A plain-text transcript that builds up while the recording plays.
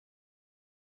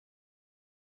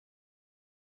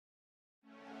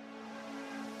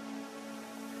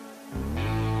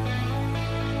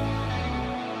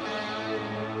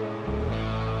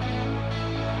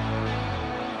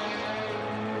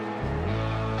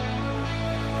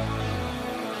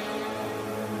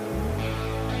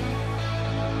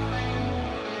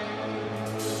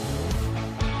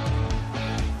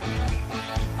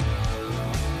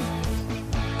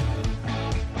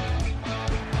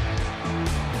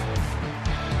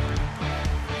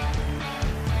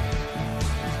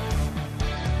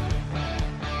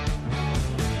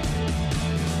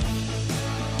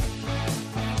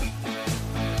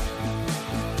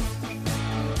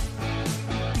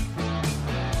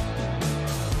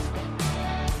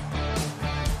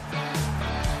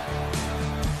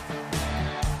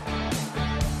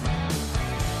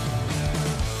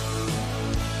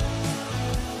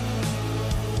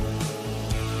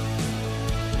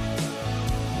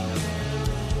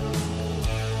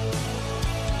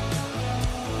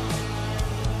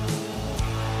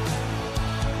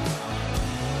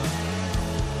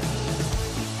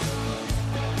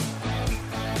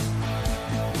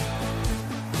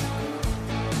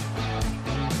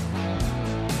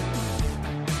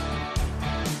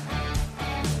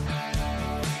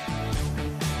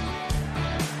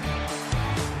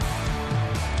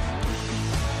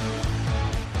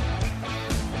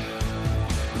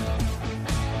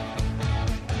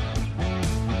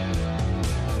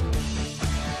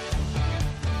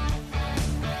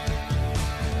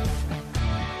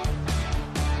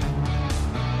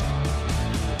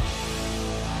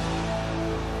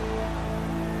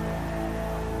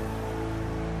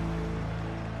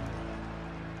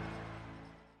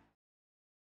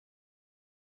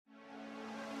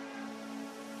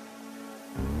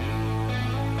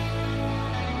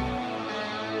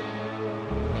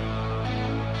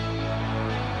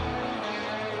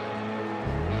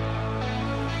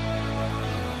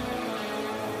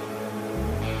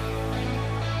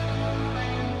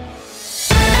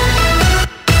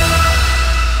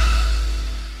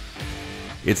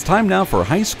It's time now for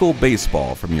high school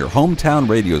baseball from your hometown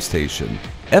radio station,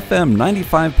 FM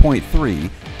 95.3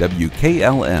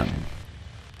 WKLM.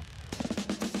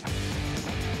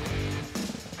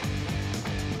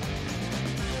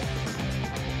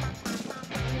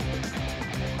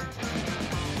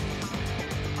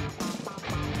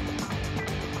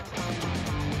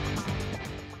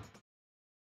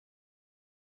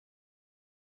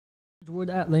 Ridgewood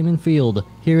at Lehman Field.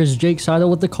 Here is Jake Sidle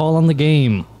with the call on the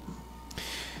game.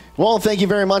 Well, thank you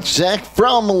very much, Zach.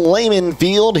 From Lehman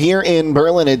Field here in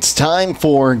Berlin, it's time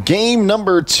for game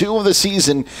number 2 of the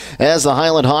season as the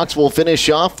Hiland Hawks will finish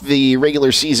off the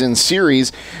regular season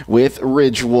series with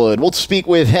Ridgewood. We'll speak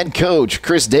with head coach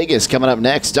Chris Dagas coming up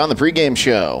next on the pregame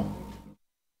show.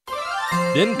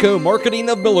 Denko Marketing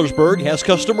of Millersburg has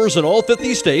customers in all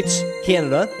 50 states,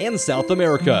 Canada, and South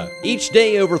America. Each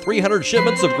day, over 300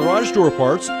 shipments of garage door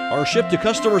parts are shipped to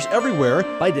customers everywhere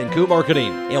by Denko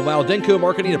Marketing. And while Denko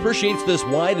Marketing appreciates this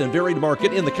wide and varied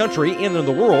market in the country and in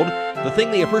the world, the thing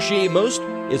they appreciate most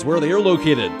is where they are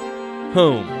located: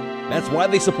 home. That's why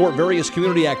they support various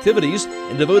community activities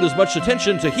and devote as much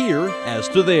attention to here as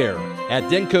to there.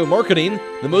 At Denko Marketing,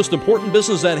 the most important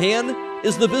business at hand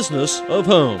is the business of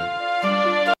home.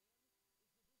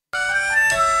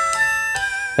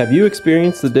 Have you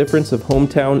experienced the difference of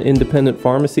hometown independent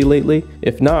pharmacy lately?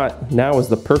 If not, now is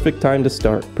the perfect time to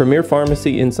start. Premier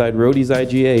Pharmacy inside Rhodey's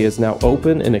IGA is now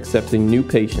open and accepting new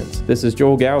patients. This is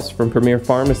Joel Gauss from Premier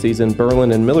Pharmacies in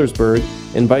Berlin and Millersburg,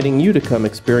 inviting you to come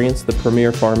experience the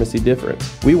Premier Pharmacy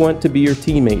difference. We want to be your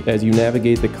teammate as you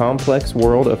navigate the complex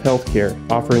world of healthcare,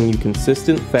 offering you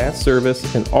consistent, fast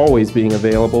service and always being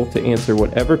available to answer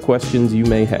whatever questions you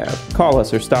may have. Call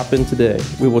us or stop in today.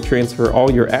 We will transfer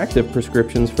all your active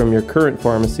prescriptions from your current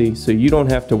pharmacy so you don't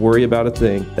have to worry about a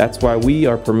thing. That's why we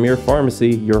are Premier Pharmacy,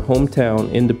 your hometown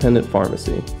independent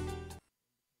pharmacy.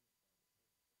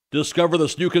 Discover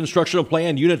this new construction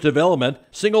plan unit development,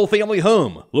 single-family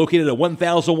home, located at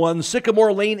 1001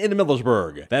 Sycamore Lane in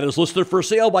Millersburg. That is listed for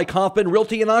sale by Kaufman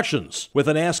Realty and Auctions, with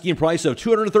an asking price of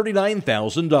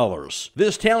 $239,000.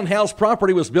 This townhouse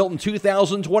property was built in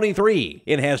 2023.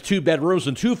 It has 2 bedrooms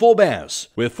and 2 full baths,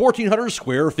 with 1,400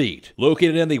 square feet.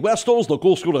 Located in the West Hills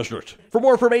Local School District. For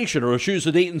more information or choose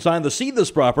a date and time to see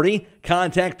this property,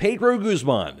 contact Pedro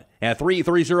Guzman at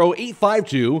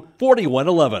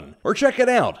 330-852-4111 or check it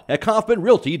out at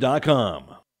kaufmanrealty.com.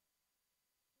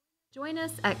 Join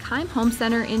us at Keim Home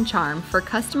Center in Charm for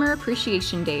Customer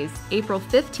Appreciation Days, April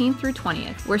 15th through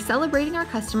 20th. We're celebrating our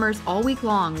customers all week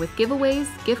long with giveaways,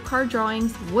 gift card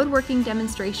drawings, woodworking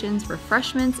demonstrations,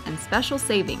 refreshments, and special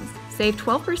savings. Save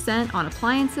 12% on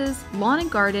appliances, lawn and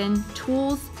garden,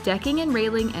 tools, decking and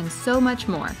railing, and so much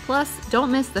more. Plus,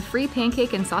 don't miss the free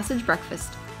pancake and sausage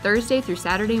breakfast, Thursday through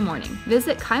Saturday morning.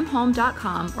 Visit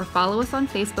keimhome.com or follow us on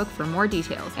Facebook for more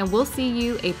details, and we'll see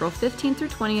you April 15th through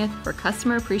 20th for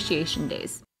Customer Appreciation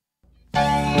Days.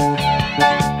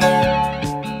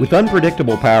 With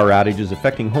unpredictable power outages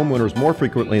affecting homeowners more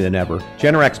frequently than ever,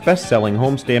 Generac's best-selling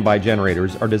home standby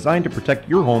generators are designed to protect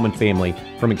your home and family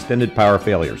from extended power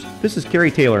failures. This is Kerry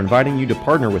Taylor inviting you to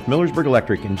partner with Millersburg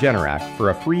Electric and Generac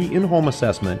for a free in-home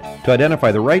assessment to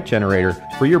identify the right generator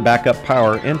for your backup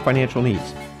power and financial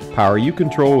needs. Power you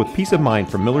control with peace of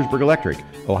mind from Millersburg Electric,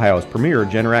 Ohio's premier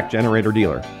Generac generator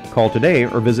dealer. Call today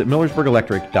or visit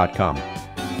millersburgelectric.com.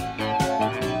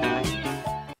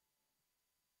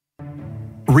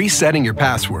 Resetting your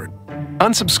password,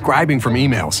 unsubscribing from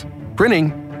emails,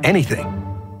 printing anything.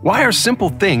 Why are simple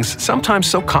things sometimes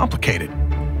so complicated?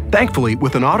 Thankfully,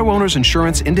 with an auto owner's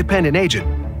insurance independent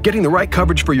agent, getting the right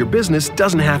coverage for your business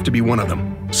doesn't have to be one of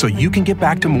them, so you can get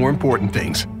back to more important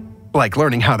things, like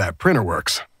learning how that printer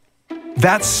works.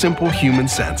 That's simple human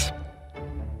sense.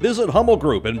 Visit Hummel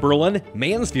Group in Berlin,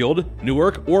 Mansfield,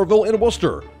 Newark, Orville, and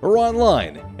Worcester, or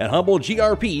online at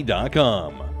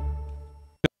HummelGRP.com.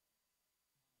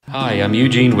 Hi, I'm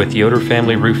Eugene with Yoder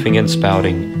Family Roofing and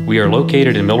Spouting. We are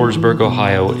located in Millersburg,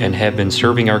 Ohio, and have been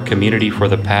serving our community for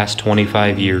the past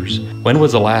 25 years. When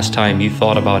was the last time you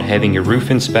thought about having your roof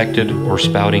inspected or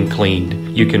spouting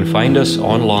cleaned? You can find us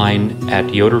online at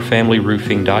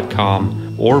yoderfamilyroofing.com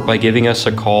or by giving us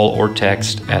a call or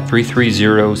text at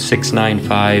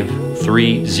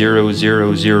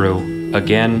 330-695-3000.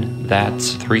 Again,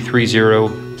 that's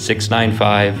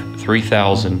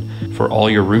 330-695-3000 for all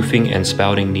your roofing and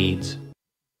spouting needs.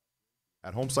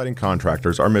 At Home Siding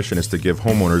Contractors, our mission is to give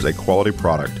homeowners a quality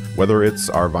product, whether it's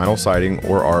our vinyl siding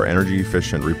or our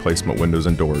energy-efficient replacement windows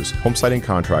and doors. Home Siding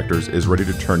Contractors is ready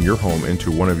to turn your home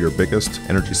into one of your biggest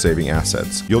energy-saving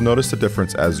assets. You'll notice the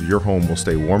difference as your home will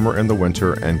stay warmer in the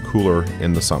winter and cooler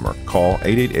in the summer. Call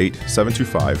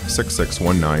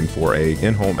 888-725-6619 for a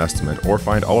in-home estimate or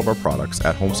find all of our products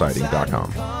at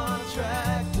homesiding.com.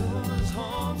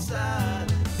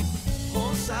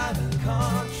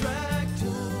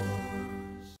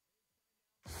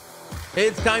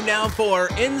 It's time now for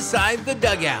Inside the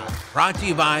Dugout, brought to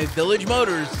you by Village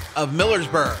Motors of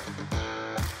Millersburg.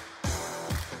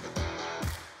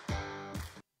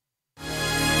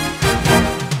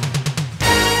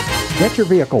 Get your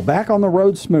vehicle back on the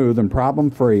road smooth and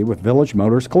problem-free with Village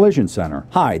Motors Collision Center.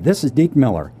 Hi, this is Deke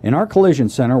Miller, and our Collision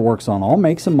Center works on all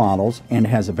makes and models and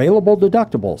has available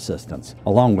deductible assistance,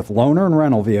 along with loaner and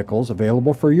rental vehicles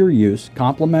available for your use,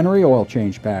 complimentary oil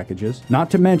change packages, not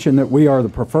to mention that we are the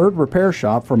preferred repair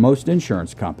shop for most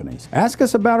insurance companies. Ask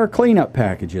us about our cleanup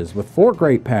packages with 4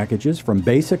 great packages from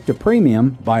basic to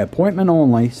premium by appointment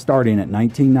only starting at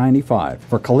 $19.95.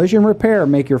 For collision repair,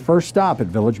 make your first stop at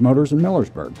Village Motors in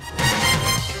Millersburg.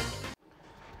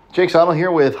 Jake Sidle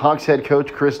here with Hawks head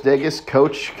coach Chris Degas.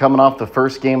 Coach, coming off the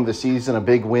first game of the season, a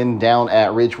big win down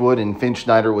at Ridgewood, and Finn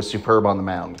Schneider was superb on the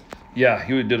mound. Yeah,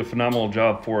 he did a phenomenal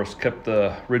job for us. Kept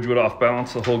Ridgewood off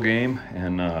balance the whole game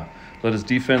and let his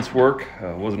defense work.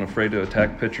 Wasn't afraid to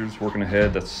attack pitchers, working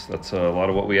ahead. That's a lot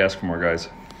of what we ask from our guys.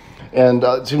 And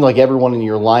it seemed like everyone in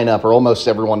your lineup, or almost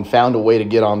everyone, found a way to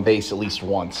get on base at least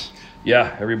once.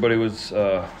 Yeah, everybody was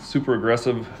super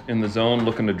aggressive in the zone,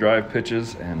 looking to drive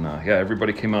pitches, and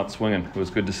everybody came out swinging. It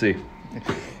was good to see.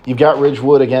 You've got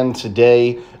Ridgewood again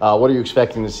today. What are you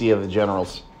expecting to see of the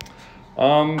Generals? We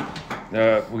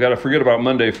got to forget about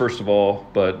Monday, first of all,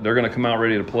 but they're going to come out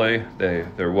ready to play.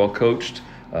 They're well coached,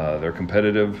 they're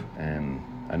competitive, and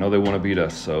I know they want to beat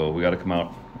us, so we got to come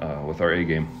out with our A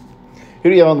game.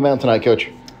 Who do you have on the mound tonight, Coach?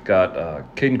 Got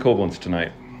Caden Koblenz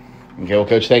tonight. Okay, well,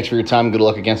 Coach, thanks for your time. Good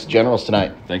luck against the Generals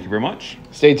tonight. Thank you very much.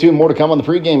 Stay tuned. More to come on the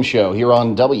pregame show here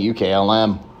on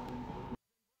WKLM.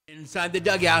 Inside the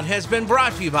Dugout has been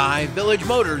brought to you by Village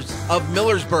Motors of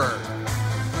Millersburg.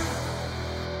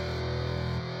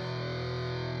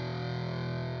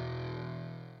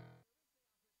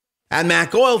 At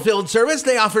Mack Oilfield Service,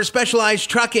 they offer specialized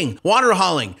trucking, water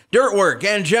hauling, dirt work,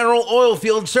 and general oil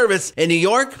field service in New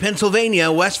York, Pennsylvania,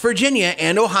 West Virginia,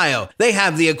 and Ohio. They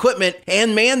have the equipment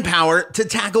and manpower to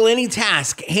tackle any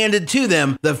task handed to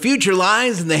them. The future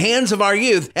lies in the hands of our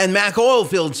youth, and Mack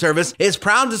Oilfield Service is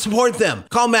proud to support them.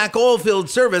 Call Mack Oilfield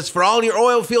Service for all your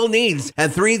oil field needs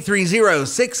at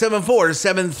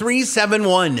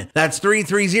 330-674-7371. That's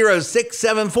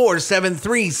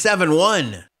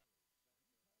 330-674-7371.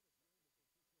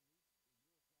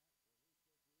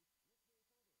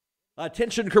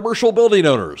 Attention commercial building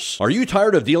owners. Are you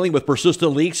tired of dealing with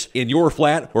persistent leaks in your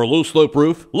flat or low slope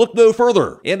roof? Look no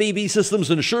further. MEB Systems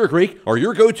in Sugar Creek are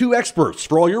your go-to experts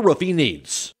for all your roofing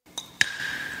needs.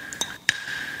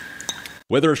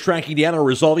 Whether it's tracking down or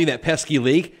resolving that pesky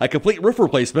leak, a complete roof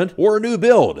replacement, or a new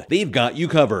build, they've got you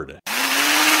covered.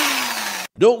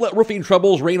 Don't let roofing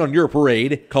troubles rain on your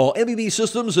parade. Call MEB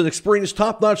Systems and experience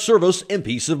top-notch service and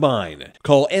peace of mind.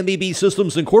 Call MEB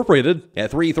Systems Incorporated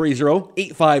at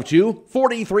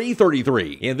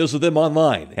 330-852-4333 and visit them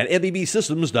online at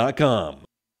mbsystems.com.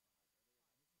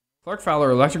 Clark Fowler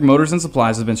Electric Motors and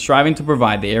Supplies has been striving to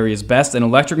provide the area's best in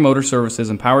electric motor services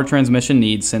and power transmission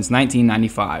needs since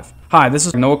 1995. Hi, this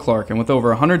is Noah Clark, and with over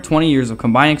 120 years of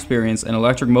combined experience in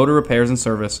electric motor repairs and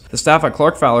service, the staff at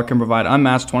Clark Fowler can provide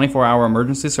unmatched 24-hour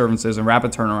emergency services and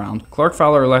rapid turnaround. Clark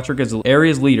Fowler Electric is the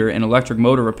area's leader in electric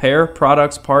motor repair,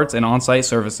 products, parts, and on-site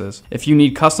services. If you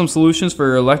need custom solutions for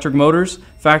your electric motors,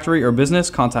 factory, or business,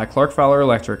 contact Clark Fowler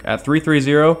Electric at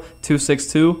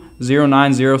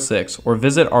 330-262-0906 or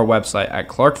visit our website at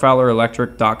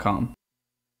clarkfowlerelectric.com.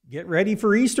 Get ready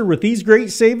for Easter with these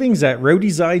great savings at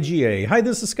Rody's IGA. Hi,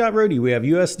 this is Scott Rody. We have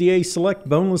USDA Select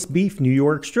Boneless Beef New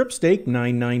York Strip Steak,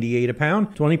 $9.98 a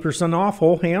pound, 20% off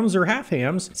whole hams or half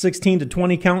hams, 16 to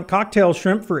 20 count cocktail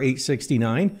shrimp for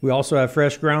 $8.69. We also have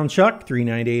fresh ground chuck,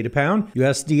 $3.98 a pound,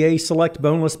 USDA Select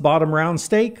Boneless Bottom Round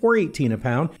Steak for $18 a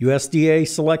pound, USDA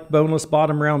Select Boneless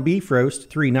Bottom Round Beef Roast,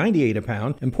 $3.98 a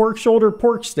pound, and pork shoulder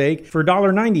pork steak for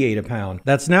 $1.98 a pound.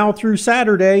 That's now through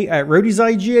Saturday at Rody's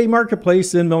IGA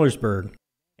Marketplace in Millersburg.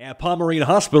 At Pomerene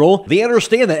Hospital, they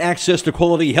understand that access to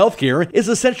quality health care is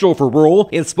essential for rural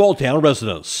and small-town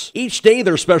residents. Each day,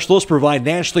 their specialists provide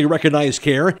nationally recognized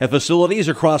care at facilities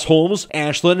across Holmes,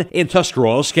 Ashland, and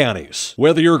Tuscarawas counties.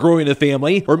 Whether you're growing a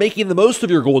family or making the most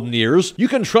of your golden years, you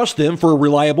can trust them for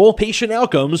reliable patient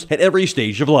outcomes at every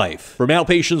stage of life. From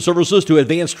outpatient services to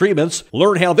advanced treatments,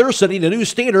 learn how they're setting a new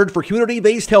standard for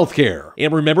community-based health care.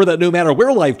 And remember that no matter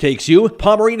where life takes you,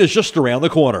 Pomerene is just around the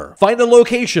corner. Find a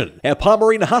location at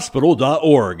pomerenehospital.org.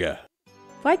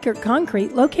 Vikert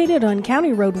Concrete, located on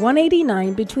County Road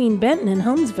 189 between Benton and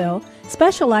Holmesville,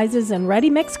 specializes in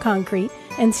ready-mix concrete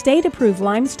and state-approved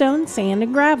limestone, sand,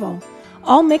 and gravel.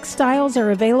 All mixed styles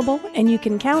are available, and you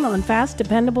can count on fast,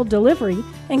 dependable delivery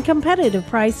and competitive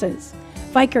prices.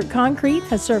 Vikert Concrete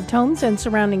has served homes and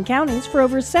surrounding counties for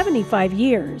over 75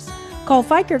 years. Call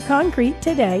Vikert Concrete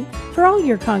today for all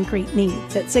your concrete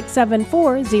needs at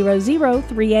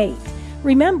 674-0038.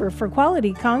 Remember, for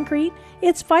quality concrete,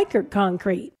 it's Vikert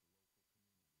Concrete.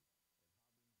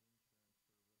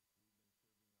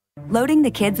 Loading the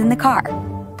kids in the car,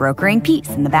 brokering peace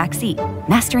in the back seat,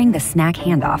 mastering the snack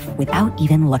handoff without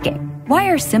even looking. Why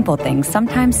are simple things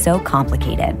sometimes so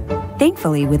complicated?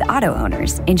 Thankfully, with auto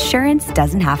owners, insurance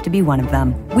doesn't have to be one of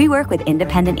them. We work with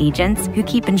independent agents who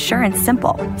keep insurance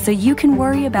simple, so you can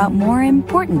worry about more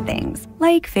important things,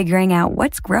 like figuring out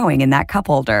what's growing in that cup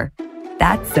holder.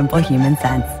 That's simple human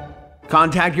sense.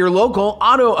 Contact your local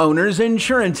auto owner's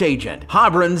insurance agent.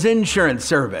 Hobron's Insurance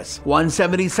Service,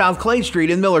 170 South Clay Street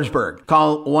in Millersburg.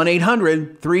 Call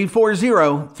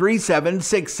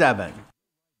 1-800-340-3767.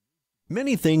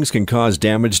 Many things can cause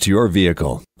damage to your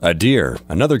vehicle. A deer,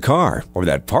 another car, or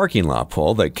that parking lot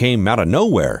pole that came out of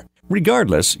nowhere.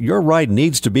 Regardless, your ride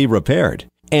needs to be repaired.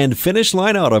 And Finish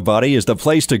Line Auto Body is the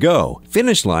place to go.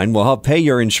 Finish Line will help pay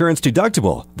your insurance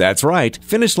deductible. That's right,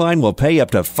 Finish Line will pay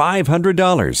up to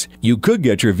 $500. You could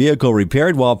get your vehicle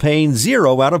repaired while paying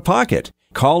 $0 out of pocket.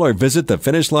 Call or visit the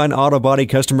Finish Line Auto Body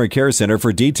Customer Care Center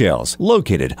for details.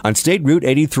 Located on State Route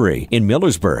 83 in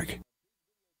Millersburg.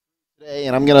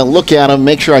 And I'm going to look at them,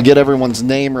 make sure I get everyone's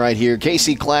name right here.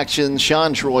 Casey Claxon,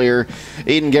 Shawn Troyer,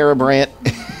 Aidan Garabrandt,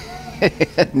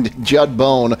 and Judd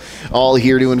Bone, all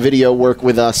here doing video work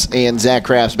with us, and Zach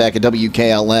Crafts back at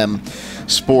WKLM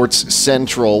Sports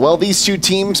Central. Well, these two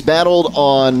teams battled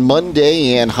on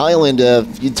Monday, and Hiland,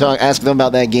 ask them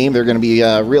about that game, they're going to be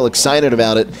real excited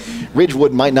about it.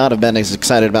 Ridgewood might not have been as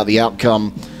excited about the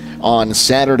outcome on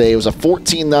Saturday. It was a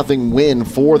 14-0 win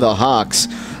for the Hawks.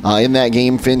 In that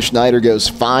game, Finn Schneider goes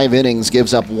 5 innings,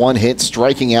 gives up 1 hit,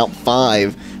 striking out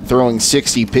 5, throwing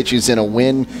 60 pitches in a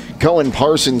win. Cohen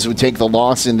Parsons would take the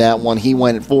loss in that one. He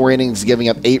went 4 innings, giving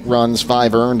up 8 runs,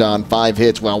 5 earned on 5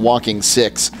 hits, while walking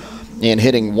 6 and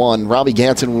hitting 1. Robbie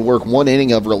Gatson would work 1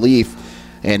 inning of relief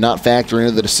and not factor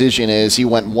into the decision, as he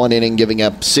went 1 inning, giving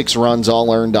up 6 runs,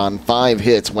 all earned on 5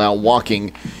 hits, while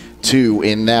walking 2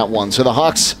 in that one. So the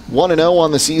Hawks 1-0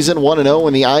 on the season, 1-0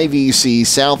 in the IVC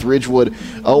South. Ridgewood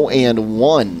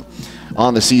 0-1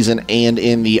 on the season and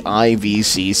in the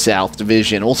IVC South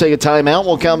Division. We'll take a timeout.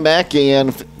 We'll come back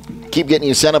and keep getting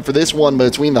you set up for this one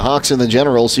between the Hawks and the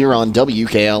Generals here on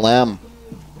WKLM.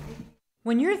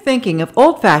 When you're thinking of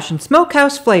old-fashioned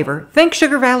smokehouse flavor, think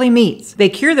Sugar Valley Meats. They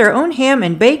cure their own ham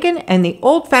and bacon, and the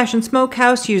old-fashioned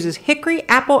smokehouse uses hickory,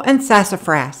 apple, and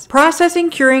sassafras. Processing,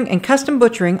 curing, and custom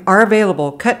butchering are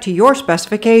available, cut to your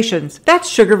specifications. That's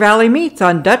Sugar Valley Meats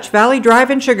on Dutch Valley Drive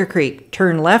in Sugar Creek.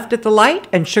 Turn left at the light,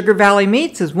 and Sugar Valley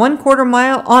Meats is 1/4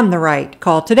 mile on the right.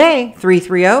 Call today,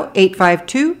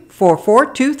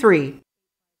 330-852-4423.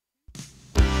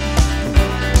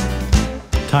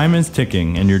 Time is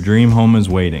ticking and your dream home is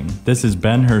waiting. This is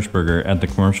Ben Hirschberger at the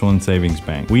Commercial and Savings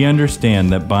Bank. We understand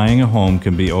that buying a home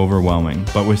can be overwhelming,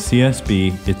 but with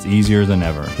CSB, it's easier than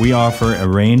ever. We offer a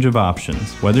range of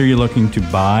options. Whether you're looking to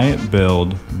buy,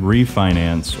 build,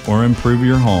 refinance, or improve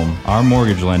your home, our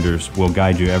mortgage lenders will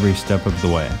guide you every step of the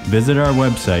way. Visit our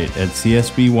website at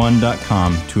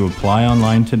csb1.com to apply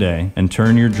online today and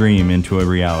turn your dream into a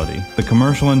reality. The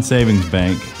Commercial and Savings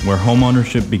Bank, where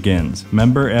homeownership begins.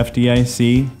 Member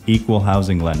FDIC, Equal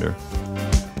Housing Lender.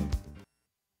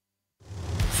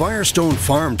 Firestone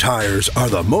Farm Tires are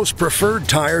the most preferred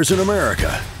tires in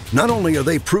America. Not only are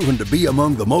they proven to be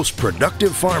among the most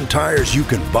productive farm tires you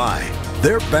can buy,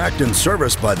 they're backed and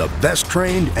serviced by the best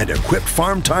trained and equipped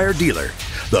farm tire dealer,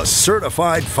 the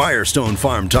certified Firestone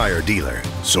Farm Tire dealer.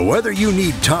 So whether you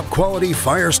need top quality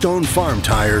Firestone Farm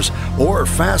Tires or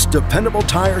fast, dependable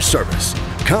tire service,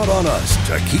 count on us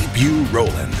to keep you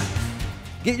rolling.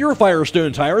 Get your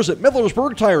Firestone tires at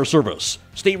Millersburg Tire Service,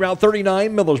 State Route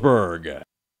 39, Millersburg.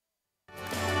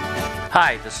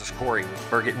 Hi, this is Corey with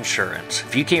Burgett Insurance.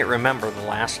 If you can't remember the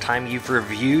last time you've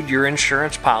reviewed your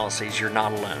insurance policies, you're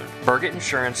not alone. Burgett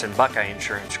Insurance and Buckeye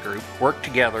Insurance Group work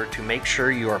together to make sure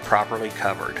you are properly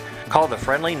covered. Call the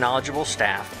friendly, knowledgeable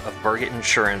staff of Burgett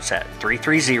Insurance at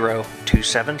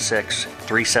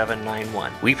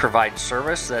 330-276-3791. We provide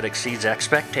service that exceeds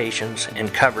expectations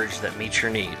and coverage that meets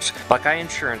your needs. Buckeye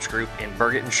Insurance Group and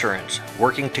Burgett Insurance,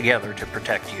 working together to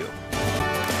protect you.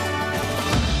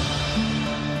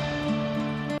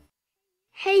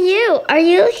 Hey you, are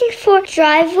you looking for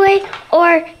driveway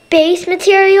or base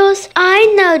materials? I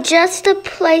know just the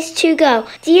place to go.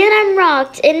 D&M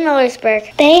Rocks in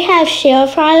Millersburg. They have shale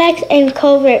products and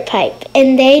culvert pipe,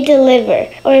 and they deliver.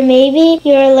 Or maybe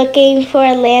you're looking for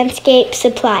landscape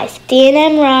supplies.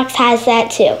 D&M Rocks has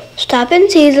that too. Stop and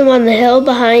see them on the hill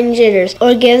behind Jitters,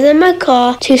 or give them a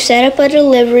call to set up a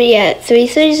delivery at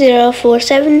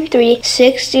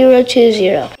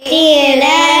 330-473-6020.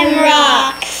 D&M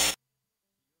Rocks.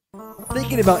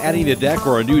 Thinking about adding a deck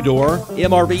or a new door?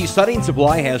 MRV Siding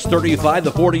Supply has 35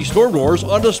 to 40 storm doors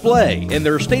on display in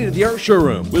their state-of-the-art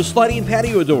showroom with sliding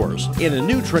patio doors in a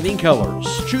new trending colors.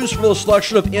 Choose from a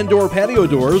selection of indoor patio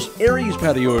doors, Aries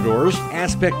patio doors,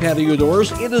 Aspect patio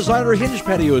doors, and designer hinge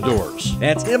patio doors.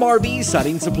 That's MRV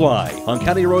Siding Supply on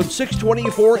County Road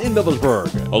 624 in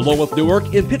Millersburg, along with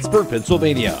Newark in Pittsburgh,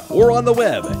 Pennsylvania, or on the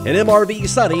web at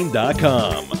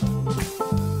mrvsiding.com.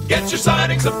 Get your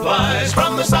siding supplies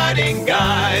from the siding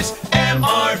guys.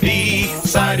 MRV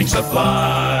Siding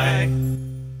Supply.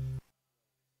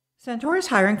 Centaur is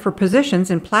hiring for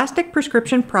positions in plastic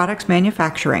prescription products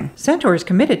manufacturing. Centaur is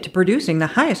committed to producing the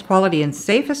highest quality and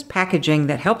safest packaging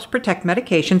that helps protect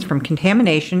medications from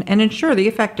contamination and ensure the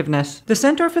effectiveness. The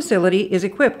Centaur facility is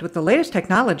equipped with the latest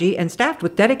technology and staffed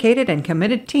with dedicated and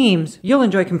committed teams. You'll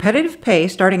enjoy competitive pay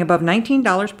starting above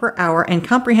 $19 per hour and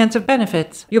comprehensive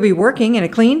benefits. You'll be working in a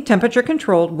clean,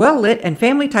 temperature-controlled, well-lit, and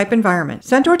family-type environment.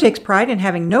 Centaur takes pride in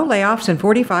having no layoffs in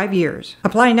 45 years.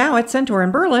 Apply now at Centaur in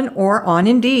Berlin or on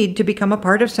Indeed to become a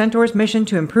part of Centaur's mission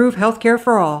to improve healthcare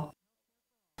for all.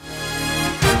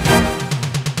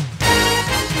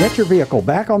 Get your vehicle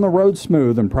back on the road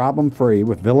smooth and problem-free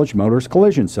with Village Motors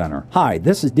Collision Center. Hi,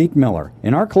 this is Deke Miller,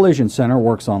 and our Collision Center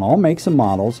works on all makes and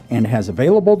models and has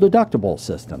available deductible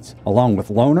assistance, along with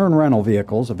loaner and rental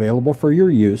vehicles available for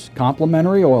your use,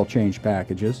 complimentary oil change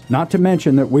packages, not to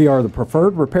mention that we are the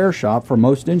preferred repair shop for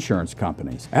most insurance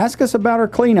companies. Ask us about our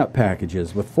cleanup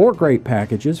packages with 4 great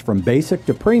packages from basic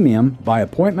to premium by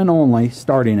appointment only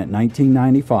starting at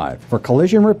 $19.95. For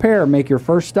collision repair, make your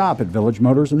first stop at Village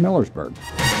Motors in Millersburg.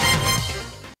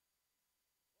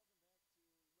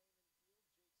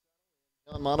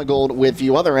 Monagold with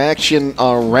you. Other action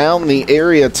around the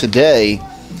area today.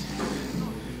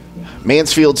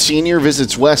 Mansfield Senior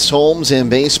visits West Holmes in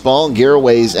baseball.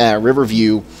 Garaway's at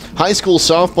Riverview. High school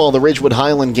softball, the Ridgewood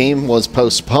Hiland game was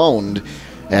postponed.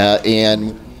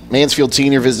 And Mansfield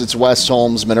Senior visits West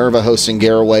Holmes. Minerva hosting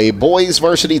Garaway. Boys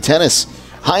varsity tennis.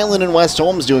 Hiland and West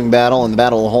Holmes doing battle in the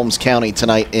Battle of Holmes County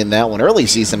tonight in that one. Early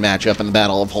season matchup in the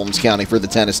Battle of Holmes County for the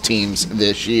tennis teams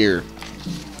this year.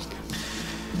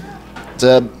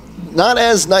 Not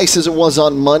as nice as it was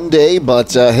on Monday,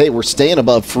 but hey, we're staying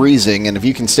above freezing, and if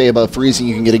you can stay above freezing,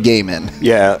 you can get a game in.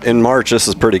 Yeah, in March, this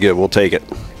is pretty good. We'll take it.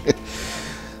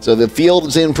 So the field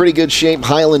is in pretty good shape.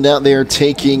 Hiland out there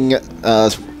taking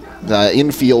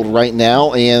infield right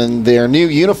now, and their new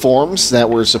uniforms that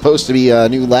were supposed to be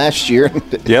new last year.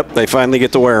 Yep, they finally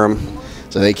get to wear them.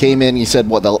 So they came in, you said,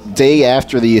 what, the day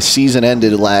after the season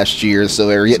ended last year, so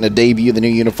they're getting a debut of the new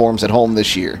uniforms at home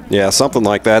this year. Yeah, something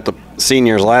like that. The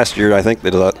seniors last year, I think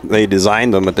they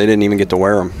designed them, but they didn't even get to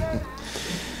wear them.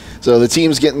 So the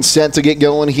team's getting set to get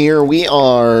going here. We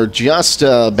are just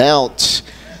about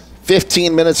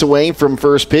 15 minutes away from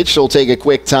first pitch, so we'll take a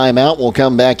quick timeout. We'll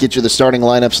come back, get you the starting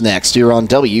lineups next here on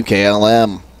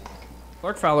WKLM.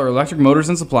 Clark Fowler Electric Motors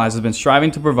and Supplies has been striving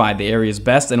to provide the area's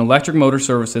best in electric motor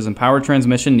services and power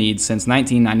transmission needs since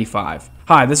 1995.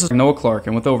 Hi, this is Noah Clark,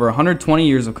 and with over 120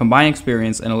 years of combined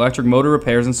experience in electric motor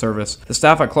repairs and service, the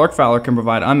staff at Clark Fowler can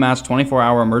provide unmatched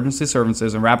 24-hour emergency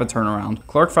services and rapid turnaround.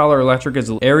 Clark Fowler Electric is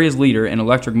the area's leader in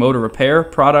electric motor repair,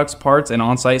 products, parts, and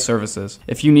on-site services.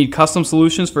 If you need custom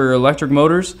solutions for your electric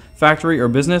motors, factory, or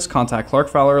business, contact Clark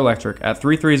Fowler Electric at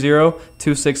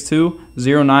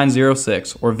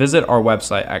 330-262-0906 or visit our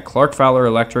website at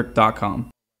clarkfowlerelectric.com.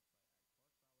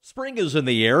 Spring is in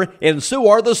the air, and so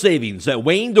are the savings at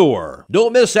Wayne Door.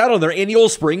 Don't miss out on their annual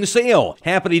spring sale,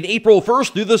 happening April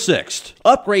 1st through the 6th.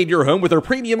 Upgrade your home with their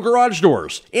premium garage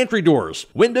doors, entry doors,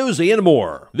 windows, and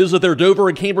more. Visit their Dover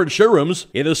and Cambridge showrooms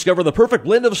and discover the perfect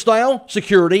blend of style,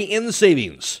 security, and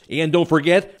savings. And don't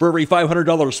forget, for every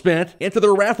 $500 spent, enter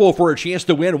their raffle for a chance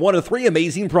to win one of 3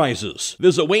 amazing prizes.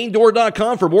 Visit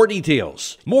WayneDoor.com for more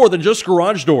details. More than just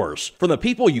garage doors, from the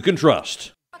people you can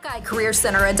trust. Buckeye Career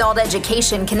Center Adult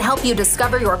Education can help you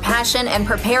discover your passion and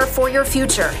prepare for your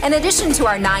future. In addition to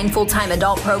our 9 full-time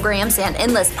adult programs and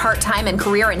endless part-time and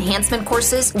career enhancement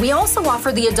courses, we also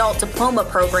offer the Adult Diploma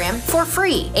Program for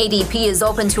free. ADP is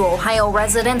open to Ohio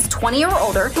residents 20 or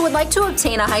older who would like to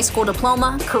obtain a high school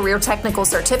diploma, career technical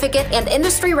certificate, and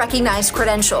industry-recognized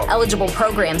credential. Eligible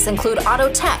programs include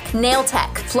auto tech, nail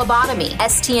tech, phlebotomy,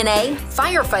 STNA,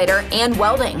 firefighter, and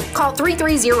welding. Call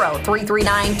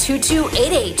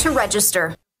 330-339-2288 to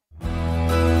register.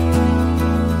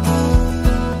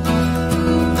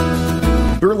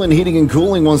 Berlin Heating and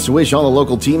Cooling wants to wish all the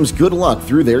local teams good luck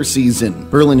through their season.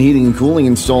 Berlin Heating and Cooling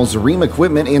installs Rheem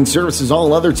equipment and services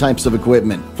all other types of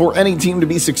equipment. For any team to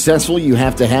be successful, you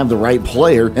have to have the right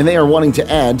player, and they are wanting to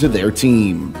add to their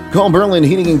team. Call Berlin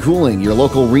Heating and Cooling, your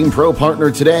local Rheem Pro partner,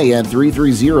 today at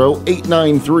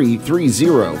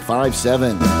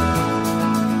 330-893-3057.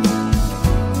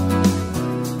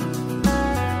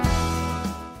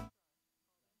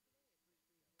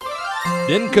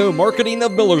 Denko Marketing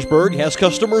of Millersburg has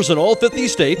customers in all 50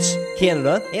 states,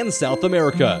 Canada, and South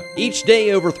America. Each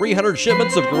day, over 300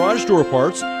 shipments of garage door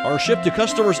parts are shipped to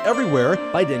customers everywhere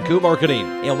by Denko Marketing.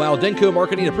 And while Denko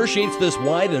Marketing appreciates this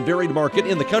wide and varied market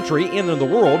in the country and in the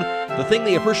world, the thing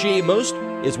they appreciate most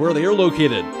is where they are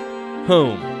located: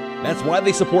 home. That's why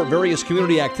they support various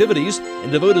community activities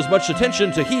and devote as much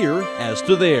attention to here as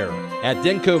to there. At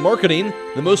Denko Marketing,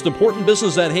 the most important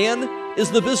business at hand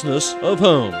is the business of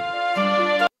home.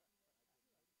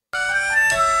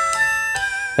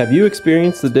 Have you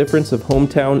experienced the difference of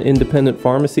hometown independent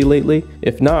pharmacy lately?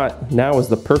 If not, now is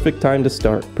the perfect time to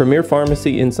start. Premier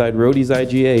Pharmacy inside Rody's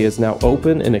IGA is now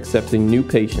open and accepting new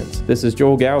patients. This is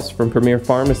Joel Gauss from Premier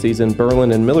Pharmacies in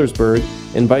Berlin and Millersburg,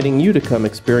 inviting you to come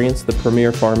experience the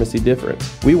Premier Pharmacy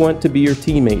difference. We want to be your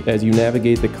teammate as you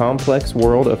navigate the complex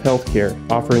world of healthcare,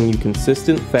 offering you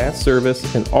consistent, fast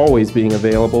service and always being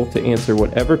available to answer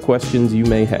whatever questions you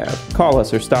may have. Call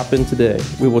us or stop in today.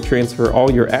 We will transfer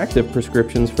all your active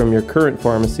prescriptions from your current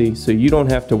pharmacy so you don't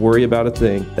have to worry about a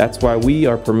thing. That's why we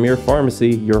are Premier Pharmacy,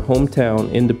 your hometown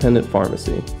independent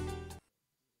pharmacy.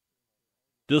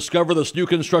 Discover this new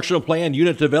construction plan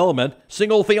unit development,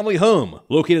 single-family home,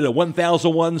 located at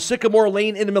 1001 Sycamore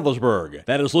Lane in Millersburg.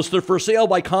 That is listed for sale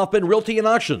by Kaufman Realty and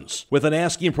Auctions, with an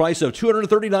asking price of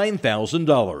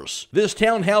 $239,000. This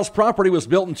townhouse property was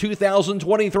built in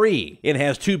 2023 and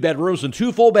has 2 bedrooms and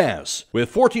 2 full baths,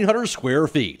 with 1,400 square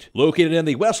feet. Located in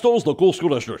the West Olds Local School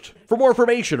District. For more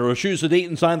information or to choose a date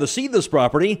and time to see this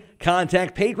property,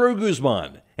 contact Pedro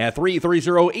Guzman at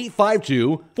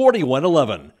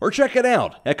 330-852-4111 or check it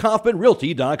out at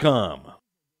KaufmanRealty.com.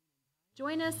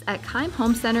 Join us at Keim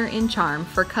Home Center in Charm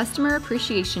for Customer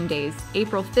Appreciation Days,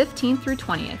 April 15th through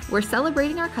 20th. We're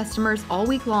celebrating our customers all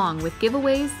week long with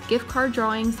giveaways, gift card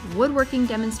drawings, woodworking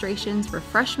demonstrations,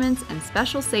 refreshments, and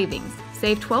special savings.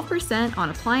 Save 12%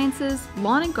 on appliances,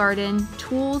 lawn and garden,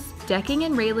 tools, decking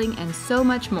and railing, and so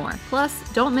much more. Plus,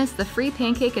 don't miss the free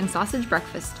pancake and sausage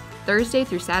breakfast, Thursday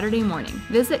through Saturday morning.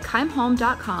 Visit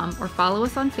keimhome.com or follow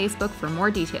us on Facebook for more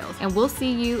details, and we'll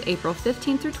see you April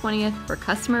 15th through 20th for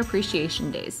Customer Appreciation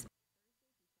Days.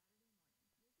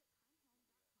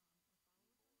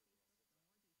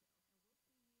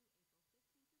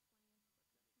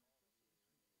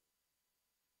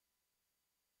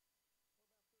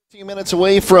 A few minutes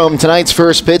away from tonight's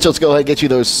first pitch. Let's go ahead and get you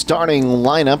those starting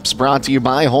lineups, brought to you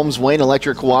by Holmes Wayne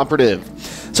Electric Cooperative.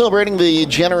 Celebrating the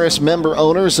generous member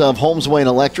owners of Holmes Wayne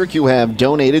Electric who have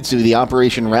donated to the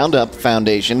Operation Roundup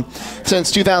Foundation.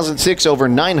 Since 2006, over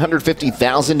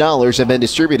 $950,000 have been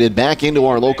distributed back into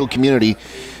our local community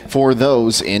for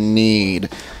those in need.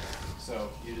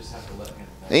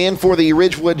 And for the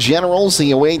Ridgewood Generals,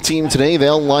 the away team today,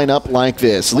 they'll line up like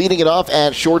this. Leading it off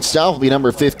at shortstop will be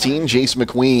number 15, Jace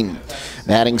McQueen.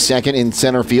 Batting second in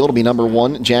center field will be number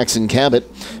 1, Jackson Cabot.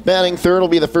 Batting third will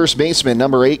be the first baseman,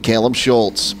 number 8, Caleb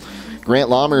Schultz. Grant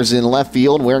Lammers in left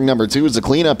field, wearing number 2 is the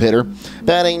cleanup hitter.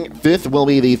 Batting fifth will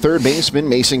be the third baseman,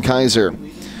 Mason Kaiser.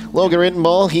 Logan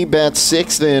Rittenball, he bats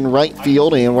sixth in right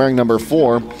field and wearing number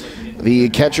 4. The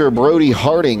catcher, Brody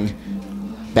Harding,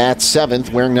 bats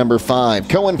 7th, wearing number 5.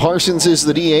 Cohen Parsons is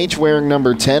the DH, wearing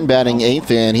number 10, batting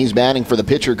 8th, and he's batting for the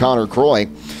pitcher Connor Croy.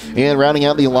 And rounding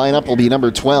out the lineup will be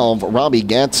number 12, Robbie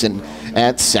Getson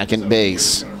at second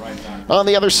base. On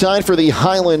the other side for the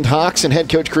Hiland Hawks and head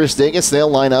coach Chris Dagus, they'll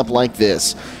line up like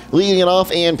this. Leading it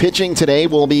off and pitching today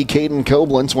will be Caden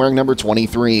Koblenz, wearing number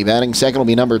 23. Batting second will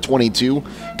be number 22,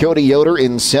 Cody Yoder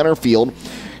in center field.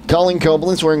 Colin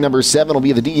Koblenz, wearing number 7, will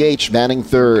be the DH, batting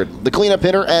third. The cleanup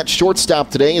hitter at shortstop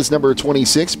today is number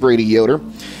 26, Brady Yoder.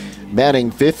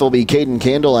 Batting fifth will be Caden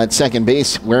Candle at second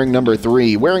base, wearing number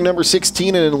 3. Wearing number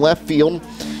 16 in left field,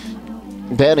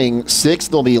 batting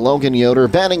sixth will be Logan Yoder.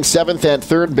 Batting seventh at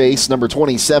third base, number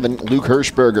 27, Luke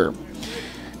Hirschberger.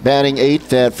 Batting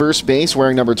 8th at first base,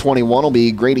 wearing number 21, will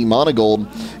be Grady Monagold.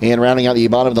 And rounding out the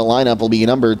bottom of the lineup will be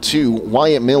number 2,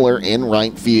 Wyatt Miller in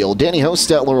right field. Danny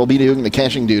Hostetler will be doing the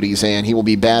catching duties, and he will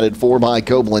be batted for by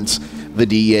Koblenz, the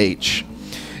DH.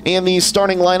 And these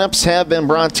starting lineups have been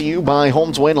brought to you by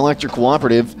Holmes Wayne Electric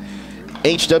Cooperative.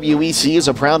 HWEC is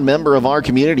a proud member of our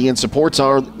community and supports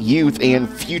our youth and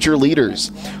future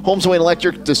leaders. Holmes Wayne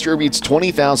Electric distributes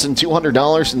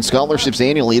 $20,200 in scholarships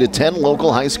annually to 10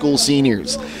 local high school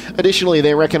seniors. Additionally,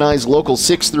 they recognize local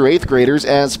 6th through 8th graders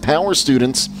as power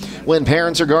students when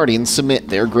parents or guardians submit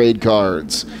their grade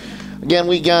cards. Again,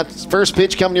 we got first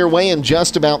pitch coming your way in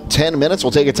just about 10 minutes. We'll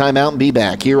take a timeout and be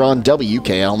back here on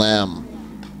WKLM.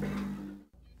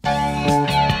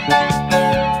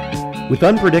 With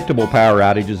unpredictable power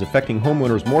outages affecting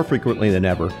homeowners more frequently than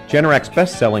ever, Generac's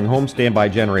best-selling home standby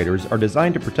generators are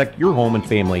designed to protect your home and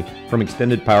family from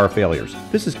extended power failures.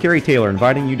 This is Kerry Taylor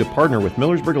inviting you to partner with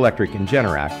Millersburg Electric and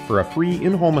Generac for a free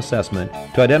in-home assessment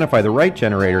to identify the right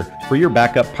generator for your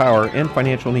backup power and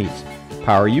financial needs.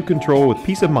 Power you control with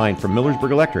peace of mind from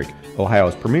Millersburg Electric,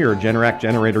 Ohio's premier Generac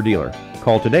generator dealer.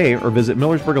 Call today or visit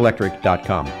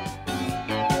millersburgelectric.com.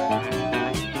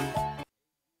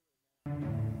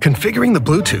 Configuring the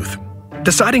Bluetooth,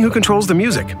 deciding who controls the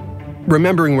music,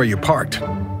 remembering where you parked.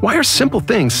 Why are simple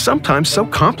things sometimes so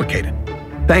complicated?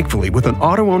 Thankfully, with an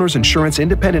auto owner's insurance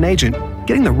independent agent,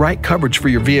 getting the right coverage for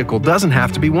your vehicle doesn't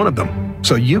have to be one of them.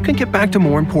 So you can get back to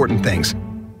more important things,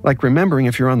 like remembering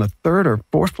if you're on the 3rd or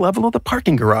 4th level of the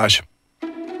parking garage.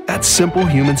 That's simple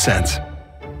human sense.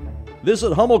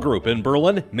 Visit Hummel Group in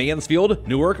Berlin, Mansfield,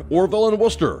 Newark, Orville, and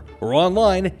Worcester, or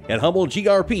online at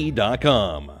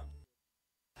HummelGRP.com.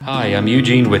 Hi, I'm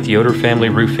Eugene with Yoder Family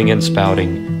Roofing and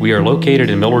Spouting. We are located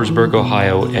in Millersburg,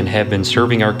 Ohio, and have been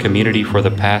serving our community for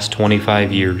the past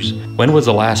 25 years. When was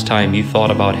the last time you thought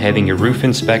about having your roof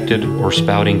inspected or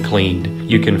spouting cleaned?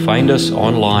 You can find us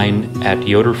online at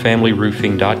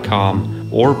yoderfamilyroofing.com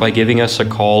or by giving us a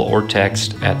call or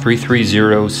text at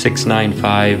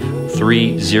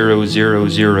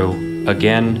 330-695-3000.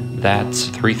 Again, that's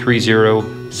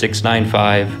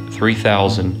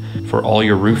 330-695-3000 for all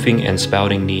your roofing and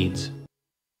spouting needs.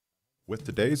 With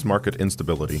today's market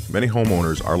instability, many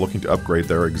homeowners are looking to upgrade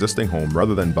their existing home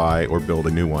rather than buy or build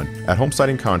a new one. At Home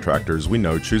Siding Contractors, we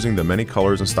know choosing the many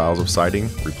colors and styles of siding,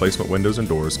 replacement windows, and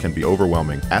doors can be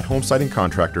overwhelming. At Home Siding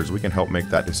Contractors, we can help make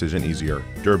that decision easier.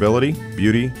 Durability,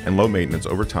 beauty, and low maintenance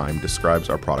over time describes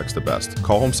our products the best.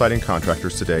 Call Home Siding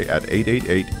Contractors today at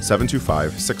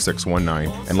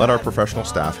 888-725-6619 and let our professional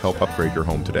staff help upgrade your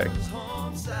home today.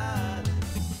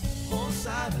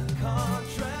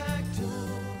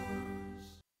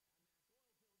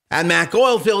 At Mack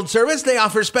Oilfield Service, they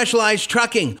offer specialized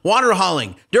trucking, water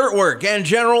hauling, dirt work, and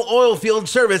general oil field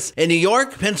service in New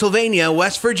York, Pennsylvania,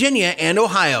 West Virginia, and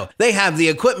Ohio. They have the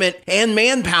equipment and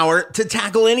manpower to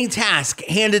tackle any task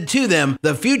handed to them.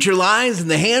 The future lies in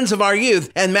the hands of our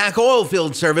youth, and Mack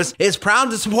Oilfield Service is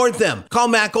proud to support them. Call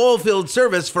Mack Oilfield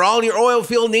Service for all your oil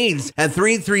field needs at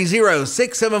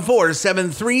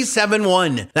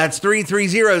 330-674-7371. That's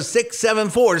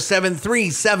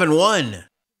 330-674-7371.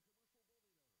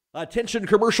 Attention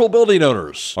commercial building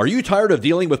owners. Are you tired of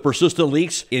dealing with persistent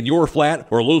leaks in your flat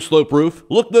or low slope roof?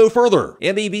 Look no further.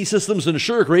 MEB Systems in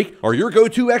Sugar Creek are your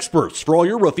go-to experts for all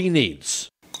your roofing needs.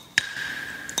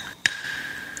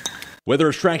 Whether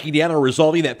it's tracking down or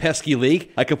resolving that pesky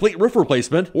leak, a complete roof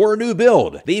replacement, or a new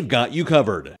build, they've got you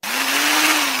covered.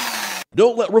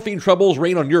 Don't let roofing troubles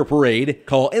rain on your parade.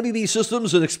 Call MEB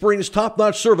Systems and experience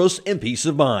top-notch service and peace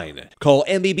of mind. Call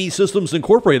MEB Systems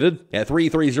Incorporated at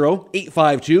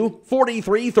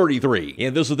 330-852-4333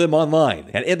 and visit them online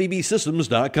at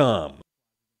mbsystems.com.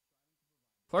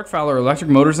 Clark Fowler Electric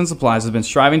Motors and Supplies has been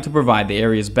striving to provide the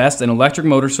area's best in electric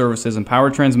motor services and power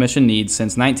transmission needs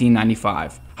since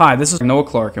 1995. Hi, this is Noah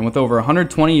Clark, and with over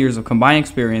 120 years of combined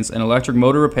experience in electric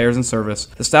motor repairs and service,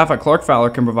 the staff at Clark Fowler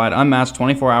can provide unmatched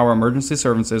 24-hour emergency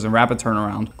services and rapid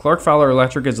turnaround. Clark Fowler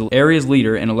Electric is the area's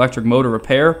leader in electric motor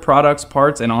repair, products,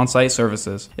 parts, and on-site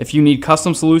services. If you need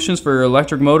custom solutions for your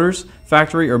electric motors,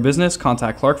 factory, or business,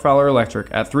 contact Clark Fowler Electric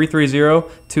at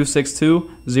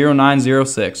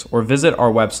 330-262-0906 or visit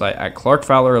our website at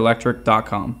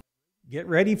clarkfowlerelectric.com. Get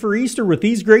ready for Easter with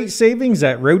these great savings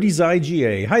at Rody's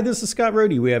IGA. Hi, this is Scott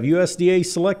Rody. We have USDA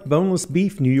Select Boneless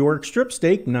Beef New York Strip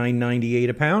Steak, $9.98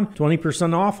 a pound,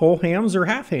 20% off whole hams or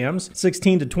half hams,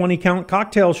 16 to 20 count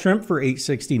cocktail shrimp for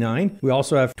 $8.69. We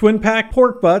also have twin pack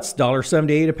pork butts,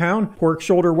 $1.78 a pound, pork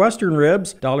shoulder western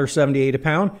ribs, $1.78 a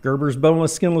pound, Gerber's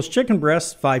Boneless Skinless Chicken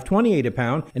Breasts, $5.28 a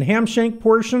pound, and ham shank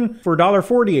portion for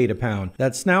 $1.48 a pound.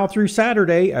 That's now through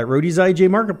Saturday at Rody's IGA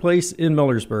Marketplace in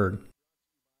Millersburg.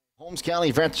 Holmes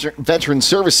County Veteran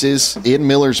Services in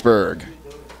Millersburg.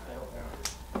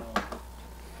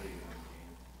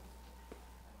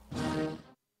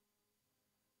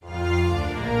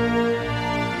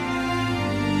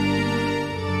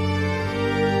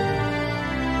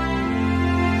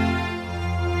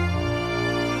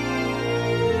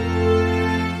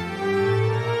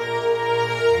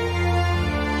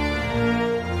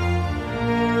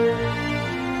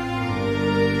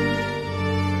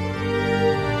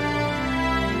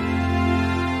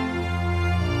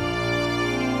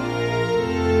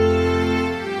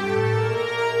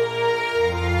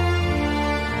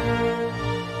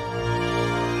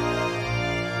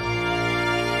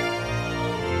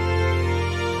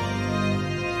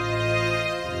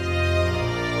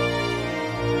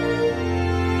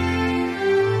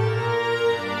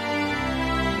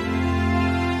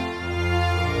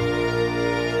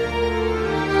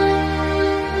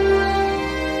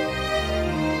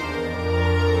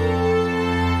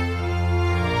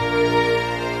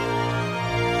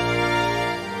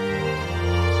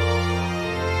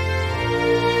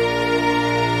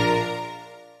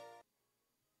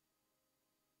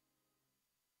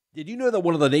 Did you know that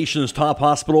one of the nation's top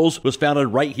hospitals was founded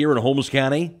right here in Holmes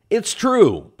County? It's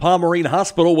true. Pomerene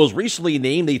Hospital was recently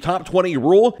named the top 20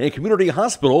 rural and community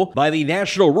hospital by the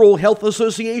National Rural Health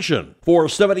Association. For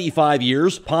 75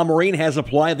 years, Pomerene has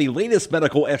applied the latest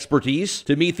medical expertise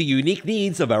to meet the unique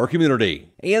needs of our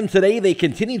community. And today they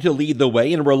continue to lead the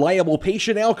way in reliable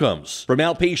patient outcomes, from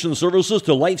outpatient services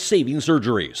to life-saving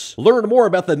surgeries. Learn more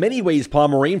about the many ways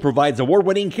Pomerene provides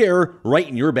award-winning care right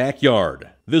in your backyard.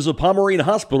 Visit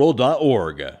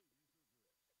PomereneHospital.org.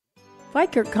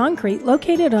 Vikert Concrete,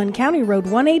 located on County Road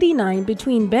 189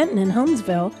 between Benton and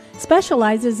Holmesville,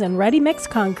 specializes in ready-mix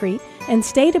concrete and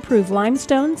state-approved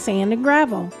limestone, sand, and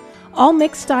gravel. All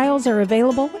mixed styles are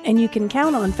available, and you can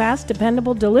count on fast,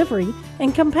 dependable delivery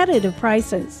and competitive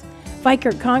prices.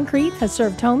 Vikert Concrete has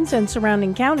served homes and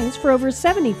surrounding counties for over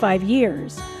 75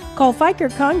 years. Call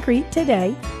Vikert Concrete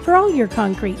today for all your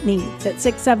concrete needs at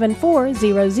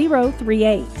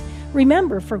 674-0038.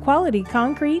 Remember, for quality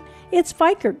concrete, it's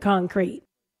Vikert Concrete.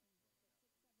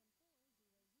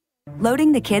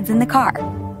 Loading the kids in the car,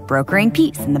 brokering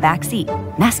peace in the back seat,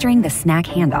 mastering the snack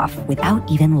handoff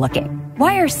without even looking.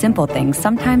 Why are simple things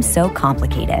sometimes so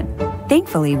complicated?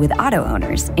 Thankfully, with auto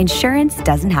owners, insurance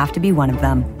doesn't have to be one of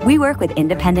them. We work with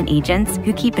independent agents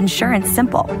who keep insurance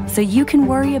simple, so you can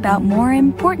worry about more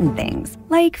important things,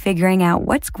 like figuring out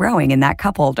what's growing in that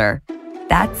cup holder.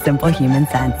 That's simple human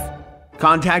sense.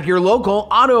 Contact your local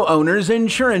auto owner's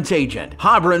insurance agent.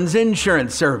 Hobron's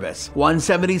Insurance Service,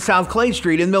 170 South Clay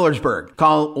Street in Millersburg.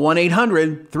 Call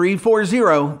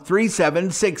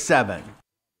 1-800-340-3767.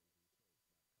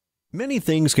 Many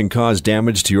things can cause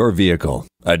damage to your vehicle.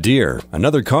 A deer,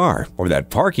 another car, or that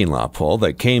parking lot pole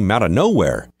that came out of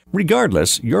nowhere.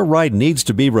 Regardless, your ride needs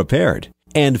to be repaired.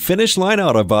 And Finish Line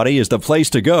Auto Body is the place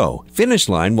to go. Finish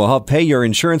Line will help pay your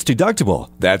insurance deductible.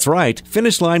 That's right,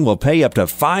 Finish Line will pay up to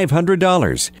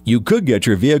 $500. You could get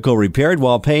your vehicle repaired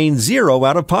while paying $0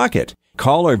 out of pocket.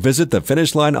 Call or visit the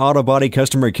Finish Line Auto Body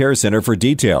Customer Care Center for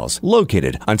details,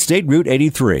 located on State Route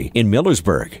 83 in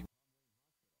Millersburg.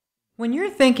 When you're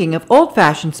thinking of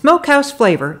old-fashioned smokehouse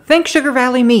flavor, think Sugar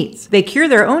Valley Meats. They cure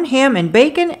their own ham and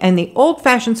bacon, and the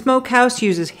old-fashioned smokehouse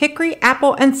uses hickory,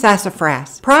 apple, and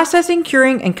sassafras. Processing,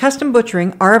 curing, and custom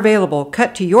butchering are available,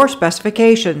 cut to your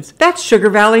specifications. That's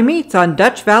Sugar Valley Meats on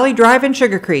Dutch Valley Drive in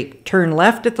Sugar Creek. Turn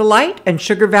left at the light, and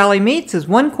Sugar Valley Meats is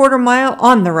 1/4 mile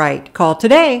on the right. Call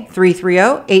today,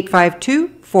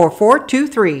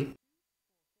 330-852-4423.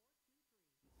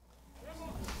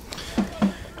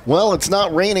 Well, it's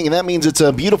not raining, and that means it's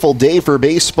a beautiful day for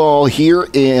baseball here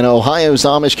in Ohio's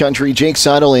Amish country. Jake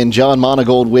Sidle and John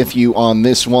Monagold with you on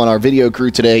this one. Our video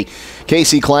crew today,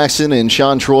 Casey Claxon and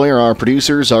Shawn Troy are our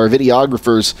producers. Our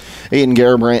videographers, Aidan,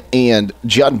 Garabrandt, and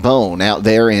Judd out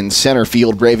there in center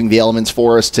field braving the elements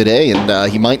for us today. And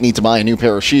he might need to buy a new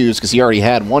pair of shoes because he already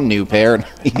had one new pair, and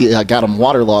he got them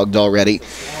waterlogged already.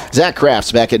 Zach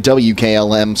Crafts back at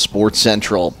WKLM Sports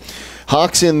Central.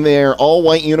 Hawks in their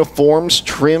all-white uniforms,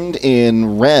 trimmed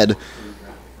in red.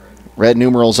 Red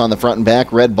numerals on the front and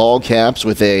back, red ball caps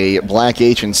with a black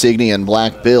H insignia and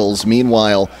black bills.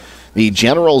 Meanwhile, the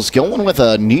Generals going with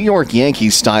a New York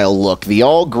Yankees-style look. The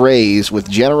all-grays with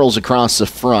Generals across the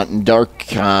front and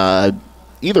dark,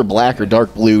 either black or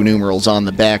dark blue numerals on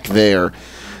the back there.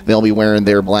 They'll be wearing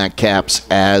their black caps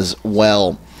as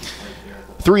well.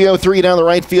 303 down the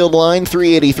right field line,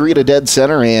 383 to dead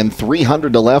center, and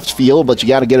 300 to left field, but you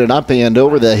got to get it up and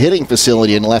over the hitting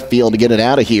facility in left field to get it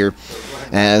out of here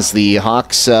as the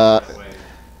Hawks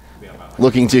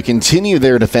looking to continue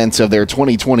their defense of their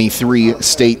 2023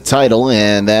 state title,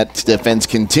 and that defense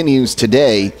continues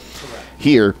today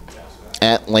here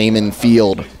at Lehman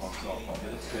Field.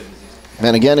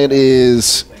 And again, it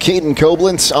is Caden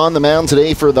Koblenz on the mound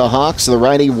today for the Hawks, the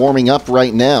righty warming up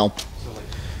right now,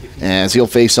 as he'll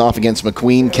face off against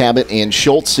McQueen, Cabot, and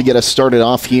Schultz to get us started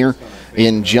off here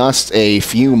in just a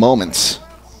few moments.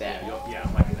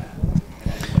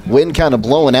 Wind kind of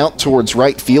blowing out towards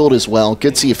right field as well.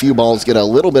 Could see a few balls get a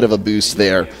little bit of a boost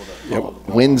there. Yep.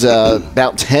 Wind's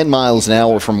about 10 miles an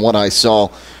hour from what I saw.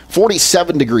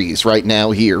 47 degrees right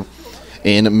now here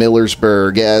in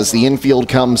Millersburg as the infield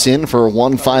comes in for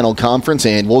one final conference,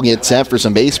 and we'll get set for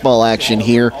some baseball action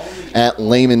here at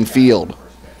Lehman Field.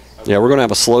 Yeah, we're going to have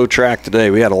a slow track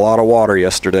today. We had a lot of water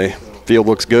yesterday. Field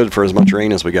looks good for as much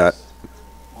rain as we got.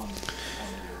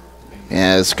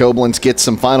 As Koblenz gets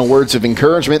some final words of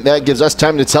encouragement, that gives us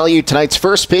time to tell you tonight's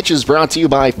first pitch is brought to you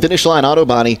by Finish Line Auto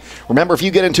Body. Remember, if you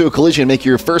get into a collision, make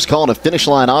your first call to Finish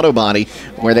Line Auto Body,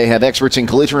 where they have experts in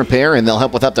collision repair, and they'll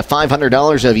help with up to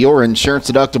 $500 of your insurance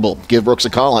deductible. Give Brooks a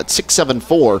call at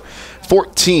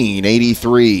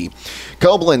 674-1483.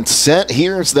 Koblenz set.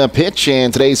 Here's the pitch,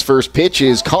 and today's first pitch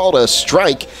is called a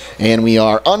strike, and we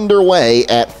are underway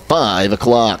at 5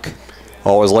 o'clock.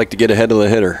 Always like to get ahead of the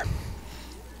hitter.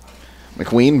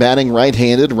 McQueen batting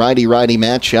right-handed, righty-righty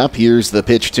matchup. Here's the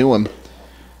pitch to him.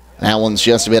 That one's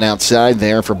just a bit outside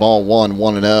there for ball one,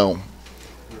 1-0.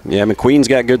 Yeah, McQueen's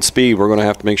got good speed. We're going to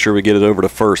have to make sure we get it over to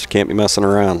first. Can't be messing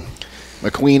around.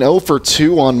 McQueen 0 for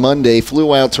 2 on Monday,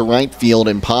 flew out to right field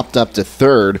and popped up to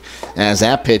third as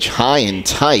that pitch high and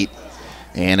tight,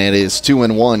 and it is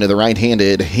 2-1 to the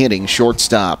right-handed hitting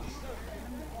shortstop.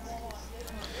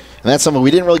 And that's something we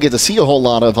didn't really get to see a whole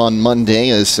lot of on Monday,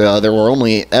 as there were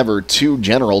only ever 2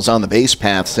 Generals on the base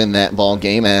paths in that ball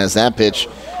game, as that pitch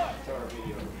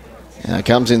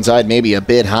comes inside maybe a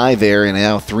bit high there, and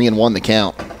now 3-1 the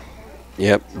count.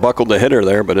 Yep, buckled the hitter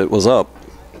there, but it was up.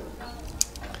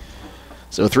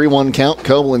 So 3-1 count.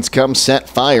 Koblenz comes set,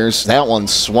 fires. That one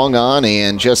swung on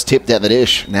and just tipped at the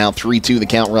dish. Now 3-2, the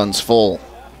count runs full.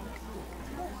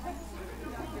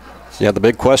 Yeah, the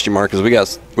big question mark is we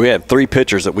have 3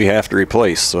 pitchers that we have to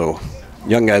replace, so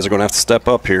young guys are going to have to step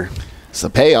up here. It's the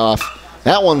payoff.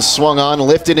 That one swung on,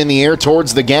 lifted in the air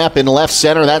towards the gap in left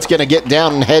center. That's going to get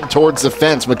down and head towards the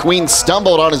fence. McQueen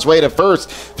stumbled on his way to first.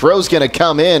 Throw's going to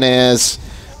come in as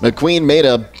McQueen made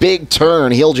a big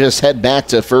turn. He'll just head back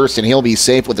to first, and he'll be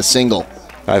safe with a single.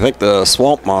 I think the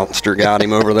swamp monster got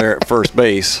him over there at first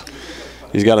base.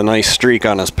 He's got a nice streak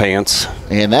on his pants.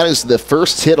 And that is the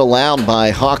first hit allowed by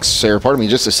Hawks, or pardon me,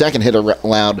 just the second hit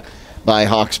allowed by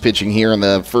Hawks pitching here in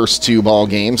the first 2 ball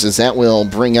games, as that will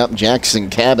bring up Jackson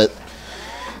Cabot.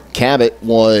 Cabot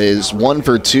was 1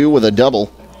 for 2 with a double.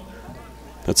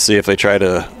 Let's see if they try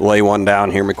to lay one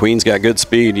down here. McQueen's got good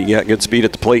speed. He got good speed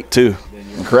at the plate, too.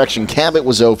 Correction, Cabot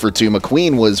was 0 for 2.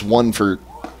 McQueen was 1 for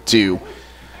 2.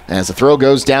 As the throw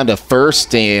goes down to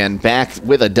first, and back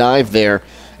with a dive there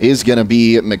is going to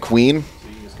be McQueen.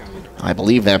 I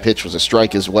believe that pitch was a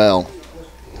strike as well.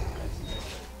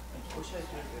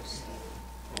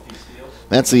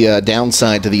 That's the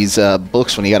downside to these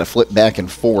books when you got to flip back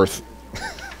and forth.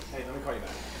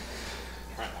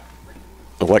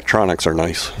 Electronics are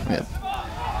nice. Yeah.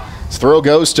 Throw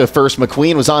goes to first.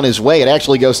 McQueen was on his way. It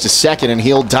actually goes to second, and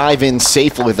he'll dive in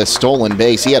safely with a stolen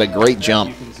base. He had a great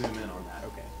jump.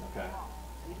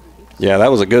 Yeah, that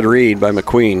was a good read by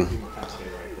McQueen.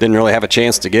 Didn't really have a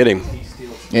chance to get him.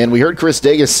 And we heard Chris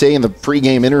Degas say in the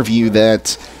pregame interview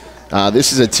that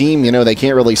this is a team, they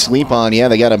can't really sleep on. Yeah,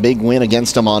 they got a big win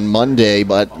against them on Monday,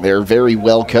 but they're very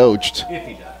well coached.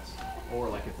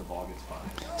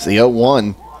 It's the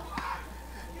 0-1.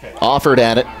 Offered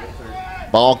at it.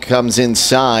 Ball comes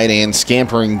inside, and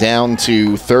scampering down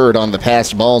to third on the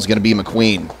passed ball is going to be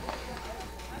McQueen.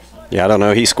 Yeah, I don't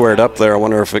know. He squared up there. I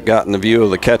wonder if it got in the view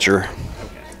of the catcher.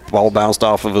 Ball bounced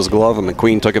off of his glove, and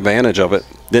McQueen took advantage of it.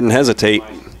 Didn't hesitate.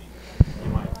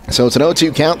 So it's an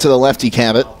 0-2 count to the lefty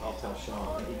Cabot.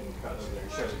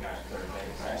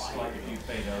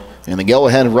 And the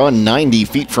go-ahead run 90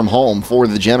 feet from home for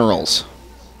the Generals.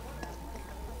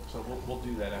 So we'll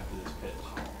do that after this pitch.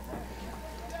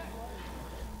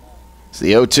 It's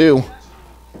the 0-2.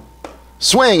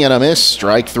 Swing and a miss,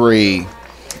 strike 3.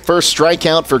 First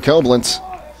strikeout for Koblenz.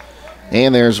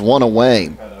 And there's one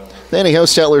away. Danny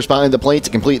Hostetler's behind the plate to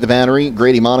complete the battery.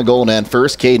 Grady Monagold at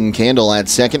first, Caden Candle at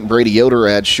second, Brady Yoder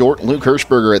at short, Luke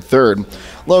Hirschberger at third.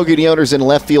 Logan Yoder's in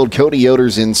left field, Cody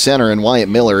Yoder's in center, and Wyatt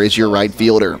Miller is your right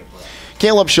fielder.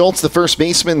 Caleb Schultz, the first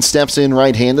baseman, steps in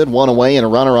right-handed, one away, and a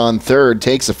runner on third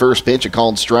takes the first pitch, a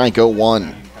called strike,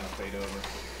 0-1.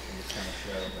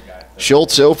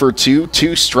 Schultz 0 for 2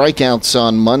 strikeouts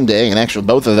on Monday, and actually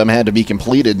both of them had to be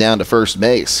completed down to first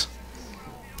base.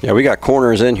 Yeah, we got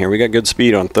corners in here. We got good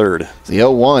speed on third. The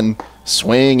 0-1,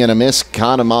 swing and a miss,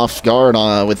 caught him off guard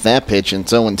with that pitch, and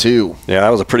it's 0-2. Yeah, that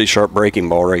was a pretty sharp breaking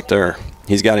ball right there.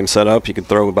 He's got him set up. He can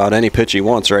throw about any pitch he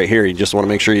wants right here. You just want to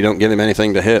make sure you don't give him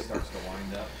anything to hit.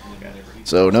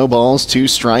 So no balls, 2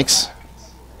 strikes.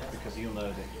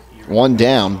 1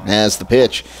 down as the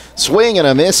pitch. Swing and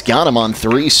a miss, got him on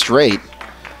 3 straight.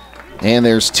 And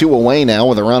there's 2 away now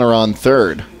with a runner on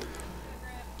third.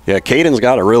 Yeah, Caden's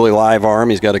got a really live arm.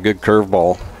 He's got a good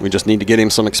curveball. We just need to get him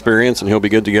some experience, and he'll be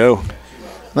good to go.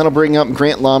 That'll bring up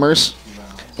Grant Lammers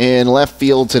in left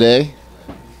field today.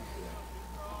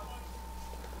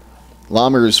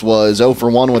 Lammers was 0 for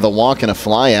 1 with a walk and a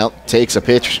flyout. Takes a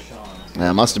pitch.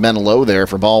 Must have been low there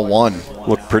for ball 1.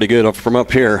 Looked pretty good up from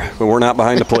up here, but we're not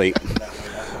behind the plate.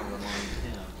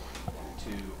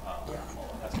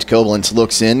 Koblenz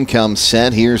looks in, comes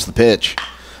set. Here's the pitch.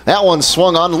 That one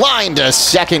swung on, line to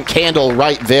second. Candle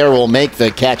right there will make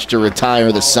the catch to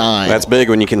retire the side. That's big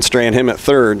when you can strand him at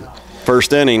third.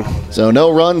 First inning. So no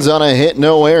runs on a hit,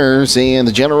 no errors, and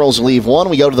the Generals leave 1.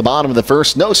 We go to the bottom of the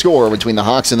first. No score between the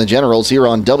Hawks and the Generals here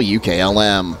on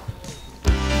WKLM.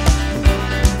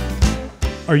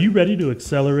 Are you ready to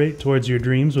accelerate towards your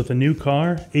dreams with a new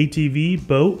car, ATV,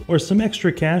 boat, or some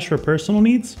extra cash for personal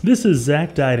needs? This is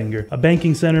Zach Deidinger, a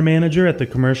banking center manager at the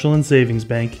Commercial and Savings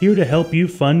Bank, here to help you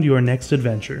fund your next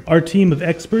adventure. Our team of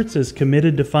experts is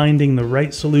committed to finding the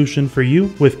right solution for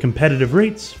you with competitive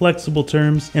rates, flexible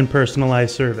terms, and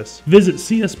personalized service. Visit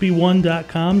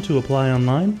csb1.com to apply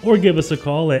online or give us a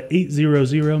call at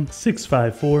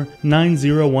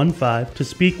 800-654-9015 to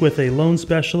speak with a loan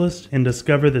specialist and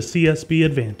discover the CSB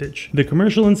advantage. The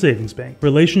Commercial and Savings Bank.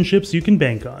 Relationships you can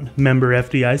bank on. Member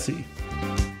FDIC.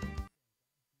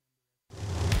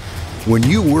 When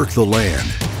you work the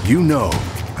land, you know,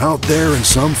 out there in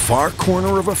some far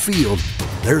corner of a field,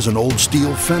 there's an old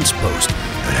steel fence post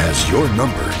that has your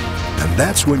number. And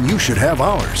that's when you should have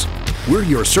ours. We're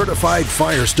your certified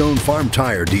Firestone Farm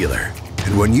Tire dealer.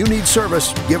 And when you need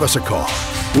service, give us a call.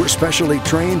 We're specially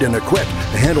trained and equipped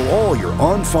to handle all your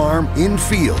on-farm,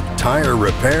 in-field tire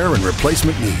repair and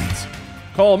replacement needs.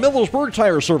 Call Millersburg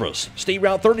Tire Service, State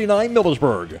Route 39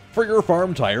 Millersburg, for your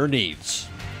farm tire needs.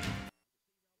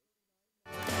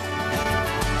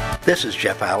 This is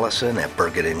Jeff Allison at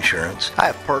Burgett Insurance. I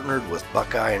have partnered with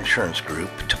Buckeye Insurance Group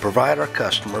to provide our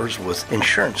customers with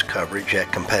insurance coverage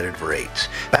at competitive rates,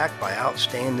 backed by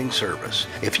outstanding service.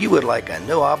 If you would like a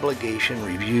no-obligation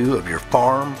review of your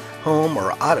farm, home,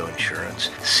 or auto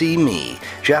insurance, see me,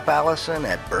 Jeff Allison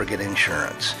at Burgett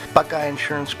Insurance. Buckeye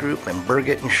Insurance Group and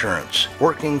Burgett Insurance,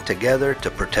 working together to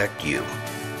protect you.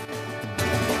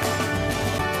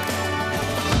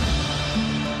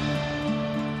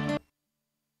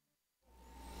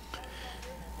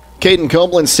 Caden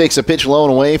Koblenz takes a pitch low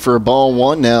and away for ball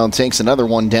 1. Now takes another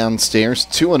one downstairs.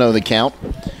 2-0 the count.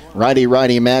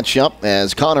 Righty-righty matchup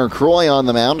as Connor Croy on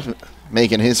the mound,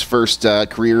 making his first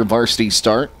career varsity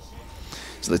start.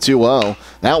 So the 2-0.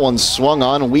 That one swung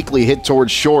on, a weakly hit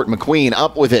towards short. McQueen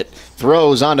up with it.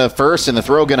 Throws onto first, and the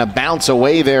throw going to bounce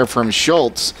away there from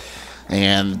Schultz.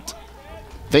 And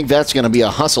I think that's going to be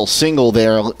a hustle single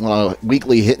there on a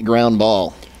weakly hit ground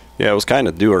ball. Yeah, it was kind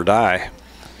of do or die.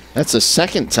 That's the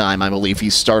second time, I believe, he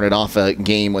started off a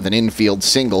game with an infield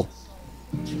single.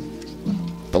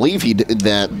 Believe he did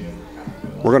that.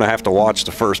 We're going to have to watch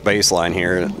the first baseline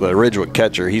here. The Ridgewood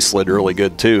catcher, he slid really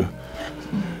good, too.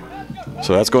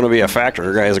 So that's going to be a factor.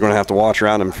 You guys are going to have to watch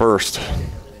around him first. So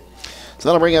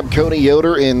that'll bring up Cody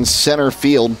Yoder in center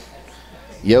field.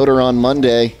 Yoder on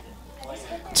Monday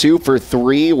 2 for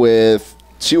 3 with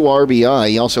 2 RBI.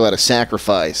 He also had a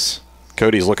sacrifice.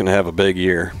 Cody's looking to have a big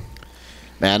year.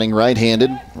 Batting right-handed,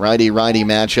 righty-righty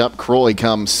matchup. Croy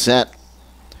comes set.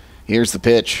 Here's the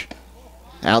pitch.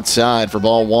 Outside for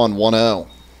ball 1, 1-0.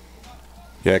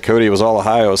 Yeah, Cody was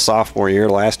All-Ohio his sophomore year.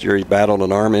 Last year he battled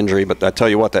an arm injury, but I tell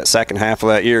you what, that second half of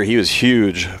that year, he was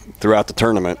huge throughout the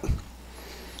tournament.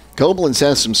 Koblenz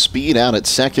has some speed out at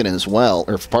second as well,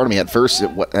 or pardon me, at first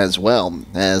as well,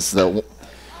 as the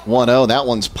 1-0. That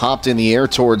one's popped in the air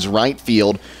towards right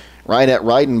field, right at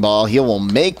Reidenbaugh. He will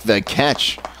make the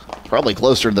catch, probably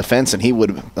closer to the fence than he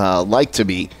would like to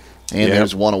be, and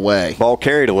there's one away. Ball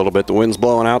carried a little bit. The wind's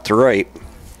blowing out to right.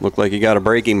 Looked like he got a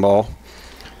breaking ball.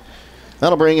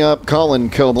 That'll bring up Colin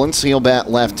Koblenz. He'll bat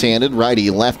left-handed,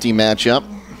 righty-lefty matchup.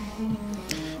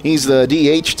 He's the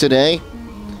DH today.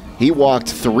 He walked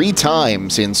 3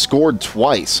 times and scored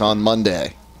twice on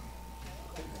Monday.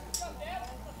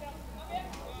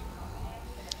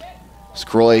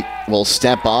 Croy will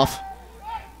step off.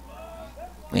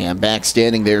 And back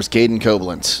standing there's Caden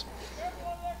Koblenz.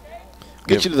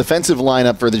 Get you to the defensive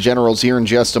lineup for the Generals here in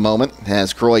just a moment.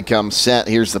 As Croy comes set,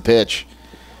 here's the pitch.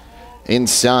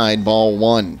 Inside, ball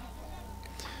 1.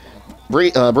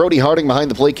 Brody Harding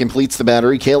behind the plate completes the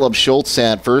battery. Caleb Schultz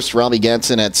at first. Robbie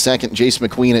Getson at second. Jace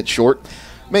McQueen at short.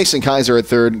 Mason Kaiser at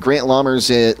third. Grant Lammers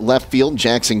at left field.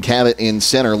 Jackson Cabot in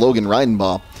center. Logan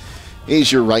Reidenbaugh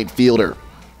is your right fielder.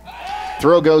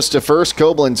 Throw goes to first.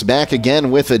 Koblenz back again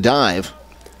with a dive.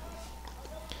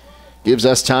 Gives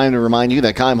us time to remind you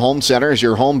that Keim Home Center is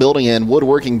your home building and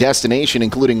woodworking destination,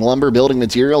 including lumber, building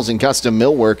materials, and custom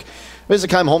millwork. Visit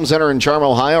Keim Home Center in Charm,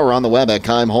 Ohio, or on the web at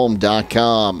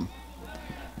keimhome.com.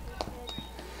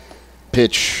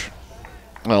 Pitch.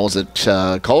 Well, was it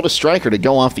called a strike or to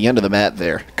go off the end of the mat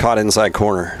there? Caught inside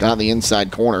corner. Got the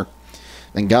inside corner.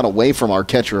 And got away from our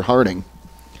catcher, Harding.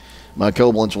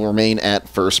 Koblenz will remain at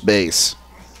first base.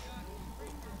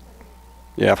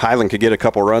 Yeah, if Hiland could get a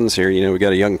couple runs here, we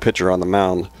got a young pitcher on the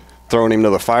mound. Throwing him to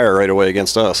the fire right away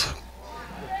against us.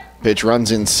 Pitch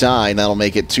runs inside. That'll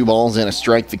make it 2 balls and a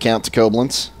strike to count to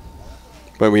Koblenz.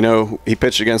 But we know he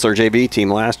pitched against our JV team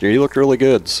last year. He looked really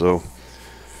good, so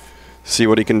see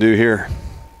what he can do here.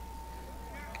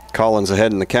 Collins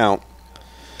ahead in the count.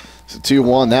 So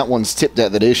 2-1. That one's tipped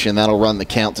at the dish, and that'll run the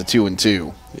count to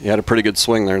 2-2. He had a pretty good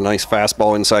swing there. Nice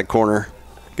fastball inside corner.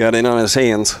 Got in on his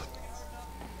hands.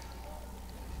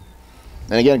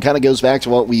 And again, it kind of goes back to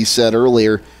what we said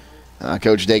earlier.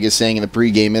 Coach Degas saying in the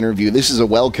pregame interview, this is a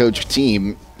well-coached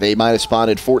team. They might have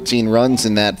spotted 14 runs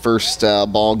in that first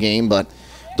ball game, but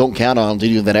don't count on them to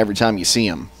do that every time you see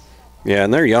them. Yeah,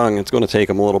 and they're young. It's going to take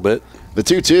them a little bit. The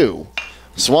 2-2.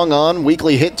 Swung on,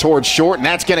 weakly hit towards short, and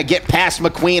that's going to get past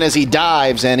McQueen as he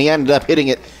dives, and he ended up hitting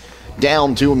it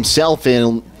down to himself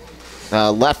in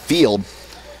left field.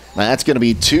 Now, that's going to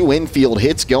be 2 infield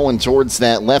hits going towards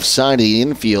that left side of the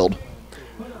infield.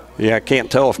 Yeah, I can't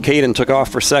tell if Caden took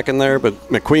off for second there, but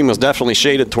McQueen was definitely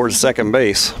shaded towards second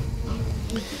base.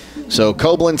 So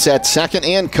Koblenz at second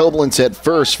and Koblenz at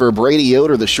first for Brady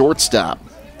Yoder, the shortstop,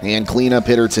 and cleanup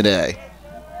hitter today.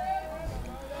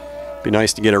 Be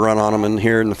nice to get a run on him in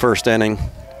here in the first inning.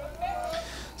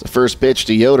 The first pitch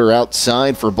to Yoder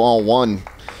outside for ball 1.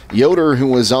 Yoder, who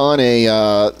was on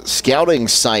a scouting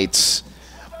sites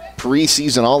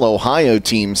preseason All-Ohio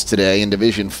teams today in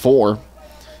Division 4.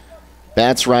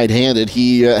 Bats right-handed.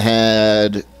 He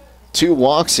had 2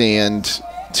 walks and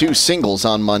 2 singles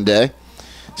on Monday.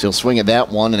 So he'll swing at that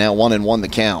one, and that 1-1 the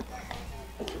count.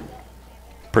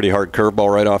 Pretty hard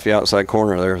curveball right off the outside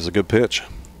corner there. It was a good pitch.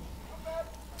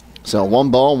 So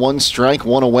 1 ball, 1 strike,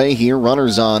 1 away here.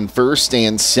 Runners on first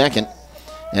and second.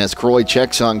 As Croy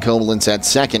checks on Koblenz at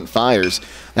second, fires.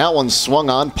 That one swung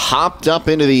on, popped up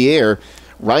into the air.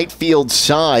 Right field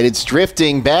side. It's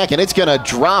drifting back, and it's going to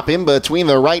drop in between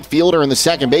the right fielder and the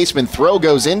second baseman. Throw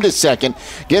goes into second.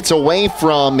 Gets away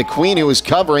from McQueen, who is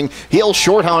covering. He'll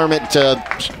short arm it to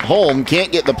home.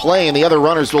 Can't get the play, and the other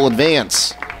runners will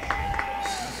advance.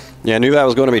 Yeah, I knew that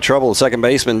was going to be trouble. The second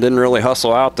baseman didn't really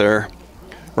hustle out there.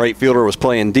 Right fielder was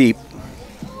playing deep.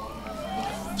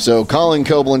 So Colin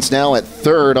Koblenz now at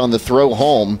third on the throw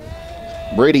home.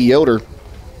 Brady Yoder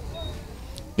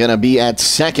going to be at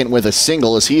second with a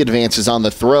single as he advances on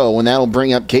the throw, and that'll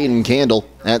bring up Caden Candle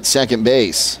at second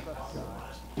base.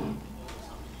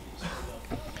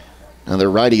 Another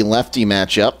righty-lefty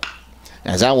matchup.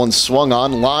 As that one swung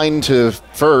on, line to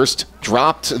first,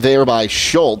 dropped there by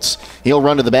Schultz. He'll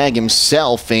run to the bag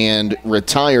himself and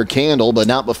retire Candle, but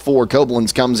not before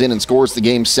Koblenz comes in and scores the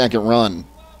game's second run.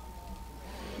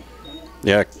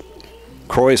 Yeah,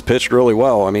 Croy's pitched really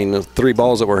well. I mean, the 3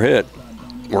 balls that were hit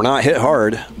were not hit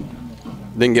hard.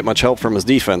 Didn't get much help from his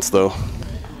defense, though.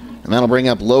 And that'll bring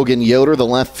up Logan Yoder, the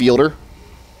left fielder.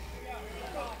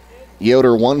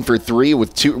 Yoder 1 for 3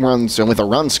 with 2 runs, and with a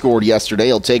run scored yesterday,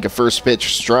 he'll take a first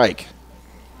pitch strike.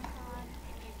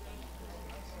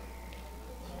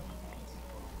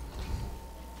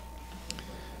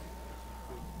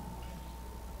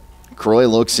 Croy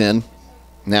looks in.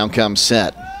 Now comes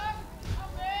set.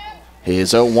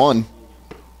 His 0-1.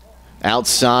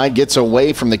 Outside, gets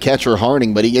away from the catcher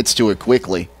Harding, but he gets to it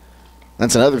quickly.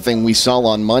 That's another thing we saw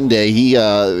on Monday. He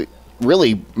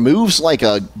really moves like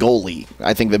a goalie,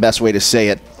 I think the best way to say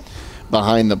it,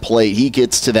 behind the plate. He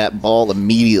gets to that ball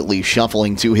immediately,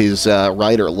 shuffling to his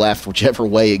right or left, whichever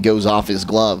way it goes off his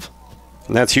glove.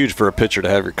 And that's huge for a pitcher to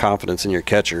have your confidence in your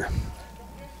catcher.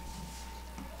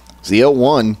 It's the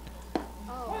 0-1.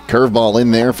 Curveball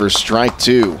in there for strike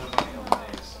 2.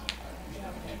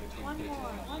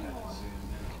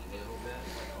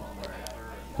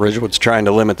 Ridgewood's trying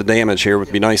to limit the damage here. It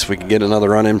would be nice if we could get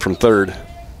another run in from third.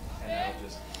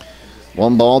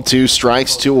 1 ball, 2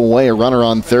 strikes, 2 away. A runner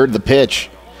on third. The pitch.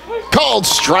 Called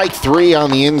strike 3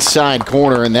 on the inside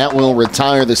corner, and that will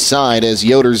retire the side as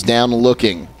Yoder's down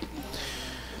looking.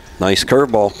 Nice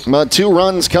curveball. 2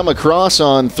 runs come across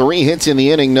on 3 hits in the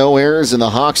inning. No errors, and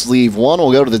the Hawks leave 1.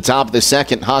 We'll go to the top of the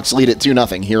second. Hawks lead at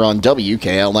 2-0 here on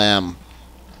WKLM.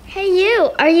 Hey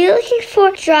you, are you looking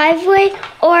for driveway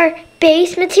or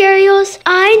base materials?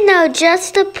 I know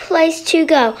just the place to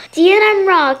go. D&M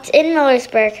Rocks in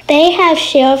Millersburg. They have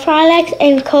shale products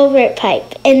and culvert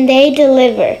pipe, and they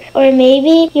deliver. Or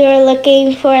maybe you're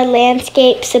looking for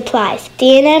landscape supplies.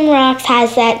 D&M Rocks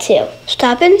has that too.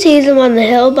 Stop and see them on the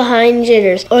hill behind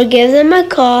Jitters, or give them a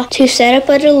call to set up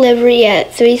a delivery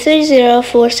at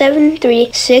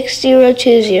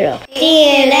 330-473-6020.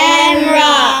 D&M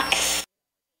Rocks.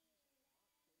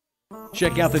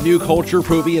 Check out the new Culture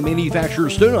Provia manufacturer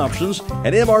stone options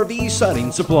at MRV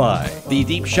Siding Supply. The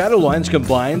deep shadow lines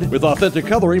combined with authentic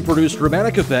coloring produce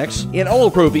dramatic effects in all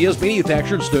of Provia's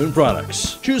manufactured stone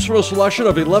products. Choose from a selection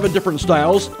of 11 different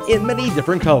styles in many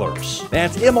different colors.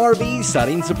 That's MRV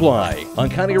Siding Supply on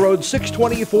County Road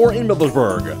 624 in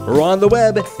Millersburg, or on the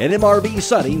web at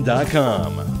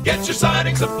mrvsiding.com. Get your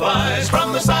siding supplies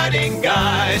from the siding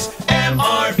guys.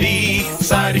 MRV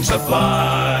Siding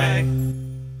Supply.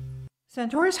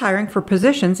 Centaur is hiring for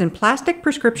positions in plastic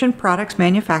prescription products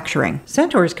manufacturing.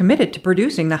 Centaur is committed to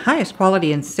producing the highest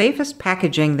quality and safest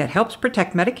packaging that helps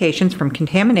protect medications from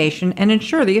contamination and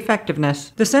ensure the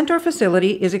effectiveness. The Centaur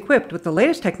facility is equipped with the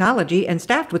latest technology and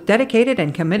staffed with dedicated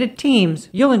and committed teams.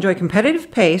 You'll enjoy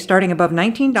competitive pay starting above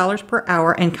 $19 per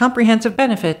hour and comprehensive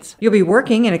benefits. You'll be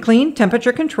working in a clean,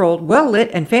 temperature-controlled,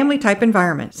 well-lit, and family-type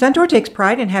environment. Centaur takes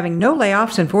pride in having no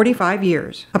layoffs in 45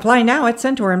 years. Apply now at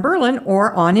Centaur in Berlin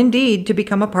or on Indeed to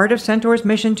become a part of Centaur's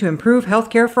mission to improve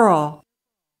healthcare for all.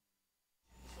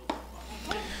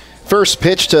 First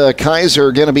pitch to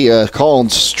Kaiser, going to be a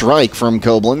called strike from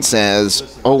Koblenz as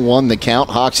 0-1 the count.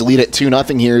 Hawks lead at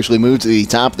 2-0 here as we move to the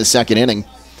top of the second inning.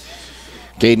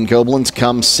 Caden Koblenz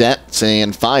comes set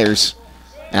and fires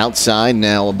outside.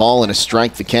 Now a ball and a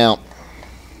strike the count.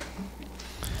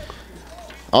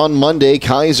 On Monday,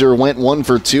 Kaiser went 1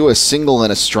 for 2, a single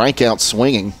and a strikeout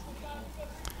swinging.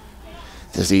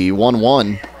 This is the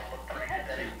 1-1.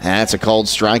 That's a called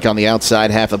strike on the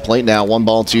outside half of the plate now. 1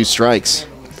 ball, 2 strikes.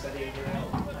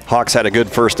 Hawks had a good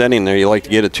first inning there. You like to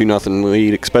get a 2-0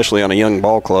 lead, especially on a young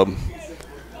ball club.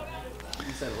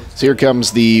 So here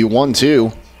comes the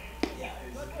 1-2.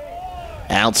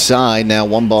 Outside, now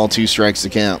 1 ball, 2 strikes to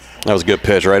count. That was a good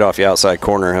pitch right off the outside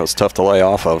corner. That was tough to lay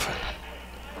off of.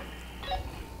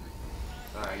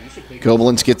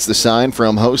 Koblenz gets the sign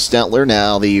from host Stetler.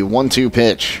 Now the 1-2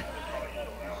 pitch.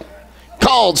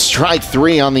 Called strike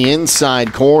 3 on the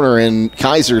inside corner, and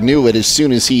Kaiser knew it as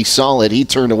soon as he saw it. He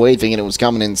turned away thinking it was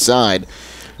coming inside.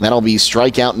 That'll be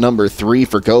strikeout number 3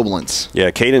 for Koblenz. Yeah,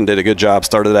 Caden did a good job.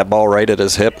 Started that ball right at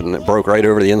his hip, and it broke right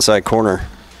over the inside corner.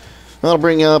 That'll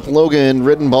bring up Logan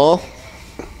Riddenball.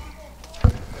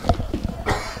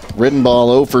 Riddenball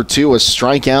 0 for 2, a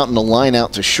strikeout and a line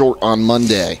out to short on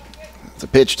Monday. It's a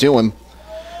pitch to him.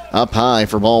 Up high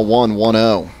for ball 1,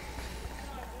 1-0.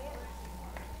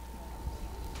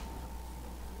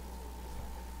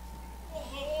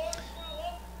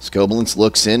 Koblenz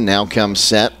looks in, now comes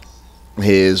set.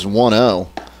 His 1-0.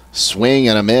 Swing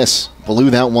and a miss. Blew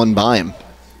that one by him.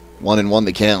 1-1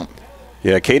 the count.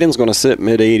 Yeah, Caden's going to sit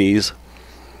mid-80s.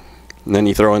 And then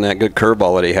you throw in that good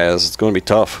curveball that he has. It's going to be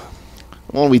tough.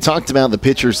 Well, we talked about the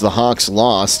pitchers the Hawks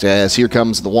lost as here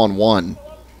comes the 1-1.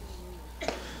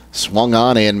 Swung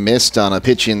on and missed on a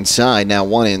pitch inside. Now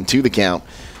 1-2 the count.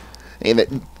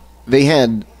 And they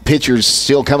had pitchers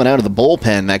still coming out of the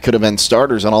bullpen that could have been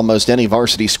starters on almost any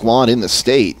varsity squad in the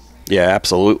state. Yeah,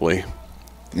 absolutely.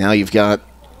 Now you've got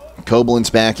Koblenz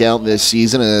back out this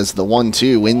season as the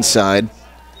 1-2 inside.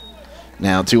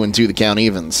 Now 2-2 the count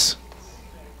evens.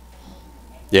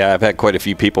 Yeah, I've had quite a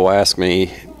few people ask me,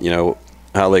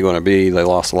 how they going to be. They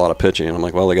lost a lot of pitching. I'm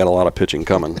like, well, they got a lot of pitching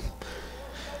coming.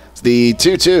 It's the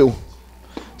 2-2.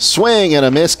 Swing and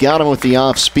a miss, got him with the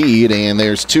off speed, and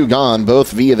there's 2 gone,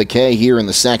 both via the K here in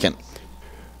the second.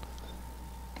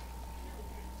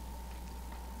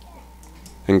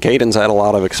 And Caden's had a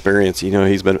lot of experience.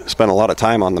 He's spent a lot of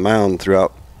time on the mound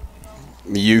throughout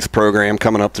the youth program,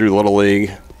 coming up through Little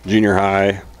League, junior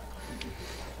high.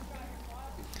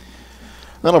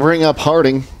 That'll bring up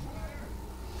Harding.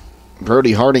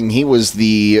 Brody Harding, he was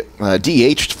the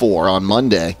DH'd for on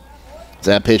Monday.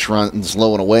 That pitch runs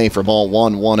low and away for ball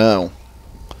 1-1-0.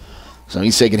 So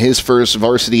he's taking his first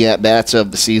varsity at-bats of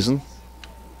the season.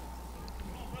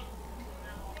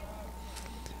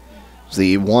 It's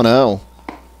the 1-0.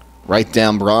 Right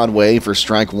down Broadway for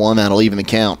strike 1. That'll even the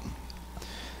count.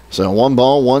 So 1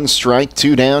 ball, 1 strike,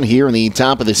 2 down here in the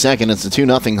top of the second. It's a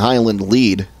 2-0 Hiland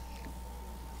lead.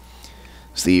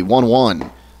 It's the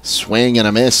 1-1. Swing and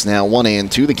a miss. Now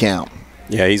 1-2 the count.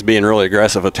 Yeah, he's being really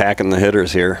aggressive attacking the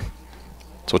hitters here.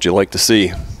 That's what you like to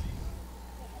see.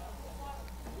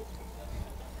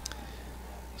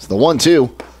 It's the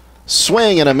 1-2.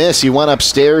 Swing and a miss. He went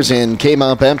upstairs and came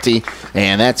up empty.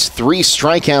 And that's 3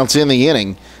 strikeouts in the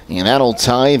inning. And that'll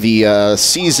tie the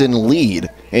season lead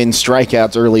in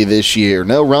strikeouts early this year.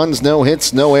 No runs, no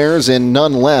hits, no errors, and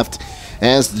none left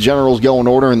as the Generals go in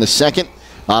order in the second.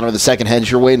 Bottom of the second heads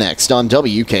your way next on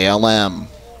WKLM.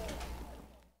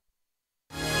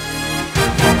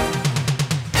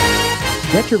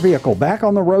 Get your vehicle back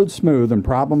on the road smooth and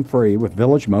problem-free with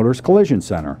Village Motors Collision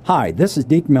Center. Hi, this is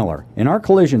Deke Miller, and our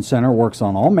Collision Center works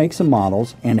on all makes and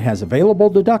models and has available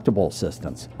deductible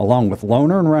assistance, along with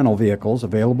loaner and rental vehicles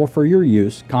available for your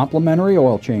use, complimentary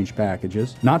oil change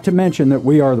packages, not to mention that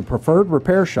we are the preferred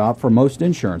repair shop for most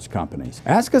insurance companies.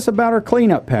 Ask us about our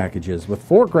cleanup packages with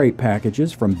 4 great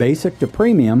packages from basic to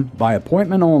premium by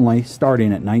appointment only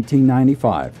starting at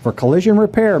 $19.95. For collision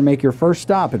repair, make your first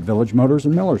stop at Village Motors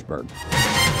in Millersburg.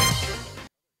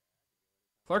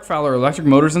 Clark Fowler Electric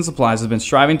Motors and Supplies has been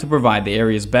striving to provide the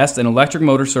area's best in electric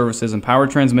motor services and power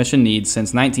transmission needs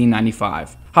since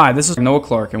 1995. Hi, this is Noah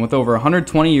Clark, and with over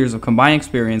 120 years of combined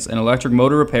experience in electric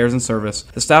motor repairs and service,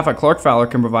 the staff at Clark Fowler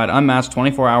can provide unmatched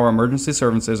 24-hour emergency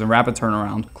services and rapid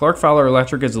turnaround. Clark Fowler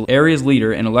Electric is the area's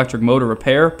leader in electric motor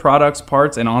repair, products,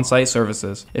 parts, and on-site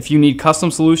services. If you need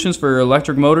custom solutions for your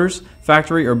electric motors,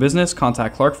 factory, or business,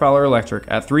 contact Clark Fowler Electric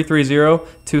at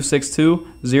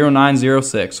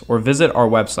 330-262-0906 or visit our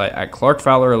website at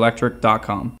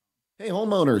clarkfowlerelectric.com. Hey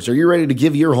homeowners, are you ready to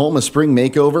give your home a spring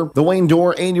makeover? The Wayne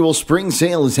Door Annual Spring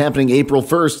Sale is happening April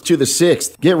 1st to the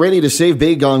 6th. Get ready to save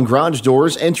big on garage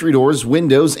doors, entry doors,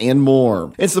 windows, and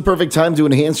more. It's the perfect time to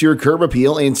enhance your curb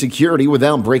appeal and security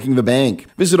without breaking the bank.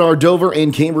 Visit our Dover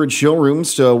and Cambridge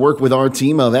showrooms to work with our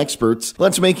team of experts.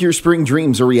 Let's make your spring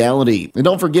dreams a reality. And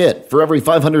don't forget, for every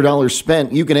 $500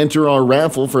 spent, you can enter our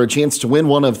raffle for a chance to win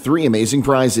one of 3 amazing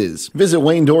prizes. Visit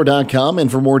WayneDoor.com, and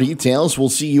for more details, we'll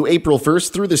see you April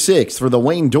 1st through the 6th. For the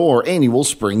Wayne Door Annual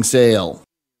Spring Sale.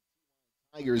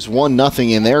 Tigers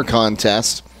 1-0 in their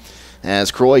contest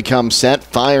as Croy comes set,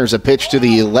 fires a pitch to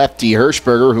the lefty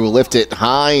Hirschberger, who lifted it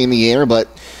high in the air but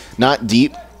not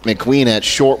deep. McQueen at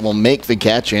short will make the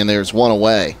catch, and there's 1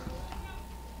 away.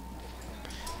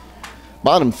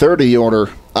 Bottom third of the order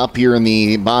up here in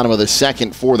the bottom of the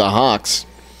second for the Hawks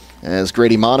as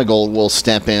Grady Monagold will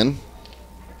step in.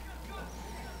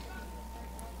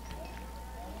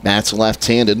 Bat's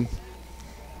left-handed.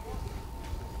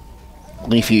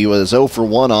 Leafy was 0 for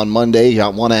 1 on Monday. He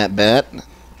got 1 at bat.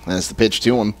 That's the pitch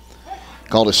to him.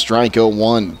 Called a strike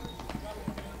 0-1. Of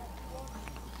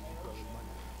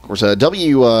course, a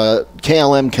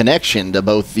WKLM connection to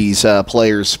both these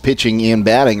players pitching and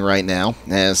batting right now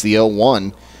as the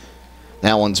 0-1.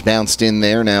 That one's bounced in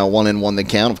there. Now 1-1 the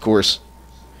count. Of course,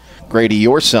 Grady,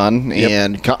 your son, yep.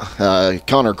 And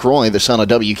Connor Croy, the son of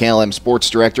WKLM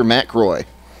sports director Matt Croy.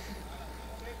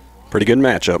 Pretty good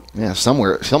matchup. Yeah,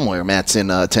 somewhere Matt's in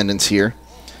attendance here.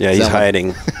 Yeah, he's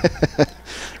hiding.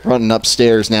 Running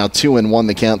upstairs now, 2-1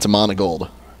 the count to Monagold.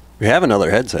 We have another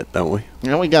headset, don't we?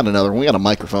 Yeah, we got another one. We got a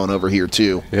microphone over here,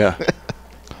 too. Yeah.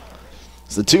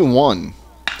 It's the 2-1.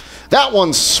 That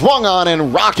one swung on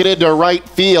and rocketed to right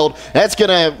field. That's going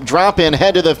to drop in,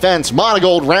 head to the fence.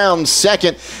 Monagold rounds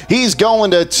second. He's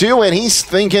going to 2, and he's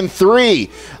thinking 3.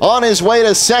 On his way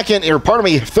to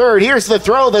third. Here's the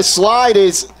throw. The slide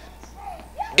is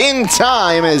in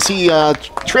time as he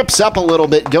trips up a little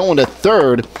bit going to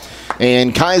third.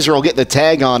 And Kaiser will get the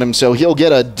tag on him, so he'll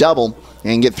get a double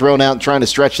and get thrown out trying to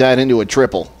stretch that into a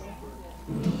triple.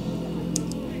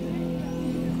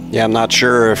 Yeah, I'm not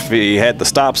sure if he had the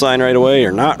stop sign right away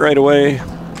or not right away.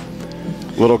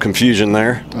 Little confusion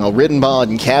there. Well, Riddenbaugh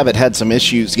and Cabot had some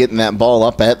issues getting that ball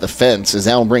up at the fence, as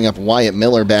that will bring up Wyatt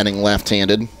Miller batting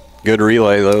left-handed. Good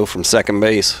relay, though, from second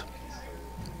base.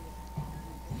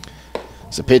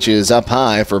 So pitch is up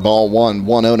high for ball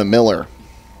 1-0 to Miller.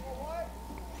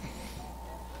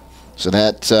 So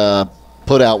that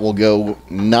putout will go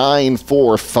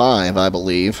 9-4-5, I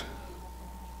believe.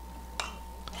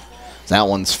 That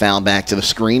one's fouled back to the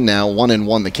screen now.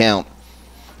 1-1 the count.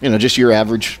 You know, just your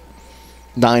average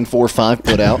 9-4-5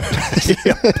 putout.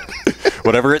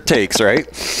 Whatever it takes, right?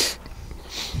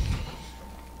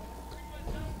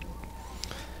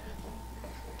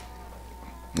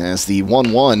 As the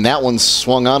 1-1, that one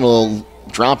swung on, will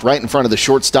drop right in front of the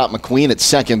shortstop McQueen at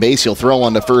second base. He'll throw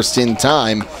on to first in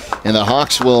time, and the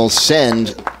Hawks will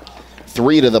send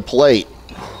 3 to the plate.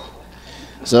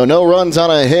 So no runs on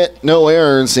a hit, no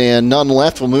errors, and none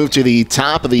left. We'll move to the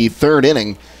top of the third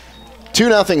inning.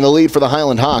 2-0 the lead for the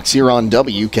Hiland Hawks here on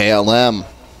WKLM.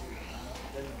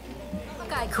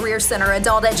 Career Center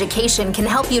Adult Education can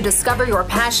help you discover your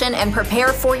passion and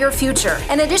prepare for your future.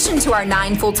 In addition to our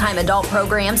 9 full-time adult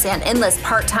programs and endless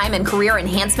part-time and career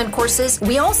enhancement courses,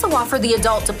 we also offer the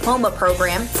Adult Diploma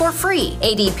Program for free.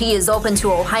 ADP is open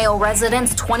to Ohio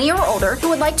residents 20 or older who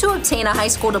would like to obtain a high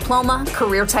school diploma,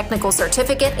 career technical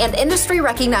certificate, and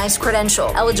industry-recognized credential.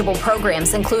 Eligible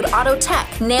programs include auto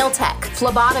tech, nail tech,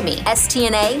 phlebotomy,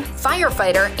 STNA,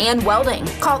 firefighter, and welding.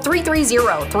 Call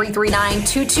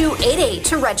 330-339-2288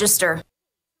 to register.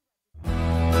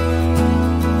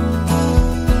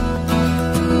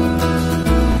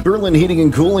 Berlin Heating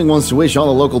and Cooling wants to wish all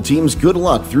the local teams good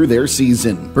luck through their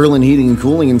season. Berlin Heating and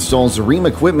Cooling installs Rheem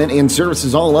equipment and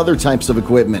services all other types of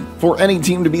equipment. For any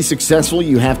team to be successful,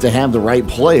 you have to have the right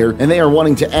player, and they are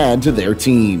wanting to add to their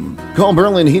team. Call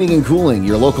Berlin Heating and Cooling,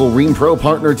 your local Rheem Pro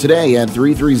partner, today at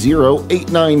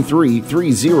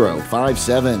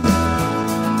 330-893-3057.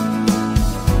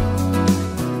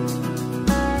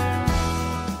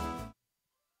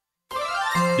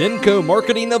 Denko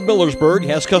Marketing of Millersburg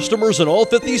has customers in all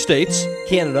 50 states,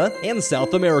 Canada, and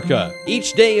South America.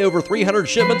 Each day, over 300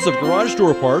 shipments of garage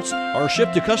door parts are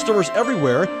shipped to customers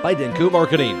everywhere by Denko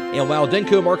Marketing. And while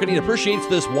Denko Marketing appreciates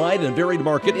this wide and varied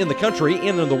market in the country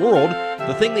and in the world,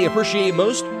 the thing they appreciate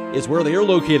most is where they are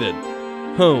located: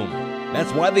 home.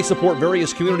 That's why they support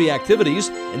various community activities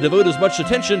and devote as much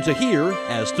attention to here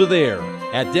as to there.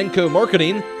 At Denko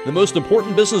Marketing, the most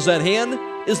important business at hand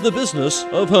is the business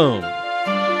of home.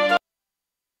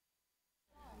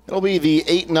 It'll be the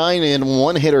 8, 9, and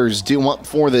 1 hitters due up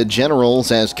for the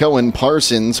Generals as Cohen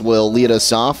Parsons will lead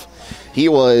us off. He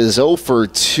was 0 for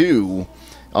 2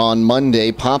 on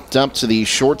Monday, popped up to the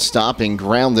shortstop and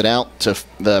grounded out to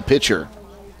the pitcher.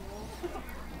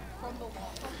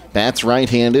 Bats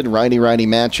right-handed, righty-righty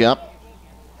matchup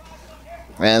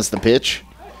as the pitch.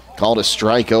 Called a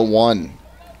strike, 0-1.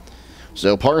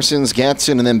 So Parsons,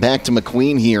 Gatson, and then back to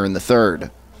McQueen here in the third.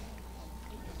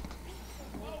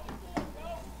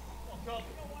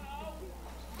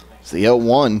 It's the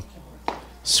 0-1.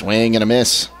 Swing and a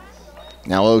miss.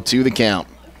 Now 0-2 the count.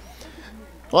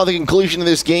 Well, at the conclusion of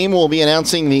this game, we'll be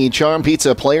announcing the Charm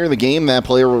Pizza player of the game. That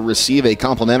player will receive a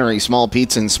complimentary small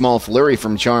pizza and small flurry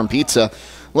from Charm Pizza,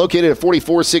 located at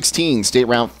 4416 State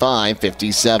Route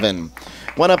 557.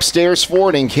 Went upstairs for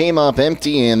it and came up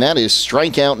empty, and that is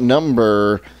strikeout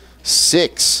number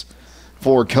 6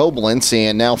 for Koblenz,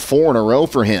 and now 4 in a row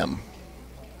for him.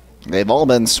 They've all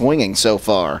been swinging so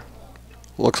far.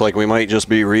 Looks like we might just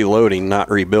be reloading,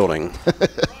 not rebuilding.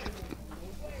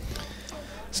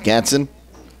 Gatson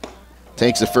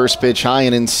takes the first pitch high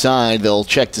and inside. They'll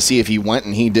check to see if he went,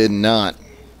 and he did not.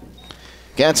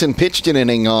 Gatson pitched an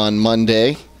inning on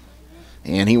Monday,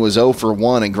 and he was 0 for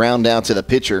 1 and ground out to the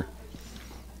pitcher.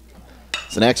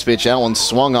 The next pitch, that one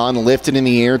swung on, lifted in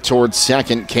the air towards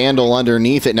second. Candle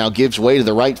underneath it now gives way to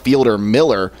the right fielder,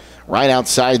 Miller, right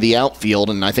outside the outfield,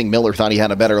 and I think Miller thought he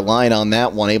had a better line on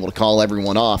that one, able to call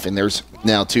everyone off, and there's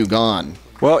now 2 gone.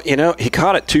 Well, you know, he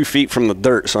caught it 2 feet from the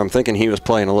dirt, so I'm thinking he was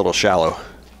playing a little shallow.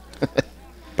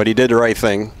 But he did the right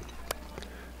thing.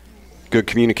 Good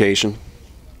communication.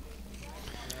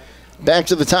 Back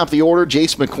to the top of the order,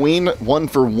 Jace McQueen, 1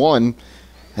 for 1.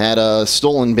 Had a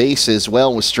stolen base as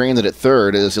well, was stranded at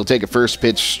third as he'll take a first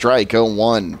pitch strike,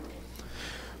 0-1.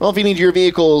 Well, if you need your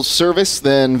vehicle service,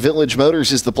 then Village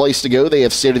Motors is the place to go. They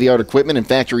have state-of-the-art equipment and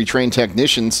factory-trained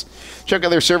technicians. Check out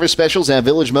their service specials at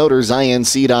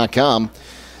villagemotorsinc.com.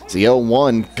 It's the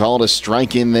 0-1 called a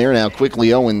strike in there. Now quickly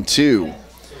 0-2. You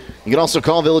can also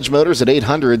call Village Motors at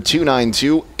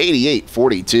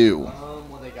 800-292-8842.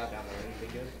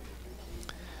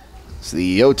 It's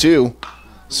the 0-2.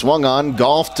 Swung on,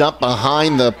 golfed up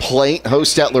behind the plate.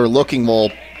 Hostetler looking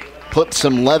will put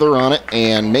some leather on it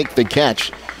and make the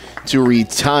catch to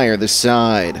retire the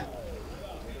side.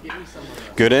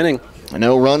 Good inning.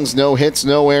 No runs, no hits,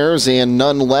 no errors, and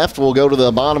none left. We'll go to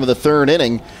the bottom of the third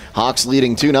inning. Hawks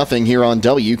leading 2-0 here on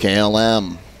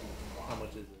WKLM.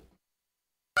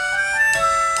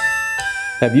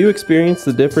 Have you experienced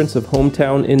the difference of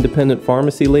hometown independent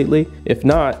pharmacy lately? If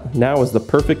not, now is the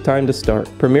perfect time to start.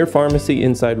 Premier Pharmacy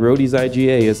inside Rhodey's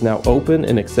IGA is now open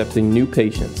and accepting new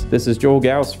patients. This is Joel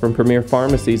Gauss from Premier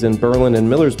Pharmacies in Berlin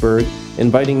and Millersburg,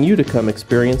 inviting you to come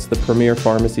experience the Premier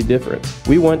Pharmacy difference.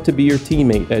 We want to be your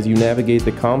teammate as you navigate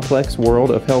the complex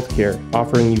world of healthcare,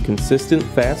 offering you consistent,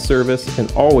 fast service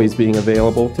and always being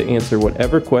available to answer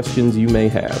whatever questions you may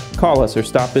have. Call us or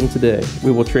stop in today.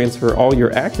 We will transfer all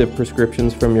your active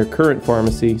prescriptions from your current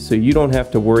pharmacy so you don't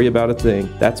have to worry about a thing.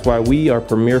 That's why we are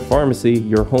Premier Pharmacy,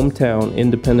 your hometown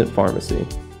independent pharmacy.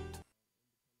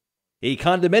 A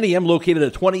condominium located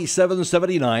at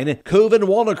 2779 Cove in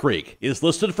Walnut Creek is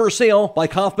listed for sale by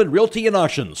Kaufman Realty and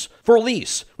Auctions for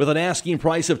lease with an asking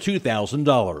price of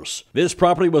 $2,000. This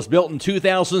property was built in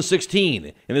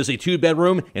 2016 and is a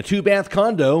 2-bedroom and 2-bath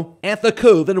condo at the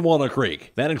Cove in Walnut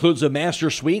Creek. That includes a master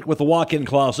suite with a walk-in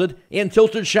closet and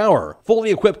tilted shower,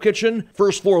 fully equipped kitchen,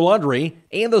 first floor laundry,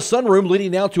 and the sunroom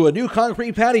leading out to a new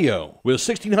concrete patio with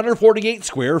 1,648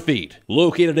 square feet.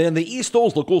 Located in the East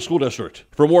Olds Local School District.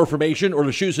 For more information or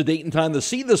to choose a date and time to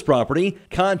see this property,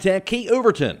 contact Kate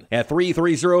Overton at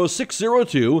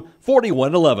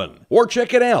 330-602-4111 or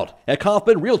check it out at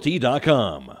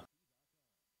KaufmanRealty.com.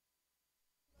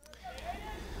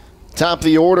 Top of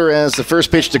the order as the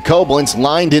first pitch to Koblenz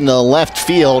lined into left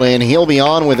field, and he'll be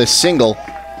on with a single.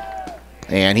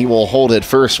 And he will hold it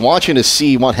first. Watching to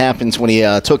see what happens when he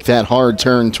took that hard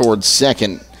turn towards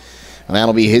second. And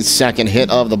that'll be his second hit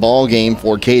of the ball game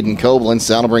for Caden Koblenz.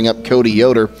 That'll bring up Cody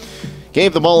Yoder.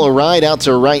 Gave the ball a ride out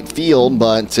to right field,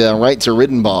 but right to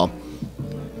Riddenbaugh.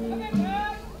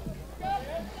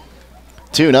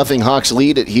 2-0 Hawks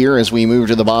lead it here as we move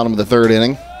to the bottom of the third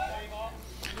inning.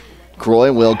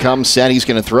 Croy will come set. He's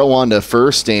going to throw on to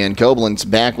first, and Koblenz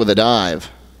back with a dive.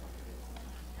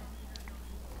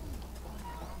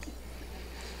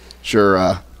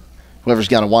 Sure, whoever's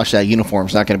got to watch that uniform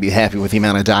is not going to be happy with the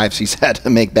amount of dives he's had to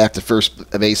make back to first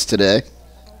base today.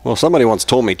 Well, somebody once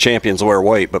told me champions wear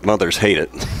white, but mothers hate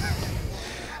it.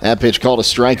 That pitch called a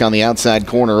strike on the outside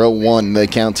corner, 0-1, the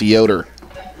count to Yoder.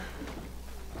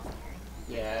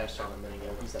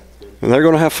 And they're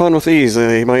going to have fun with these.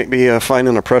 They might be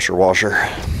finding a pressure washer.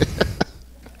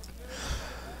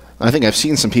 I think I've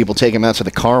seen some people take them out to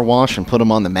the car wash and put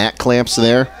them on the mat clamps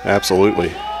there.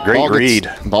 Absolutely. Great read.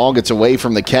 Ball gets away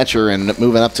from the catcher, and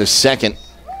moving up to second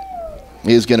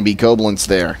is going to be Koblenz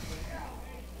there.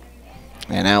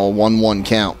 And now a 1-1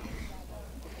 count.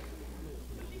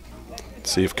 Let's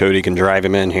see if Cody can drive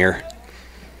him in here.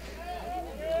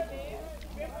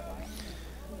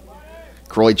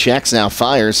 Croy checks, now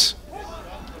fires.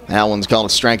 That one's called a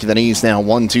strike to the knees, now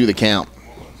 1-2 the count.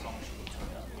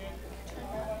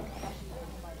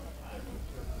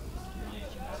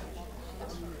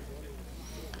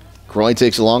 Croy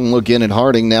takes a long look in at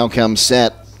Harding, now comes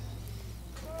set.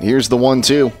 Here's the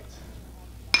 1-2.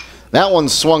 That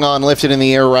one's swung on, lifted in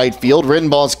the air right field.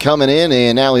 Riddenbaugh's coming in,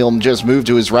 and now he'll just move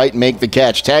to his right and make the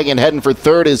catch. Tagging heading for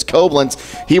third is Koblenz.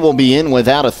 He will be in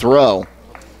without a throw.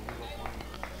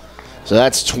 So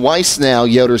that's twice now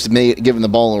Yoder's given the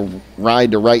ball a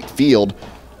ride to right field.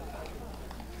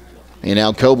 And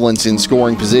now Koblenz in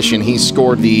scoring position. He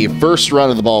scored the first run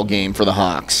of the ball game for the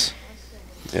Hawks.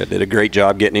 Yeah, did a great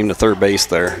job getting him to third base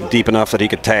there. Deep enough that he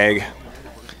could tag.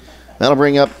 That'll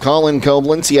bring up Colin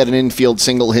Koblenz. He had an infield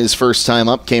single his first time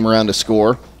up, came around to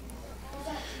score.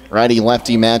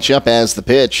 Righty-lefty matchup as the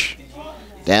pitch.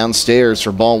 Downstairs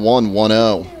for ball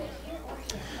 1-1-0.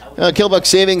 Killbuck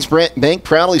Savings Bank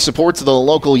proudly supports the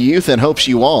local youth and hopes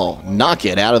you all knock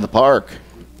it out of the park.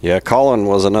 Yeah, Colin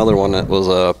was another one that was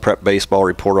a prep baseball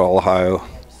reporter at Ohio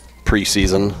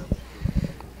preseason.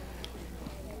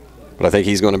 But I think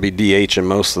he's going to be DH in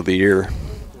most of the year.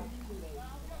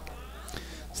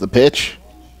 It's the pitch.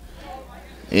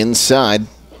 Inside.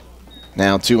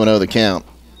 Now 2-0 the count.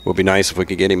 Would be nice if we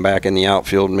could get him back in the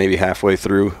outfield maybe halfway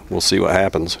through. We'll see what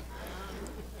happens.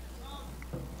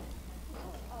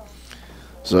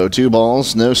 So 2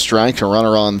 balls, no strike, a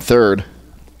runner on third.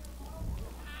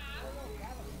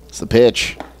 It's the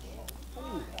pitch.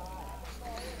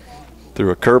 Threw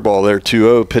a curveball there,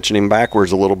 2-0, pitching him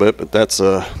backwards a little bit, but that's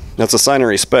a sign of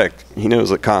respect. He knows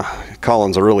that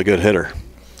Colin's a really good hitter.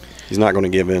 He's not going to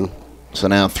give in. So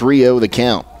now 3-0 the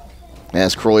count.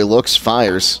 As Croy looks,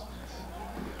 fires.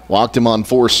 Walked him on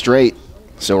 4 straight.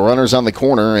 So runners on the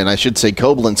corner, and I should say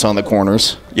Koblenz on the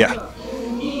corners. Yeah.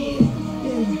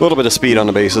 A little bit of speed on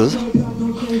the bases.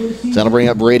 So that'll bring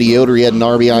up Brady Yoder. He had an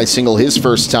RBI single his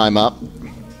first time up.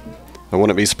 I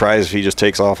wouldn't be surprised if he just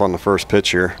takes off on the first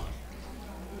pitch here.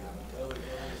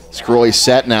 Scroy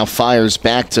set, now fires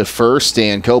back to first,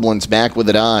 and Koblenz back with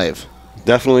a dive.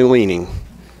 Definitely leaning.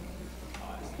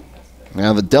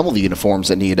 Now the double uniforms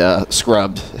that need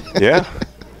scrubbed. Yeah.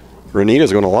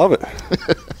 Renita's going to love it.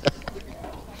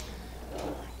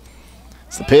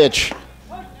 It's the pitch.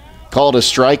 Called a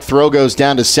strike. Throw goes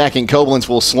down to second. Koblenz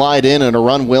will slide in, and a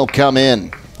run will come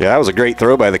in. Yeah, that was a great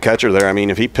throw by the catcher there. I mean,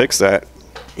 if he picks that,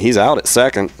 he's out at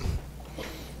second.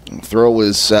 Throw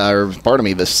was,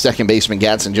 the second baseman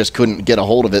Gadsden just couldn't get a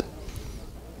hold of it.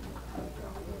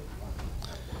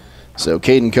 So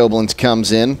Caden Koblenz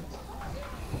comes in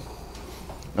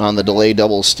on the delay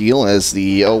double steal as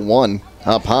the 0-1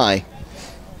 up high.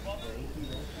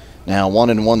 Now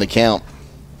 1-1 the count.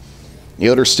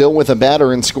 Yoder still with a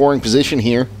batter in scoring position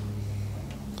here.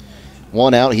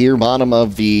 1 out here, bottom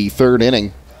of the 3rd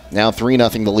inning. Now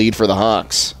 3-0 the lead for the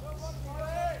Hawks.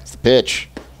 It's the pitch.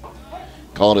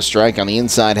 Called a strike on the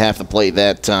inside half the plate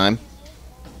that time.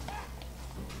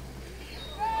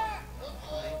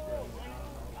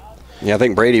 Yeah, I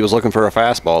think Brady was looking for a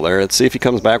fastball there. Let's see if he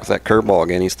comes back with that curveball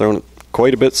again. He's thrown it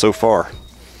quite a bit so far.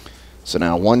 So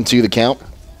now 1-2 the count.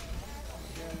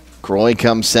 Croy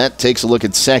comes set, takes a look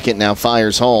at second, now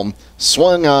fires home.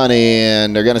 Swung on,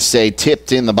 and they're going to say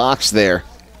tipped in the box there.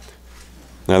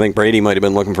 I think Brady might have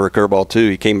been looking for a curveball too.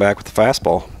 He came back with the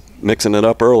fastball, mixing it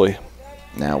up early.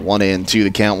 Now 1-2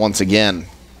 the count once again.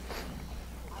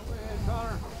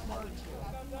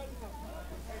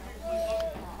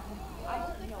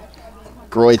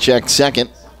 Croy checked second.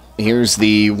 Here's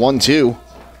the 1-2.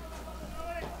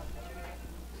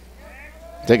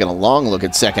 Taking a long look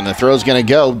at second. The throw's going to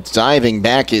go. Diving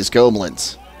back is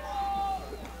Koblenz.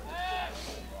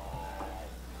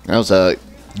 That was a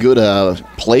good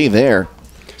play there.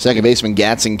 Second baseman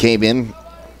Gadsden came in,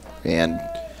 and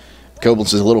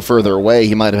Koblenz is a little further away.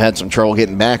 He might have had some trouble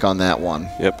getting back on that one.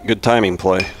 Yep, good timing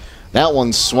play. That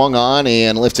one swung on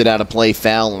and lifted out of play,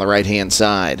 foul on the right-hand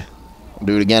side. We'll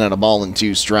do it again at a ball and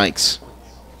 2 strikes.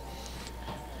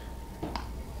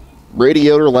 Brady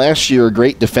Yoder last year, a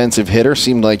great defensive hitter.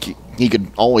 Seemed like he could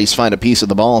always find a piece of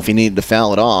the ball if he needed to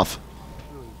foul it off.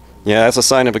 Yeah, that's a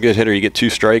sign of a good hitter. You get 2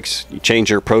 strikes, you change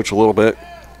your approach a little bit.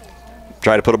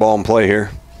 Try to put a ball in play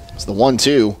here. It's the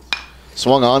 1-2.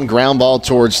 Swung on, ground ball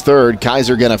towards third.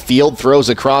 Kaiser going to field, throws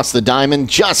across the diamond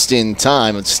just in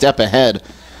time. A step ahead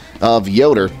of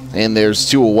Yoder, and there's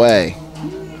 2 away.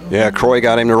 Yeah, Croy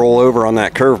got him to roll over on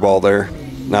that curveball there.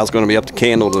 Now it's going to be up to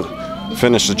Candle to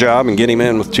finish the job and get him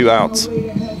in with 2 outs.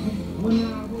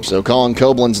 So Colin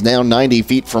Koblenz now 90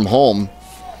 feet from home.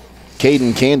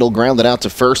 Caden Candle grounded out to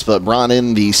first, but brought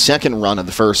in the second run of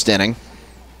the first inning.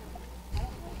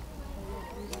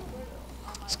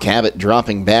 It's Cabot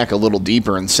dropping back a little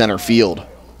deeper in center field.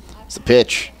 It's the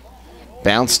pitch.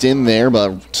 Bounced in there,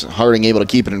 but Harding able to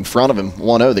keep it in front of him.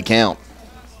 1-0 the count.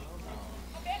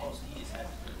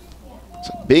 It's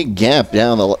a big gap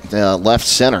down the left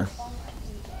center.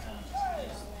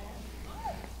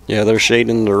 Yeah, they're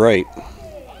shading to the right.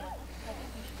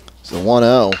 So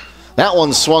 1-0. That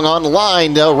one swung on the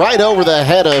line right over the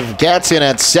head of Gadsden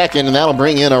at second, and that'll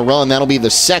bring in a run. That'll be the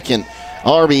second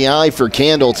RBI for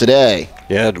Candle today.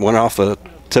 Yeah, it went off the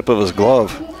tip of his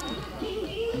glove.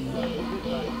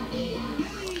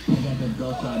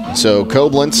 So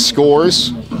Koblenz scores,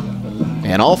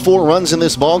 and all 4 runs in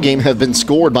this ballgame have been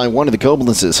scored by one of the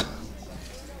Koblenzes.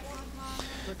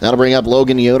 That'll bring up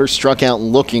Logan Yoder, struck out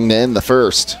looking to end the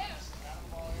first.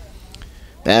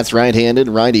 That's right-handed,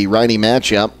 righty-righty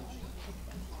matchup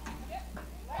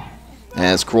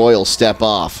as Croy will step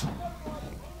off.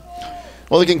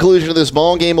 Well, the conclusion of this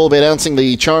ball game will be announcing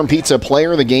the Charm Pizza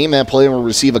player of the game. That player will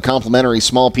receive a complimentary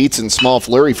small pizza and small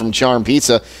flurry from Charm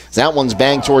Pizza. That one's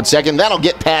banged towards second. That'll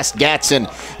get past Gadsden.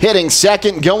 Hitting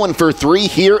second, going for 3.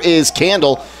 Here is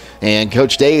Candle. And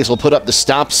Coach Days will put up the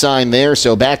stop sign there,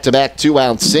 so back-to-back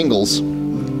 2-out singles.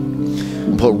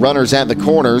 We'll put runners at the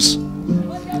corners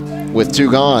with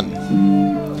 2 gone.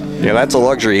 Yeah, that's a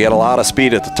luxury. You got a lot of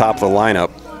speed at the top of the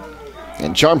lineup.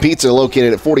 And Charm Pizza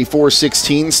located at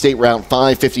 4416 State Route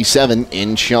 557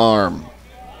 in Charm.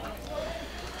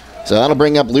 So that'll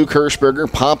bring up Luke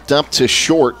Hirschberger, popped up to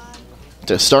short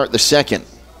to start the second.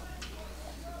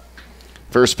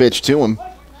 First pitch to him.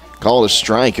 Called a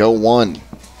strike, 0-1.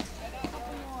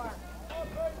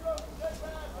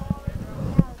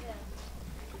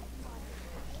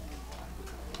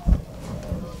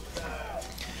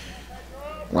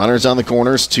 Runners on the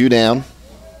corners, 2 down.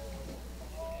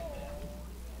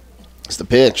 It's the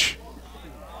pitch.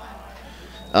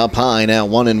 Up high now,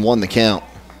 1-1 the count.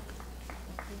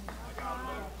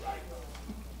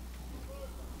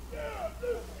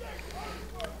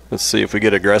 Let's see if we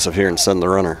get aggressive here and send the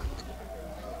runner.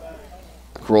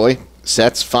 Croy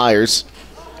sets, fires.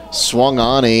 Swung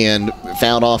on and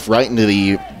fouled off right into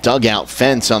the dugout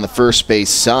fence on the first base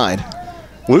side.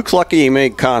 Luke's lucky he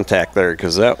made contact there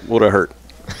because that would have hurt.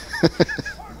 I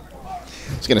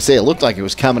was going to say, it looked like it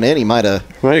was coming in. He might have...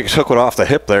 Well, he took one off the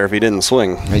hip there if he didn't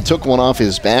swing. He took one off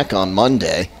his back on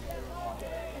Monday.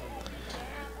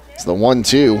 It's the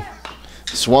 1-2.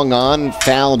 Swung on,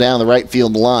 foul down the right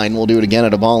field line. We'll do it again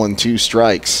at a ball and 2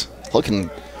 strikes. Looking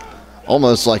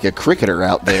almost like a cricketer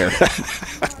out there.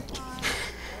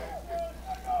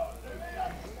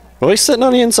 Well, he's sitting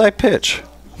on the inside pitch.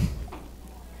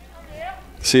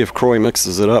 See if Croy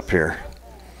mixes it up here.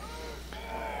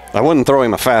 I wouldn't throw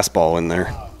him a fastball in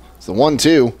there. It's the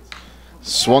 1-2.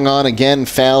 Swung on again,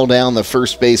 foul down the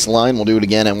first base line. We'll do it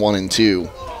again at 1-2.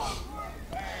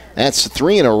 That's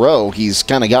 3 in a row. He's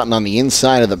kind of gotten on the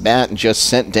inside of the bat and just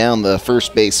sent down the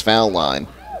first base foul line.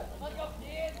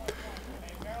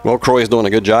 Well, Croy's doing a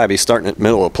good job. He's starting at the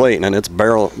middle of the plate, and it's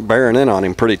bearing in on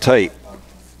him pretty tight.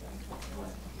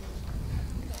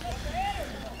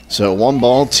 So 1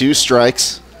 ball, 2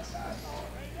 strikes.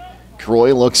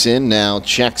 Croy looks in now,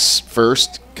 checks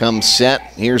first, comes set.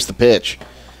 Here's the pitch.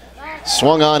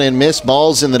 Swung on and missed.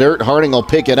 Ball's in the dirt. Harding will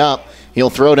pick it up.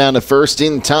 He'll throw down to first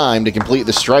in time to complete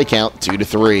the strikeout,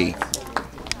 2-3.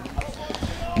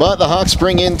 But the Hawks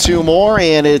bring in 2 more,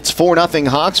 and it's 4-0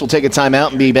 Hawks. We'll take a timeout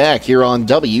and be back here on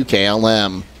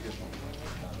WKLM.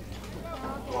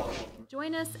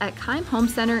 Join us at Keim Home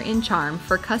Center in Charm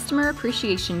for Customer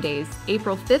Appreciation Days,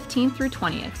 April 15th through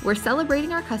 20th. We're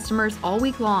celebrating our customers all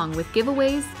week long with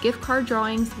giveaways, gift card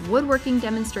drawings, woodworking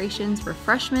demonstrations,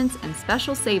 refreshments, and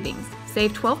special savings.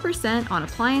 Save 12% on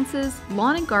appliances,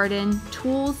 lawn and garden,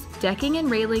 tools, decking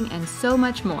and railing, and so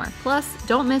much more. Plus,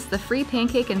 don't miss the free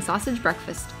pancake and sausage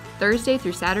breakfast, Thursday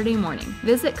through Saturday morning.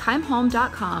 Visit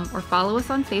keimhome.com or follow us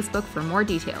on Facebook for more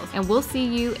details, and we'll see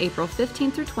you April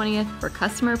 15th through 20th for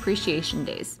Customer Appreciation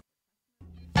Days.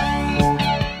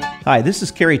 Hi, this is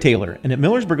Kerry Taylor, and at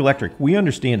Millersburg Electric, we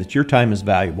understand that your time is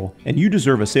valuable, and you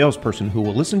deserve a salesperson who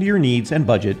will listen to your needs and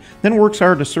budget, then works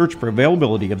hard to search for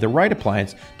availability of the right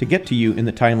appliance to get to you in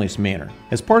the timeliest manner.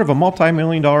 As part of a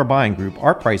multi-million-dollar buying group,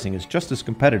 our pricing is just as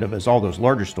competitive as all those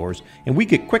larger stores, and we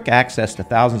get quick access to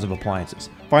thousands of appliances.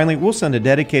 Finally, we'll send a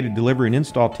dedicated delivery and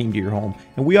install team to your home,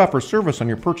 and we offer service on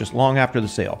your purchase long after the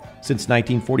sale. Since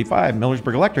 1945,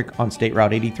 Millersburg Electric on State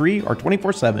Route 83 or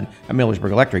 24/7 at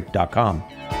millersburgelectric.com.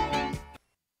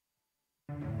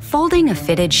 Folding a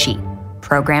fitted sheet,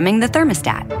 programming the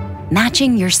thermostat,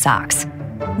 matching your socks.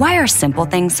 Why are simple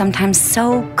things sometimes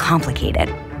so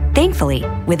complicated? Thankfully,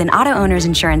 with an auto owner's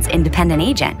insurance independent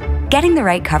agent, getting the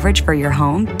right coverage for your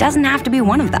home doesn't have to be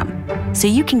one of them. So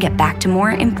you can get back to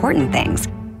more important things,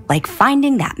 like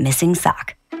finding that missing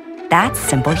sock. That's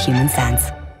simple human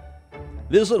sense.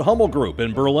 Visit Hummel Group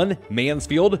in Berlin,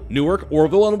 Mansfield, Newark,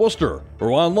 Orville, and Worcester,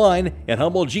 or online at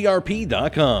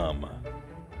HummelGRP.com.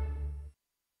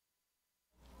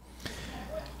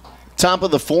 Top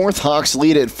of the 4th, Hawks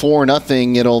lead at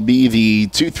 4-0. It'll be the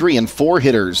 2, 3, and 4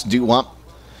 hitters due up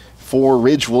for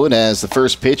Ridgewood as the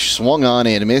first pitch swung on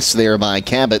and missed there by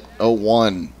Cabot,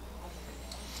 0-1.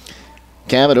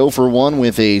 Cabot 0 for 1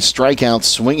 with a strikeout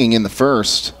swinging in the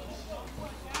first.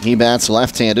 He bats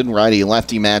left-handed,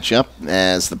 righty-lefty matchup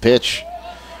as the pitch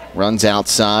runs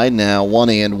outside. Now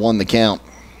 1-1 the count.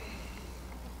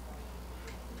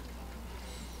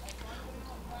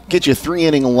 Get you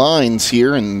 3-inning lines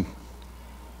here in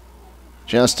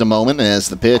just a moment as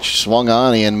the pitch swung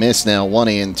on and missed. Now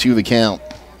 1-2 the count.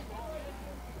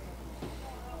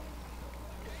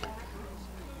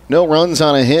 No runs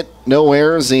on a hit, no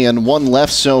errors, and 1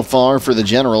 left so far for the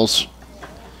Generals.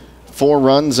 4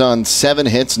 runs on 7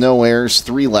 hits, no errors,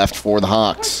 3 left for the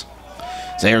Hawks.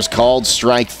 There's called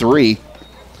strike 3.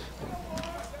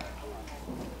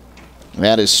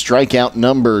 That is strikeout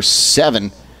number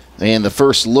 7, and the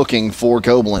first looking for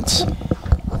Koblenz.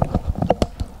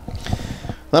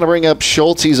 That'll bring up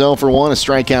Schultz. He's 0 for 1, a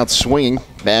strikeout swinging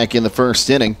back in the first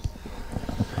inning.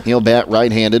 He'll bat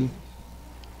right-handed.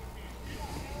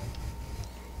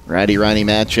 Righty-righty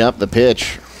matchup. The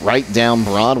pitch right down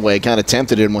Broadway. Kind of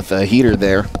tempted him with a heater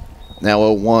there. Now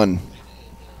 0-1.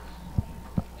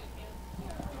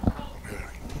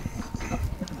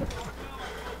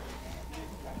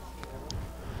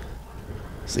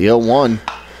 It's the 0-1.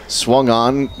 Swung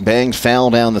on, banged foul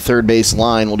down the third base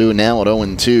line. We'll do it now at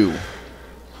 0-2.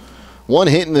 One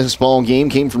hit in this ball game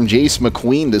came from Jace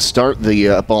McQueen to start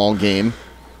the ball game.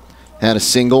 Had a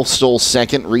single, stole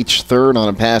second, reached third on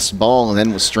a passed ball, and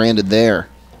then was stranded there.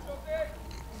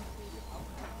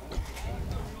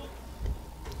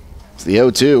 It's the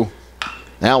 0-2.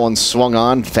 That one swung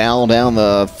on, foul down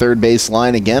the third base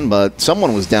line again, but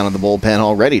someone was down in the bullpen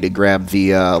already to grab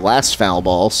the last foul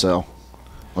ball, so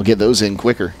we'll get those in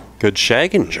quicker. Good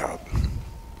shagging job.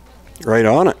 Right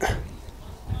on it.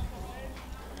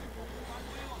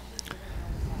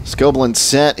 Scoblin's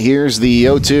set. Here's the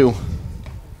 0-2.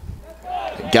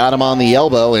 Got him on the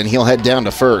elbow, and he'll head down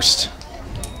to first.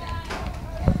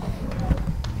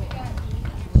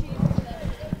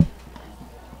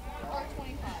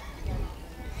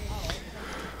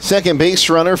 Second base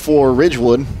runner for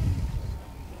Ridgewood,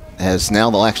 as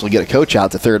now they'll actually get a coach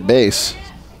out to third base.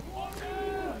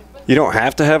 You don't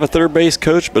have to have a third base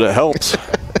coach, but it helps.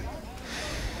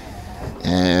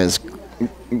 As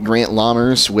Grant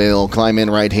Lammers will climb in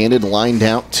right-handed, lined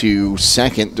out to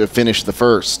second to finish the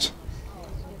first.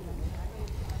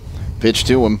 Pitch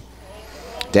to him.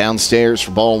 Downstairs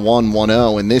for ball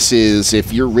 1-1-0. And this is,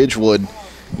 if you're Ridgewood,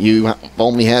 you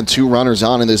only had 2 runners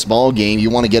on in this ball game.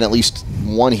 You want to get at least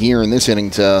one here in this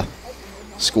inning to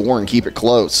score and keep it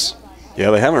close. Yeah,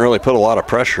 they haven't really put a lot of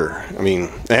pressure. I mean,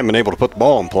 they haven't been able to put the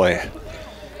ball in play.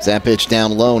 That pitch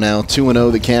down low now,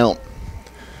 2-0 the count.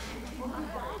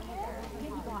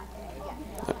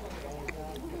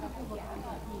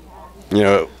 You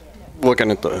know, looking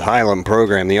at the Hiland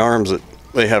program, the arms that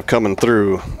they have coming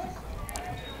through,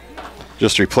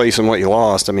 just replacing what you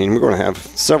lost. I mean, we're going to have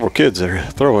several kids that are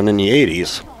throwing in the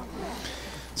 80s.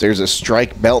 So there's a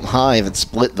strike belt high that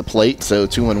split the plate, so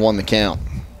 2-1 the count.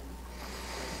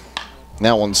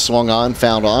 That one swung on,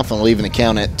 fouled off, and leaving the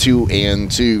count at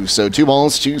 2-2. So 2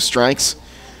 balls, 2 strikes,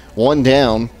 1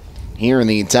 down here in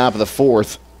the top of the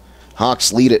 4th.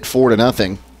 Hawks lead it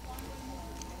 4-0.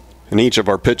 And each of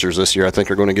our pitchers this year, I think,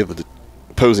 are going to give the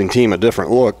opposing team a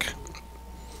different look.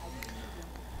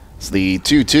 It's the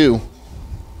 2-2.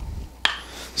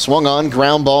 Swung on,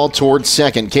 ground ball towards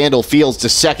second. Candle fields to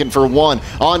second for 1.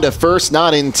 On to first,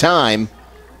 not in time.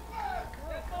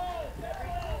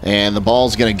 And the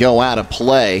ball's going to go out of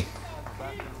play.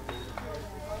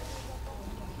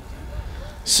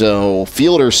 So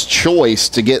fielder's choice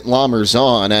to get Lammers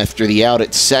on after the out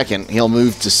at second. He'll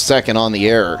move to second on the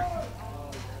error.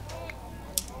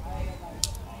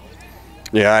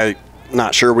 Yeah, I'm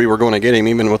not sure we were going to get him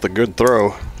even with a good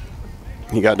throw.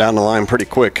 He got down the line pretty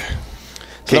quick.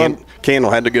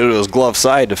 Candle had to go to his glove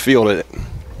side to field it.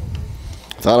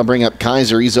 Thought I'd bring up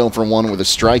Kaiser. He's 0 for 1 with a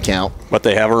strikeout. But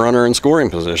they have a runner in scoring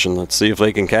position. Let's see if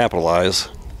they can capitalize.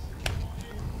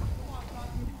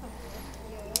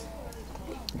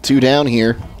 2 down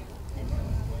here.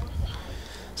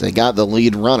 So they got the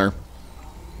lead runner.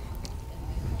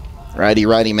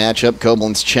 Righty-righty matchup.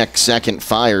 Koblenz check second,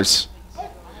 fires.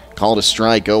 Called a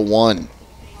strike, 0-1.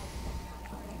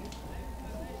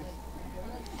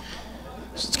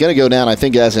 So it's going to go down, I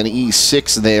think, as an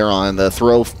E6 there on the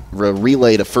throw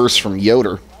relay to first from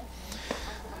Yoder.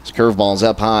 This curveball's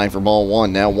up high for ball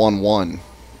 1, now 1-1.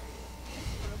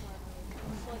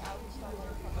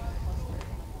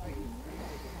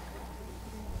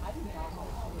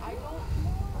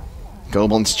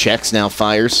 Koblenz checks, now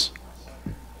fires.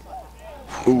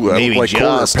 Ooh, maybe like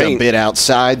just a bit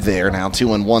outside there. Now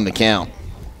 2-1 the count.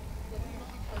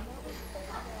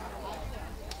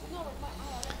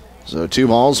 So 2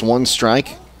 balls, 1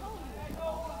 strike.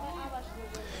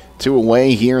 2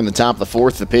 away here in the top of the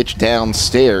 4th. The pitch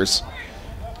downstairs.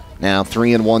 Now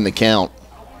 3-1 the count.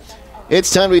 It's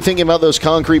time to be thinking about those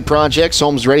concrete projects.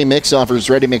 Holmes Ready Mix offers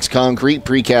ready mix concrete,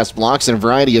 precast blocks, and a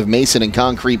variety of mason and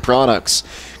concrete products.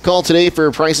 Call today for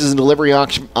prices and delivery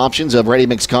options of ready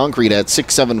mix concrete at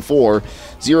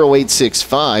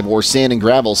 674-0865 or sand and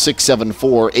gravel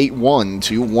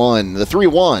 674-8121. The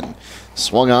 3-1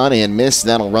 swung on and missed.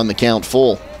 That'll run the count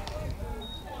full.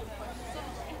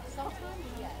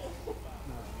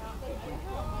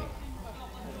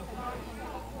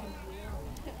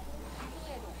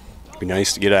 Be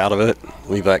nice to get out of it.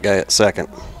 Leave that guy at second.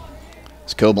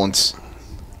 It's Koblenz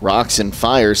rocks and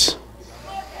fires.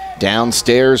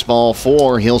 Downstairs, ball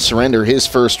 4. He'll surrender his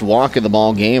first walk of the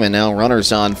ball game, and now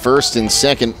runners on first and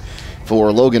second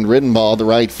for Logan Riddenbaugh, the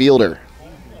right fielder.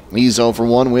 He's 0 for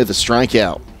 1 with a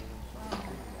strikeout.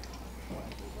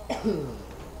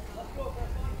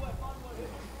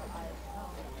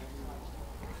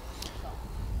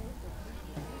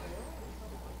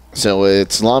 So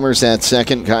it's Lammers at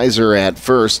second, Kaiser at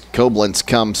first. Koblenz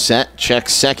comes set,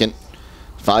 checks second.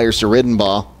 Fires to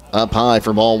Riddenbaugh. Up high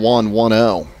for ball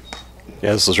 1-0.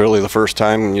 Yeah, this is really the first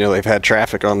time, they've had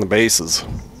traffic on the bases.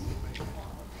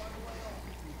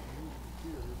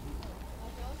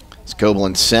 It's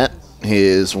Copeland set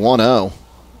his 1-0.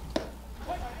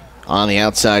 On the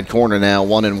outside corner now,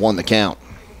 1-1 the count.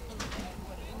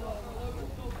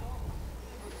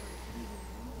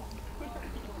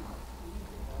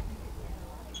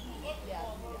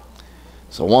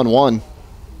 So 1-1.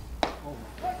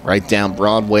 Right down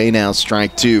Broadway now,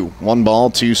 strike two. 1 ball,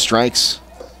 2 strikes.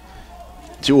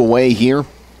 2 away here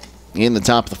in the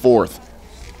top of the fourth.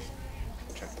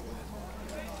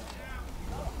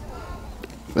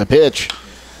 The pitch.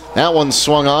 That one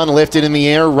swung on, lifted in the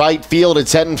air, right field.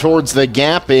 It's heading towards the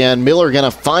gap, and Miller going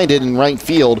to find it in right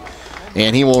field,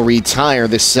 and he will retire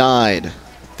this side.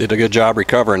 Did a good job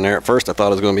recovering there. At first, I thought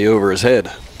it was going to be over his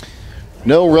head.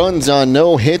 No runs on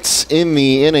no hits in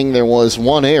the inning. There was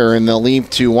 1 error, and they'll leave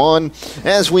 2 on.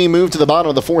 As we move to the bottom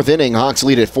of the fourth inning, Hawks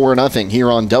lead at 4-0 here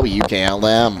on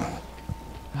WKLM.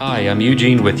 Hi, I'm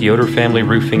Eugene with Yoder Family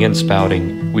Roofing and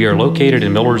Spouting. We are located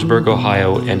in Millersburg,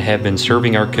 Ohio, and have been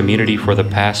serving our community for the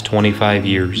past 25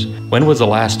 years. When was the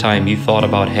last time you thought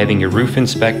about having your roof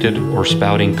inspected or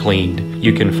spouting cleaned?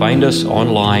 You can find us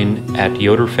online at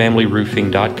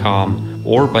yoderfamilyroofing.com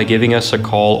or by giving us a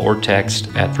call or text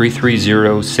at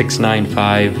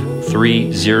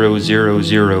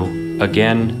 330-695-3000.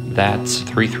 Again, that's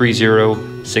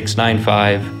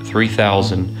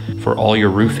 330-695-3000 for all your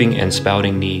roofing and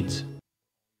spouting needs.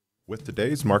 With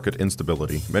today's market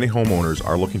instability, many homeowners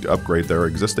are looking to upgrade their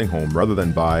existing home rather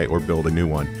than buy or build a new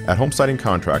one. At Home Siding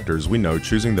Contractors, we know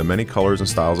choosing the many colors and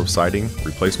styles of siding,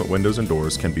 replacement windows, and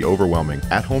doors can be overwhelming.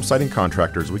 At Home Siding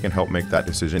Contractors, we can help make that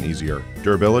decision easier.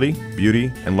 Durability, beauty,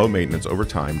 and low maintenance over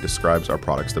time describes our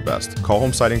products the best. Call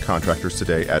Home Siding Contractors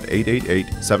today at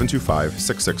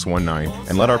 888-725-6619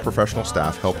 and let our professional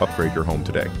staff help upgrade your home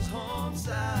today.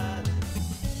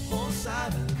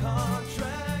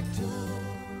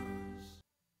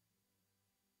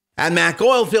 At Mack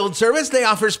Oilfield Service, they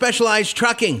offer specialized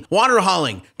trucking, water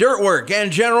hauling, dirt work,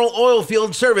 and general oil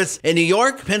field service in New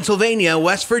York, Pennsylvania,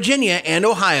 West Virginia, and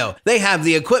Ohio. They have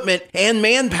the equipment and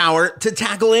manpower to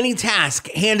tackle any task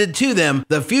handed to them.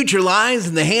 The future lies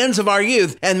in the hands of our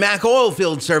youth, and Mack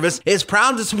Oilfield Service is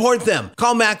proud to support them.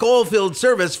 Call Mack Oilfield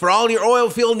Service for all your oil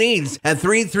field needs at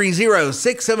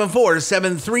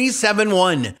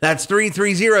 330-674-7371. That's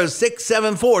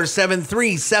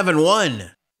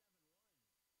 330-674-7371.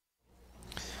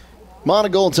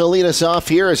 Monagold to lead us off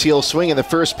here as he'll swing at the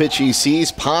first pitch he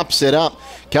sees, pops it up,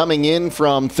 coming in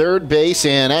from third base,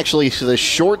 and actually to the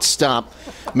shortstop.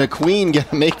 McQueen going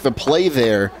to make the play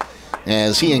there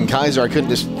as he and Kaiser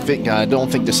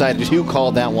decided who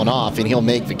called that one off, and he'll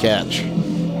make the catch.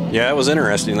 Yeah, it was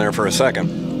interesting there for a second.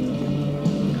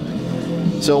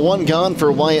 So 1 gone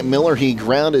for Wyatt Miller. He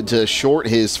grounded to short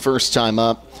his first time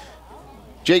up.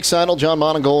 Jake Sidle, John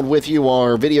Monagold with you,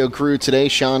 our video crew today.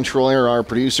 Shawn Troyer, our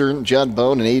producer. Judd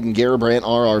Bone and Aidan Garabrandt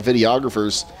are our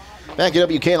videographers. Back at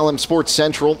WKLM Sports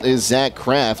Central is Zach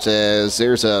Kraft as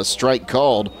there's a strike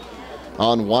called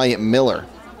on Wyatt Miller.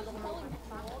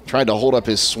 Tried to hold up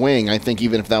his swing. I think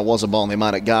even if that was a ball, they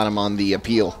might have got him on the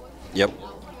appeal. Yep.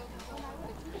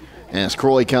 As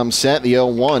Crowley comes set, the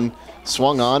 0-1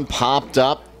 swung on, popped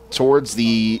up towards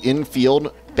the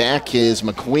infield. Back is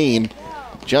McQueen.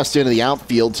 Just into the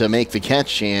outfield to make the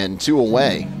catch, and 2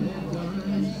 away.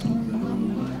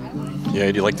 Yeah,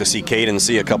 you'd like to see Caden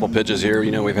see a couple pitches here.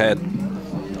 We've had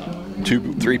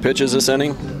 2-3 pitches this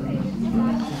inning.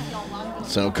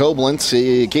 So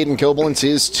Caden Koblenz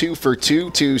is 2 for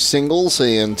 2, 2 singles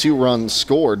and 2 runs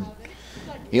scored.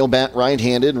 He'll bat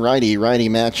right-handed, righty-righty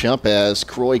matchup as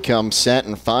Croy comes set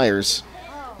and fires.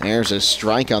 There's a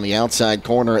strike on the outside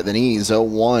corner at the knees,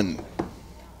 0-1.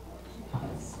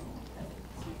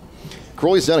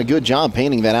 Croy's done a good job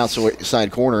painting that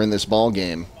outside corner in this ball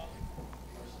game.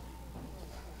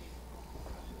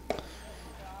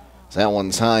 So that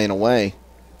one's high and away.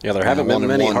 Yeah, there haven't been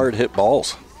many hard-hit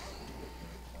balls.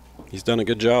 He's done a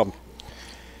good job.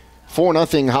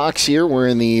 4-0 Hawks here. We're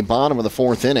in the bottom of the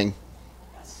fourth inning.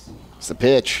 It's the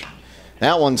pitch.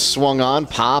 That one swung on,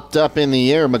 popped up in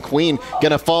the air. McQueen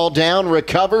going to fall down,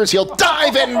 recovers. He'll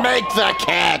dive and make the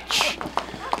catch.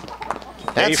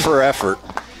 A for effort.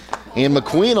 And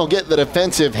McQueen will get the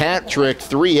defensive hat trick,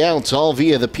 3 outs, all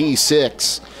via the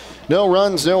P6. No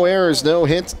runs, no errors, no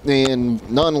hits, and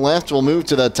none left. We'll move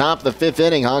to the top of the fifth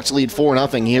inning. Hawks lead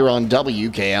 4-0 here on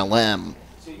WKLM.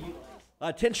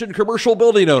 Attention commercial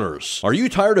building owners. Are you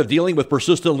tired of dealing with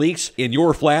persistent leaks in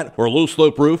your flat or low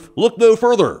slope roof? Look no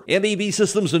further. MEV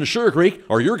Systems in Sugar Creek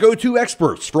are your go-to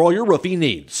experts for all your roofing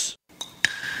needs.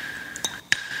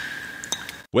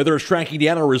 Whether it's tracking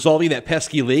down or resolving that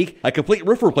pesky leak, a complete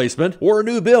roof replacement, or a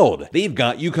new build, they've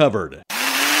got you covered.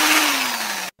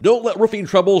 Don't let roofing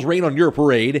troubles rain on your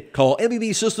parade. Call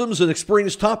MBB Systems and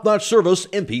experience top-notch service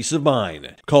and peace of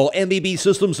mind. Call MBB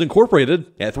Systems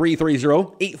Incorporated at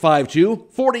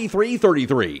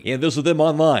 330-852-4333 and visit them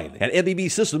online at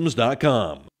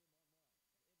mbbsystems.com.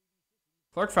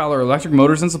 Clark Fowler Electric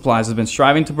Motors and Supplies has been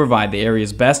striving to provide the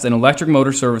area's best in electric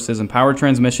motor services and power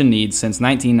transmission needs since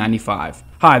 1995.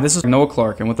 Hi, this is Noah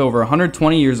Clark, and with over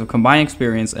 120 years of combined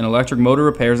experience in electric motor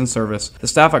repairs and service, the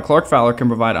staff at Clark Fowler can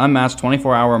provide unmatched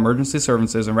 24-hour emergency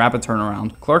services and rapid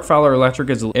turnaround. Clark Fowler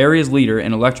Electric is the area's leader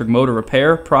in electric motor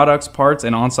repair, products, parts,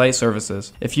 and on-site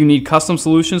services. If you need custom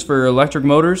solutions for your electric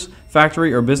motors,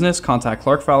 factory, or business, contact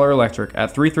Clark Fowler Electric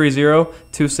at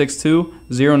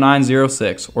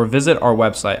 330-262-0906 or visit our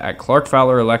website at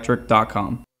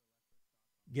clarkfowlerelectric.com.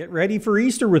 Get ready for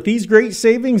Easter with these great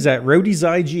savings at Rody's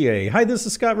IGA. Hi, this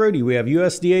is Scott Rody. We have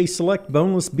USDA Select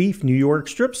Boneless Beef New York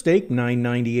Strip Steak,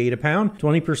 $9.98 a pound,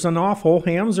 20% off whole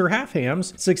hams or half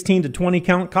hams, 16 to 20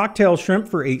 count cocktail shrimp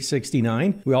for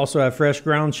 $8.69. We also have fresh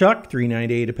ground chuck,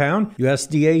 $3.98 a pound,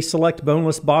 USDA Select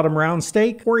Boneless Bottom Round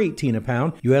Steak, $4.18 a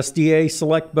pound, USDA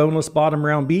Select Boneless Bottom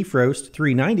Round Beef Roast,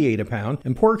 $3.98 a pound,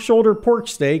 and pork shoulder pork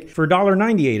steak for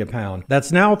 $1.98 a pound.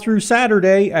 That's now through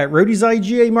Saturday at Rody's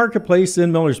IGA Marketplace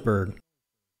in Millersburg.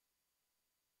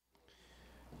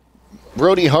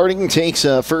 Brody Harding takes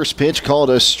a first pitch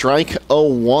called a strike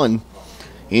 0-1.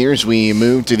 Here's we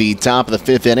move to the top of the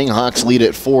fifth inning. Hawks lead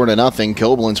it 4-0.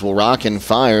 Koblenz will rock and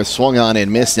fire. Swung on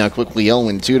and missed. Now quickly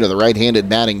 0-2 to the right-handed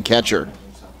batting catcher.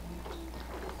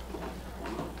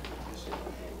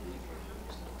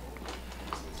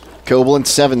 Koblenz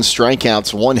 7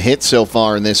 strikeouts, 1 hit so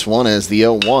far in this one as the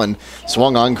 0-1.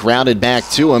 Swung on, grounded back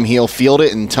to him. He'll field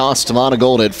it and toss to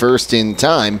Monagold at first in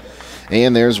time.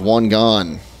 And there's one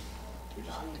gone.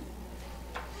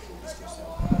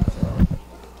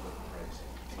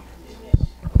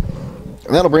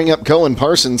 And that'll bring up Cohen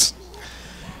Parsons.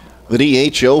 The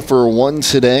DH 0 for 1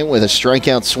 today with a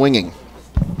strikeout swinging.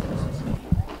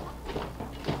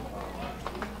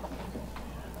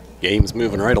 Game's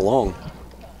moving right along.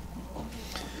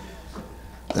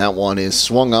 That one is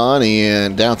swung on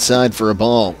and outside for a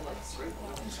ball.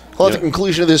 Well, at the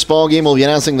conclusion of this ball game, we'll be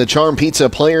announcing the Charm Pizza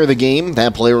Player of the Game.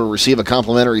 That player will receive a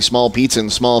complimentary small pizza and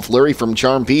small flurry from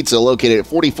Charm Pizza, located at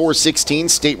 4416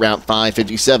 State Route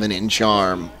 557 in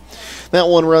Charm. That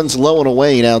one runs low and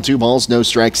away. Now 2 balls, no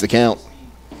strikes the count.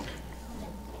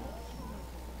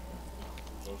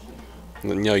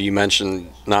 You know, you mentioned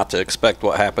not to expect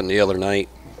what happened the other night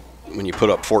when you put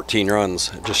up 14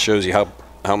 runs. It just shows you how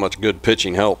much good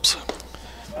pitching helps.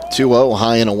 2-0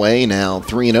 high and away now,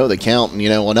 3-0 the count. And, you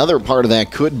know, another part of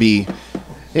that could be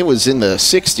it was in the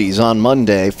 60s on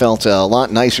Monday. Felt a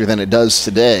lot nicer than it does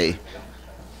today.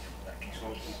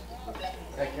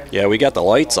 Yeah, we got the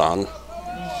lights on.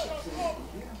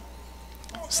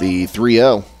 It's the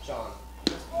 3-0.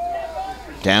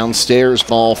 Downstairs,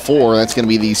 ball 4. That's going to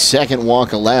be the second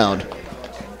walk allowed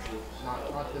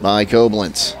by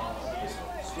Koblenz.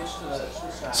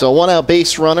 So 1 out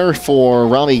base runner for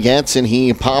Robbie Getz, and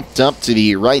he popped up to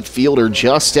the right fielder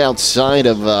just outside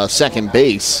of second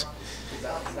base.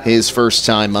 His first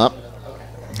time up,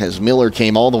 as Miller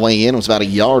came all the way in, was about a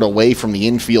yard away from the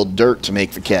infield dirt to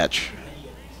make the catch.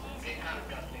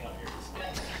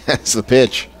 That's the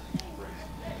pitch.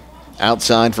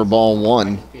 Outside for ball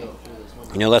 1. You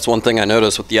know, that's one thing I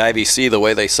noticed with the IBC, the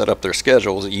way they set up their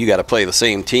schedules. You got to play the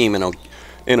same team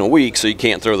in a week, so you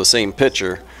can't throw the same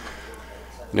pitcher.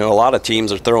 You know, a lot of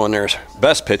teams are throwing their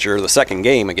best pitcher the second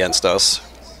game against us.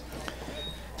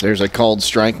 There's a called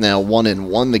strike now,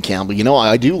 1-1 the count. But, you know,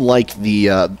 I do like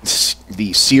the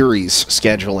series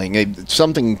scheduling. It's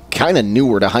something kind of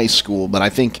newer to high school, but I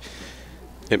think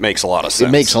it makes a lot of sense.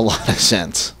 It makes a lot of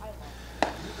sense.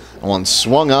 One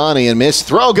swung on and missed.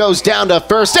 Throw goes down to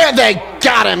first, and they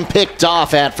got him picked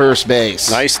off at first base.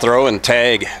 Nice throw and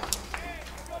tag.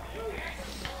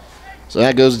 So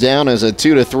that goes down as a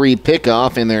 2-3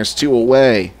 pickoff, and there's 2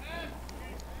 away.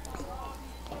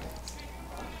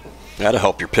 That'll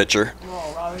help your pitcher.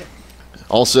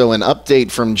 Also, an update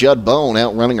from Judd Bone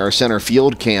out running our center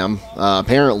field cam.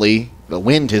 Apparently, the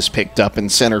wind has picked up in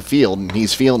center field, and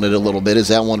he's feeling it a little bit as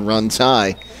that one runs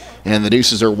high. And the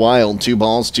deuces are wild. 2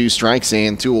 balls, 2 strikes,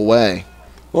 and 2 away.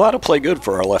 Well, that'll play good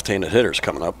for our left-handed hitters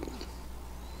coming up.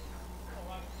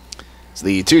 It's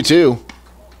the 2-2.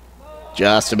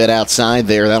 Just a bit outside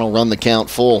there. That'll run the count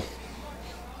full.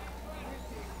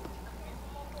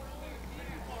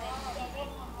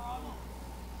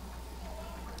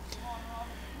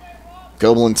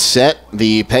 Koblenz set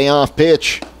the payoff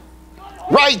pitch.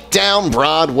 Right down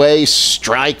Broadway,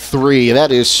 strike 3.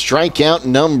 That is strikeout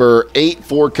number 8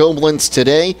 for Koblenz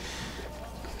today.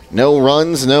 No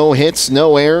runs, no hits,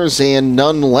 no errors, and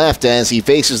none left as he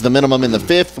faces the minimum in the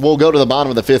 5th. We'll go to the bottom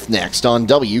of the 5th next on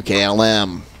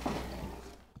WKLM.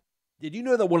 Did you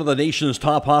know that one of the nation's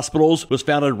top hospitals was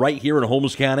founded right here in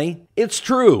Holmes County? It's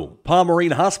true.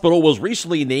 Pomerene Hospital was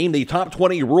recently named the top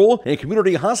 20 rural and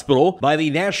community hospital by the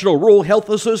National Rural Health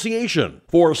Association.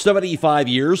 For 75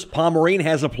 years, Pomerene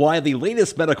has applied the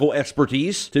latest medical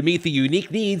expertise to meet the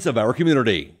unique needs of our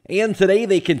community. And today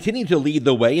they continue to lead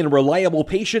the way in reliable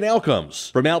patient outcomes,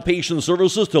 from outpatient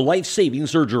services to life-saving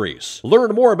surgeries.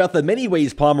 Learn more about the many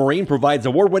ways Pomerene provides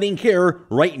award-winning care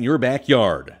right in your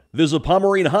backyard. Visit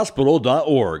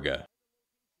PomereneHospital.org.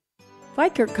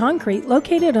 Fikert Concrete,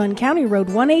 located on County Road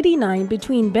 189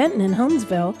 between Benton and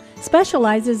Holmesville,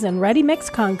 specializes in ready-mix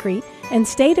concrete and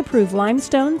state-approved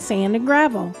limestone, sand, and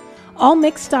gravel. All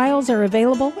mixed styles are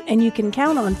available, and you can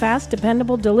count on fast,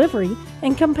 dependable delivery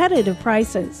and competitive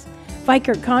prices.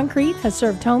 Fikert Concrete has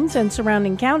served Holmes and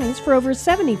surrounding counties for over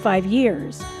 75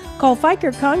 years. Call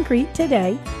Fikert Concrete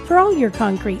today for all your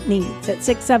concrete needs at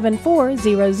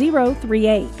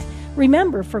 674-0038.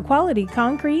 Remember, for quality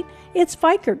concrete, it's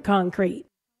Fikert Concrete.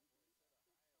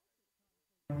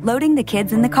 Loading the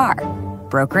kids in the car,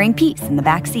 brokering peace in the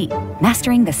back seat,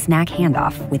 mastering the snack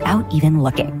handoff without even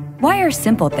looking. Why are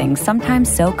simple things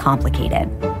sometimes so complicated?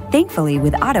 Thankfully,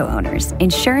 with auto owners,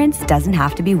 insurance doesn't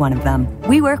have to be one of them.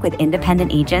 We work with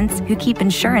independent agents who keep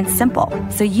insurance simple,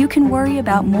 so you can worry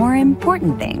about more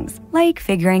important things, like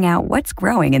figuring out what's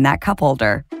growing in that cup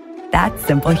holder. That's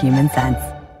simple human sense.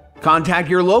 Contact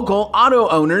your local auto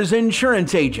owner's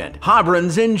insurance agent.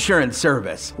 Hobron's Insurance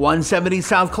Service, 170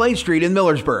 South Clay Street in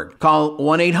Millersburg. Call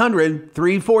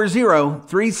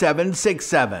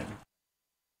 1-800-340-3767.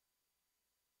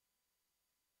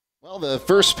 Well, the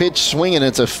first pitch swinging,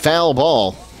 it's a foul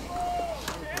ball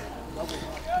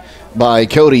by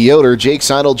Cody Yoder. Jake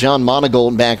Sidle, John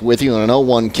Monagold back with you on an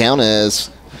 0-1 count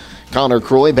as Connor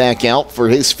Croy back out for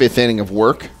his 5th inning of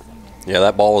work. Yeah,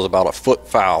 that ball was about a foot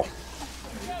foul.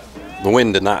 The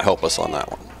wind did not help us on that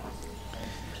one.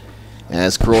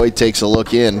 As Croy takes a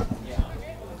look in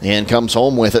and comes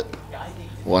home with it.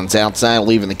 One's outside,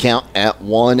 leaving the count at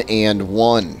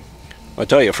 1-1. I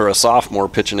tell you, for a sophomore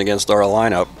pitching against our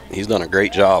lineup, he's done a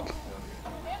great job.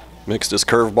 Mixed his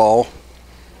curveball.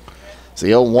 It's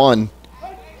the 0-1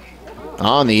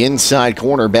 on the inside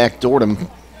corner, backdoored him.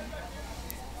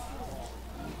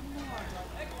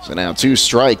 So now 2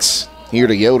 strikes here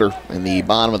to Yoder in the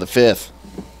bottom of the 5th.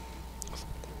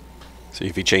 See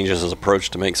if he changes his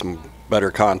approach to make some better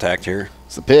contact here.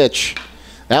 It's the pitch.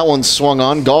 That one swung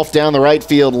on, golfed down the right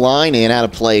field line and out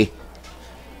of play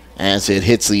as it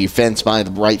hits the fence by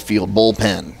the right field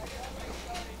bullpen.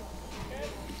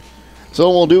 So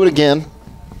we'll do it again.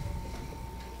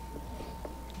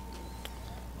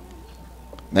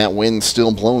 That wind's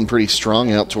still blowing pretty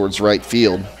strong out towards right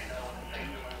field.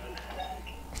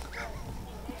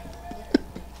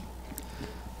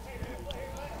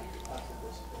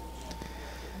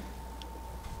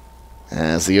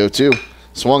 As the 0-2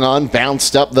 swung on,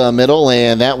 bounced up the middle,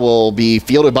 and that will be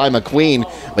fielded by McQueen,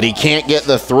 but he can't get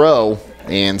the throw.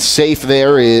 And safe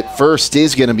there at first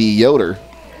is going to be Yoder.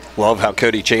 Love how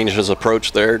Cody changed his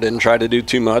approach there. Didn't try to do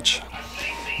too much.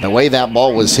 The way that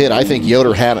ball was hit, I think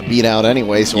Yoder had it beat out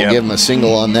anyway, so we'll give him a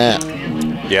single on that.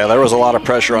 Yeah, there was a lot of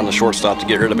pressure on the shortstop to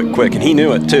get rid of it quick, and he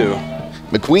knew it too.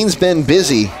 McQueen's been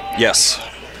busy. Yes.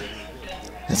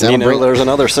 There's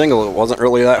another single. It wasn't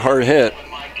really that hard hit.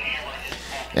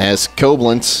 As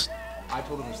Koblenz I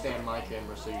told him to stand my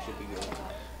camera, so you should be good.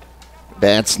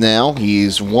 bats now.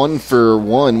 He's 1 for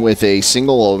 1 with a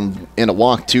single and a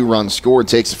walk, 2 runs scored.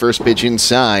 Takes the first pitch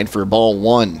inside for ball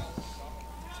 1.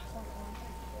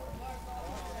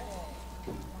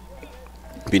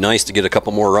 It'd be nice to get a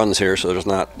couple more runs here so there's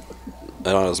not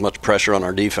as much pressure on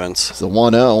our defense. It's the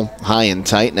 1-0, high and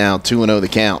tight now, 2-0 the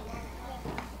count.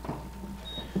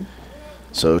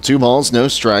 So 2 balls, no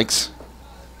strikes.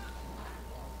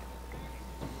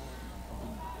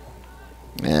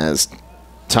 As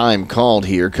time called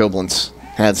here, Koblenz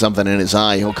had something in his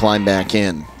eye. He'll climb back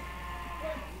in.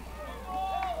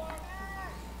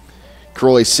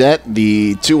 Croy set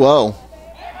the 2-0.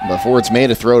 Before it's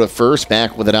made a throw to first,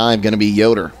 back with a dive, going to be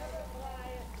Yoder.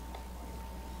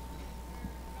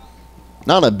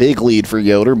 Not a big lead for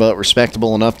Yoder, but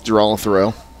respectable enough to draw a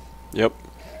throw. Yep.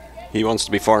 He wants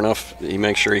to be far enough. He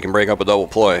makes sure he can break up a double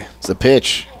play. It's the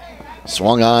pitch.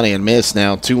 Swung on and missed,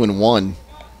 now 2-1.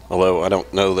 Although I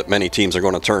don't know that many teams are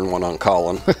going to turn one on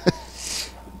Colin. I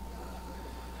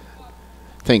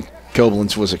think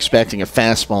Koblenz was expecting a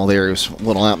fastball there. He was a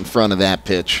little out in front of that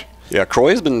pitch. Yeah,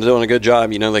 Croy's been doing a good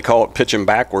job. You know, they call it pitching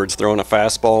backwards, throwing a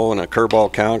fastball and a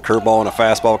curveball count, curveball and a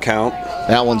fastball count.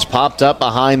 That one's popped up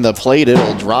behind the plate.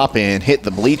 It'll drop and hit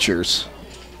the bleachers.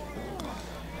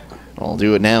 I'll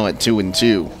do it now at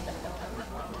 2-2.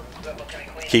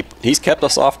 He's kept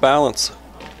us off balance.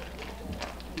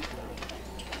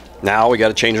 Now we got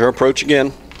to change our approach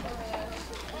again.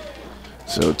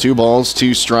 So 2 balls,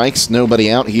 2 strikes. Nobody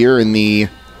out here in the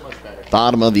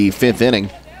bottom of the 5th inning.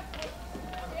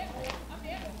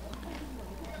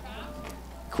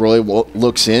 Croy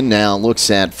looks in now, looks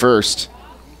at first.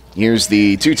 Here's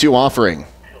the 2-2 offering.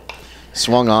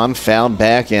 Swung on, fouled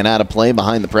back, and out of play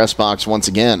behind the press box once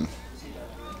again.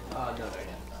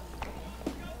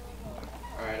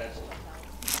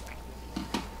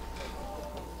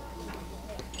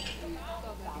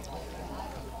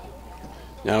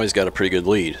 Now he's got a pretty good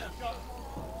lead.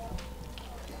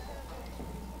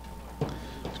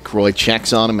 Croy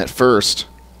checks on him at first.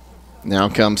 Now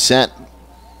comes set.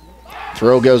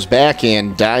 Throw goes back,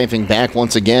 and diving back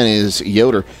once again is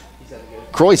Yoder.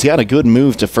 Croy's got a good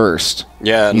move to first.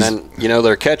 Yeah, and then, you know,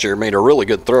 their catcher made a really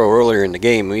good throw earlier in the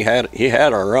game. He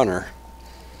had our runner.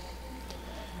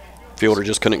 Fielder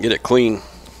just couldn't get it clean.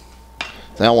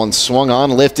 That one swung on,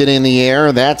 lifted in the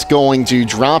air. That's going to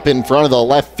drop in front of the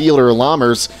left fielder,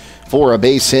 Lammers, for a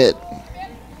base hit.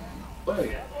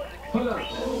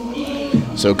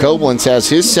 So Koblenz has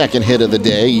his second hit of the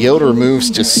day. Yoder moves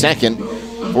to second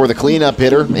for the cleanup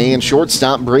hitter and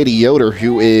shortstop Brady Yoder,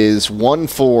 who is 1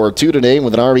 for 2 today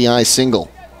with an RBI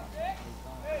single.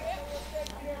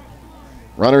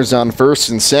 Runners on first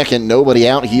and second. Nobody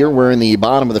out here. We're in the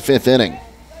bottom of the 5th inning.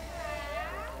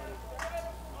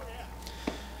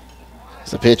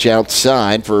 The pitch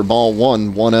outside for ball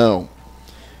 1, 1-0.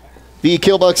 The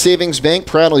Killbuck Savings Bank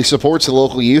proudly supports the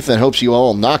local youth and hopes you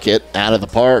all knock it out of the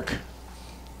park.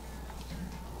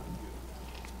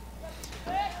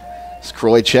 As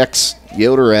Croy checks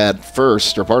Yoder at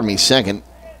first, or pardon me, second.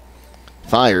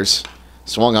 Fires.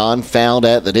 Swung on, fouled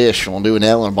at the dish. We'll do an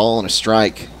L and a ball and a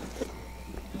strike.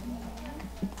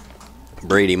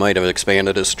 Brady might have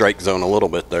expanded his strike zone a little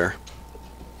bit there.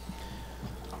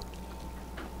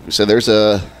 So there's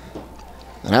now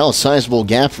a sizable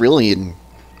gap really in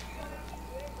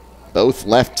both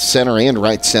left center and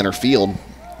right center field.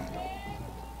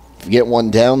 If you get one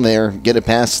down there, get it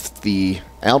past the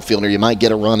outfielder, you might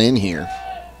get a run in here.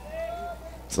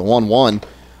 It's the 1-1.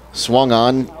 Swung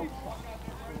on,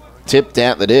 tipped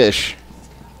at the dish.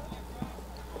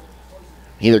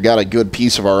 Either got a good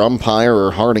piece of our umpire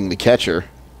or Harding, the catcher.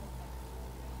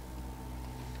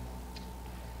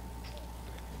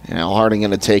 Now Harding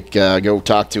going to go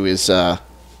talk to his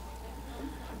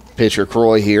pitcher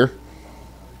Croy here.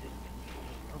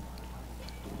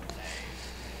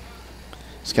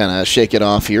 Just kind of shake it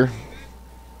off here.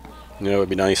 You know, it'd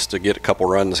be nice to get a couple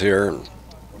runs here and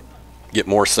get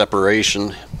more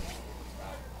separation.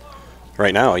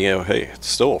 Right now, you know, hey, it's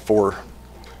still a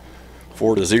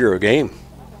 4-0 game.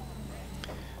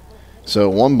 So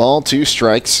 1 ball, 2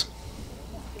 strikes.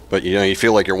 But, you know, you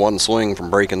feel like you're one swing from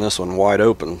breaking this one wide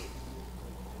open.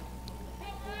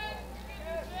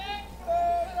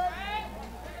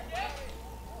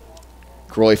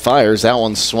 Croy fires. That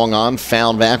one swung on,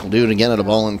 fouled back. We'll do it again at a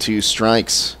ball and 2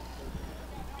 strikes.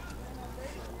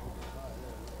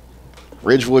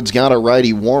 Ridgewood's got a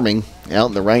righty warming out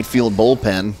in the right field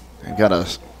bullpen. I've got a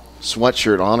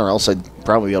sweatshirt on, or else I'd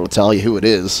probably be able to tell you who it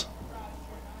is.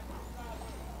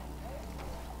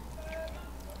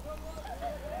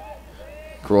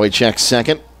 Croy checks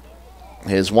second.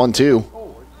 His 1-2. You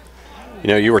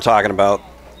know, you were talking about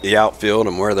the outfield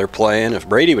and where they're playing. If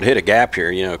Brady would hit a gap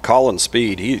here, you know, calling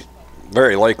speed, he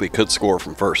very likely could score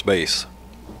from first base.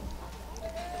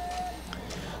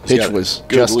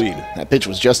 That pitch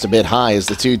was just a bit high as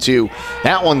the 2-2.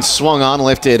 That one swung on,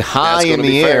 lifted high in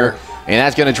the air. And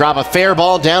that's going to drop a fair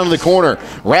ball down to the corner.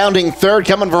 Rounding third,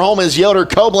 coming for home is Yoder.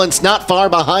 Koblenz not far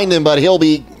behind him, but he'll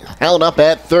be held up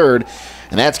at third.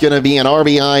 And that's going to be an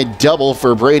RBI double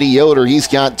for Brady Yoder. He's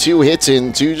got 2 hits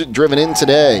and 2 driven in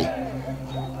today.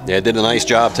 Yeah, did a nice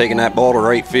job taking that ball to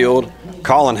right field.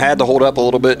 Colin had to hold up a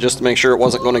little bit just to make sure it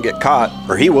wasn't going to get caught,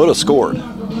 or he would have scored.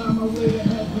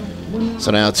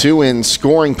 So now 2 in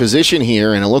scoring position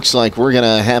here, and it looks like we're going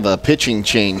to have a pitching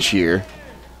change here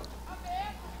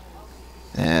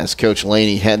as Coach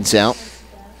Laney heads out.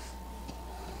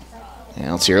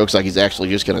 Now let's see, it looks like he's actually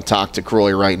just going to talk to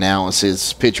Croy right now as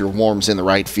his pitcher warms in the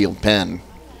right field pen.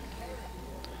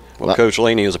 Well, Coach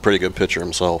Laney is a pretty good pitcher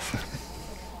himself.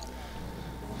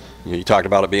 You talked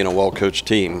about it being a well-coached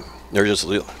team. They're just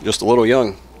a little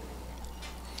young.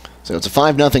 So it's a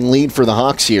 5-0 lead for the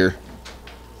Hawks here.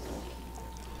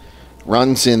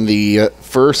 Runs in the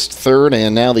first, third,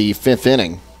 and now the 5th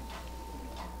inning.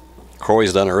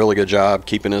 Croy's done a really good job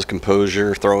keeping his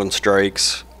composure, throwing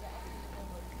strikes.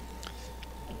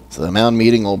 So the mound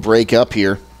meeting will break up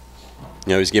here.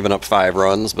 You know, he's given up 5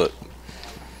 runs, but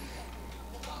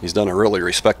he's done a really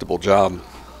respectable job.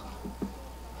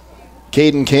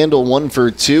 Caden Candle 1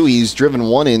 for 2. He's driven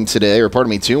 1 in today, or pardon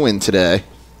me, 2 in today.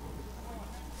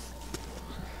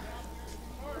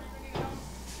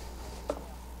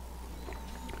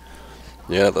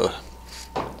 Yeah, the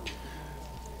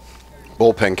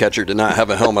bullpen catcher did not have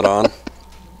a helmet on.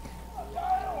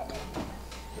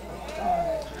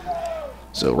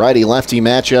 So righty-lefty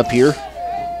matchup here.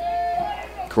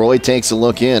 Croy takes a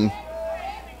look in.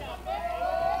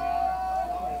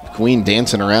 Queen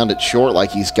dancing around at short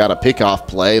like he's got a pickoff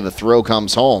play. The throw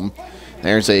comes home.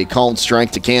 There's a called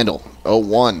strike to Candle.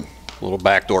 0-1. Little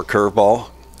backdoor curveball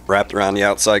wrapped around the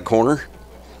outside corner.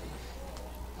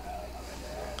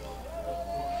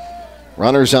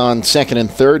 Runners on second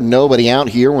and third. Nobody out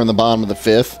here. We're in the bottom of the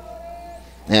 5th.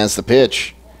 As the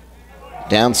pitch.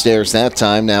 Downstairs that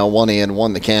time. Now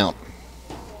 1-1 the count.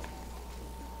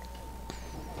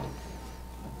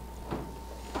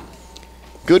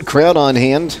 Good crowd on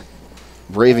hand.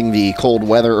 Braving the cold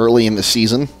weather early in the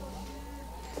season.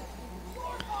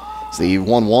 It's the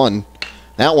 1-1.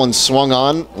 That one swung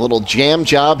on. A little jam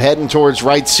job heading towards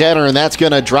right center, and that's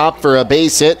going to drop for a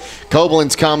base hit.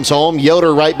 Koblenz comes home.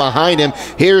 Yoder right behind him.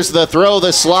 Here's the throw.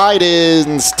 The slide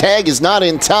is, tag is not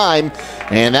in time,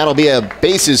 and that'll be a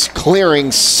bases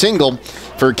clearing single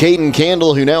for Caden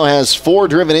Candle, who now has 4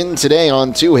 driven in today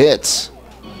on 2 hits.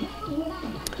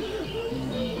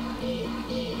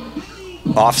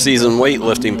 Off-season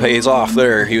weightlifting pays off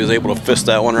there. He was able to fist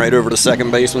that one right over the second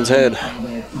baseman's head.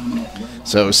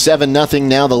 So 7-0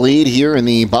 now the lead here in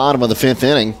the bottom of the 5th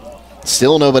inning.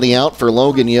 Still nobody out for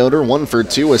Logan Yoder. 1 for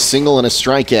 2, a single and a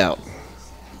strikeout.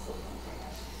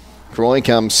 Croy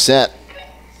comes set.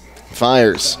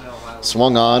 Fires.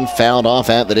 Swung on, fouled off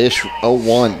at the dish.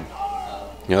 0-1.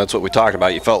 You know, that's what we talked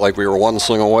about. You felt like we were one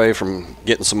swing away from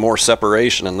getting some more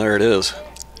separation, and there it is.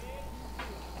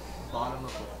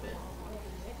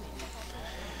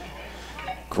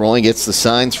 Croy gets the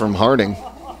signs from Harding.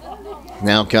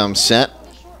 Now comes set.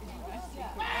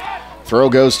 Throw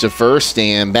goes to first,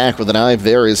 and back with a dive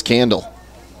there is Candle.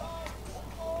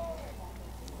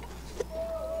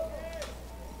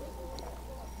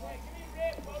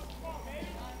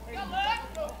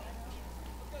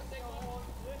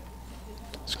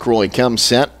 As Croy comes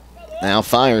set, now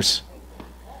fires.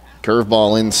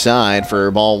 Curveball inside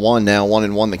for ball 1, now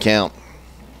 1-1 the count.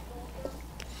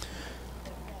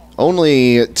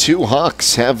 Only 2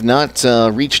 Hawks have not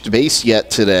reached base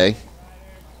yet today.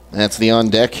 That's the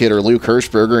on-deck hitter, Luke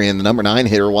Hirschberger, and the number 9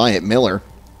 hitter, Wyatt Miller.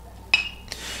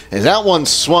 As that one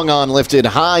swung on, lifted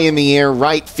high in the air,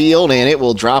 right field, and it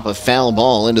will drop a foul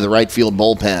ball into the right field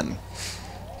bullpen.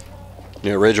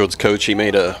 You know, Ridgewood's coach, he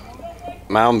made a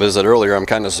mound visit earlier. I'm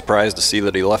kind of surprised to see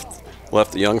that he left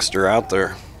the youngster out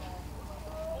there.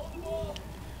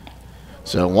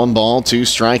 So 1 ball, 2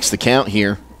 strikes the count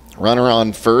here. Runner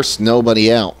on first,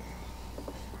 nobody out.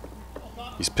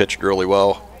 He's pitched really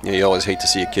well. Yeah, you always hate to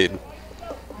see a kid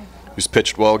who's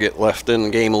pitched well get left in the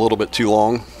game a little bit too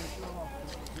long.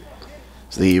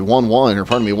 It's the 1-1, or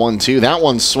pardon me, 1-2. That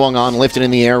one swung on, lifted in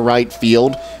the air, right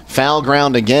field. Foul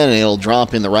ground again, and it'll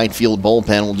drop in the right field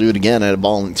bullpen. We'll do it again at a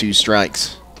ball and 2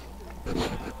 strikes.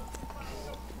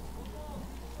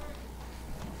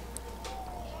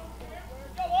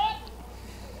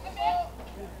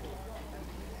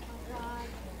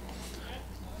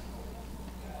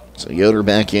 So Yoder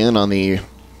back in on the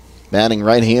batting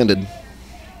right-handed.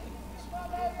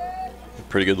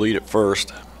 Pretty good lead at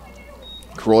first.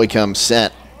 Croy comes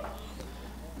set.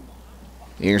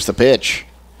 Here's the pitch.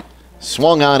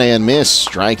 Swung on and missed.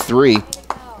 Strike 3.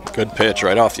 Good pitch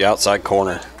right off the outside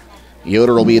corner.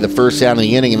 Yoder will be the first out of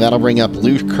the inning, and that'll bring up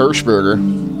Luke Kirschberger,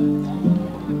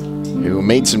 who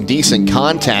made some decent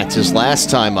contact his last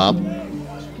time up.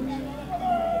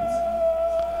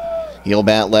 He'll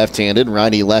bat left-handed,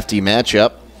 righty-lefty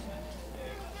matchup.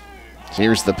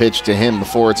 Here's the pitch to him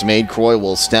before it's made. Croy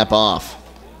will step off.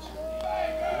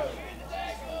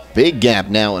 Big gap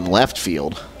now in left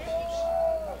field.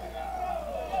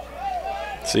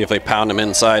 See if they pound him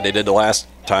inside. They did the last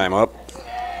time up.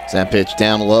 That pitch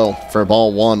down low for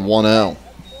ball 1, 1-0.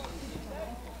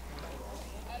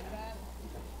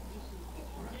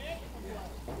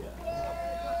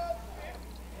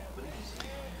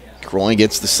 Croy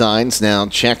gets the signs now,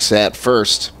 checks at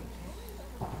first.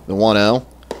 The 1-0.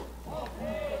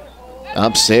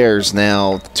 Upstairs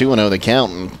now, 2-0 the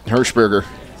count, and Hirschberger.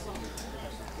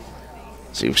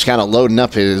 So he was kind of loading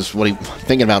up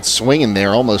thinking about swinging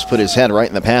there, almost put his head right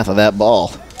in the path of that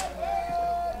ball.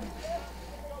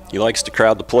 He likes to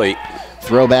crowd the plate.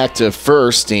 Throw back to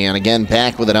first, and again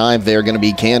back with an dive there, going to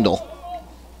be Candle.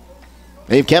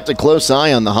 They've kept a close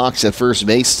eye on the Hawks at first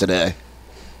base today.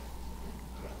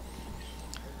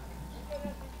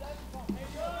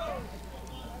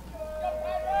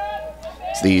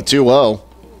 It's the 2-0,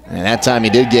 and that time he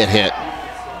did get hit.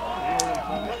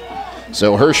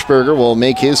 So Hirschberger will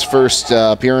make his first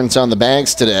appearance on the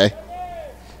bags today.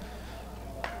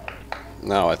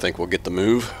 Now I think we'll get the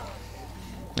move.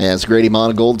 As Grady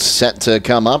Monagold's set to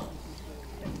come up.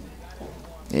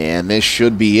 And this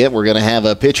should be it. We're going to have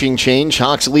a pitching change.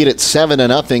 Hawks lead at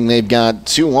 7-0. They've got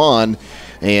 2 on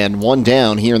and 1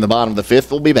 down here in the bottom of the 5th.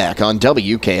 We'll be back on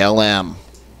WKLM.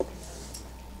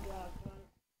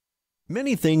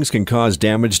 Many things can cause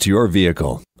damage to your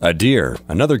vehicle. A deer,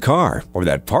 another car, or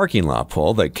that parking lot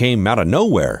pole that came out of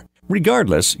nowhere.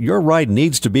 Regardless, your ride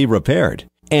needs to be repaired.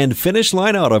 And Finish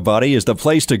Line Auto Body is the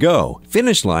place to go.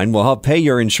 Finish Line will help pay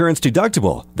your insurance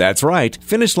deductible. That's right,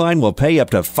 Finish Line will pay up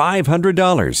to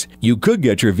 $500. You could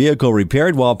get your vehicle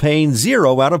repaired while paying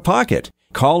 $0 out of pocket.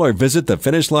 Call or visit the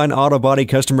Finish Line Auto Body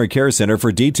Customer Care Center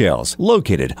for details.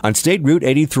 Located on State Route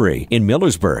 83 in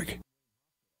Millersburg.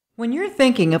 When you're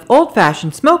thinking of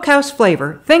old-fashioned smokehouse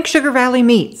flavor, think Sugar Valley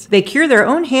Meats. They cure their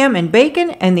own ham and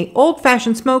bacon, and the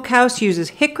old-fashioned smokehouse uses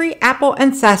hickory, apple,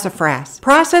 and sassafras.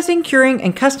 Processing, curing,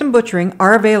 and custom butchering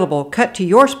are available, cut to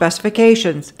your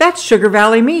specifications. That's Sugar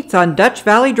Valley Meats on Dutch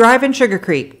Valley Drive in Sugar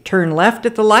Creek. Turn left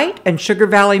at the light, and Sugar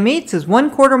Valley Meats is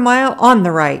 1/4 mile on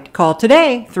the right. Call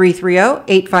today,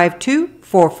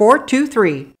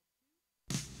 330-852-4423.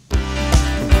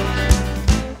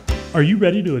 Are you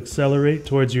ready to accelerate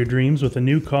towards your dreams with a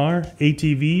new car,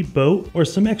 ATV, boat, or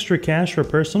some extra cash for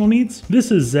personal needs?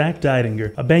 This is Zach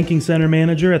Deidinger, a banking center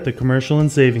manager at the Commercial and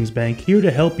Savings Bank, here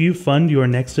to help you fund your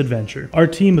next adventure. Our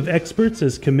team of experts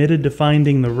is committed to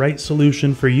finding the right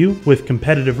solution for you with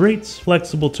competitive rates,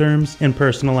 flexible terms, and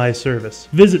personalized service.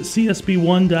 Visit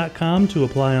csb1.com to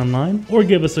apply online or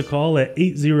give us a call at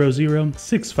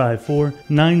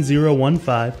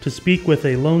 800-654-9015 to speak with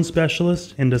a loan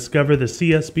specialist and discover the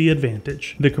CSB advantage.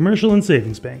 The Commercial and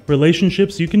Savings Bank.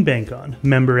 Relationships you can bank on.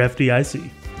 Member FDIC.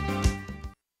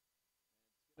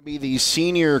 Be the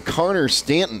senior Carter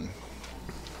Stanton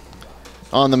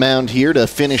on the mound here to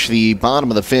finish the bottom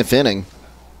of the 5th inning.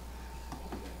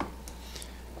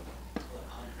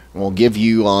 We'll give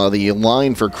you the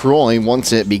line for Croy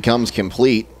once it becomes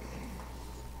complete.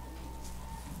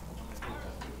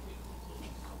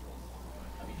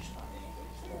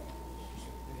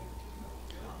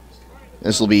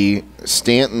 This will be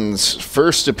Stanton's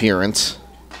first appearance.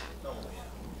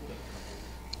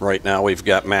 Right now we've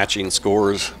got matching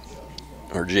scores.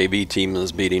 Our JV team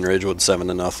is beating Ridgewood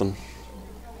 7-0.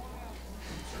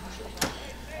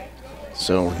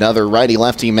 So another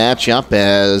righty-lefty matchup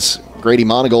as Grady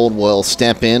Monagold will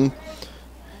step in.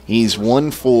 He's 1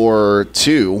 for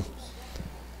 2.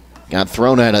 Got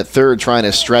thrown out at third, trying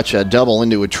to stretch a double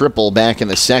into a triple back in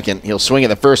the second. He'll swing at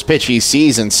the first pitch he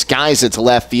sees and skies it to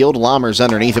left field. Lammers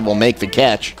underneath it will make the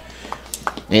catch.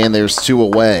 And there's 2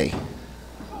 away.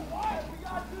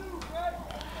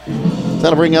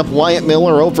 That'll bring up Wyatt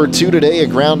Miller 0 for 2 today. A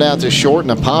ground out to short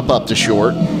and a pop up to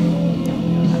short.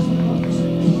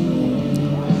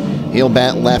 He'll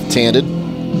bat left-handed.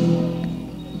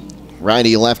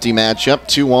 Righty-lefty matchup.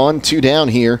 2 on, 2 down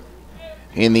here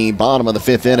in the bottom of the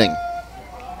 5th inning.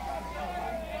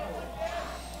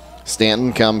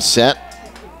 Stanton comes set.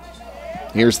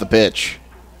 Here's the pitch.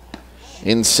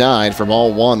 Inside for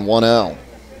ball 1, 1-0.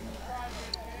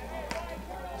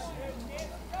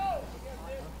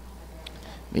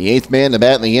 The 8th man to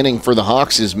bat in the inning for the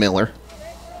Hawks is Miller.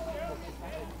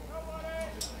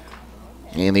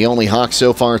 And the only Hawk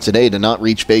so far today to not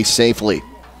reach base safely.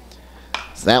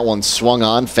 So that one swung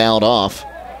on, fouled off.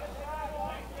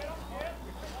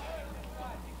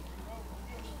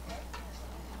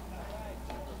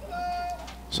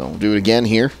 So we'll do it again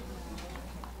here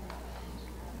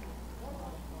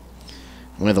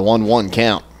with a 1-1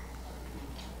 count.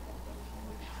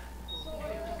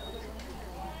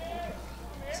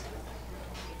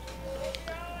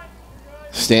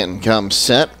 Stanton comes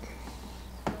set.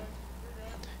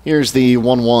 Here's the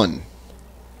 1-1.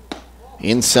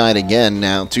 Inside again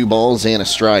now, 2 balls and a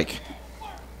strike.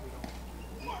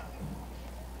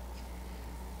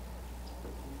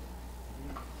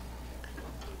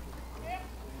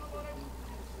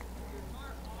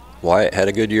 Wyatt had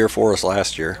a good year for us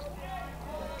last year.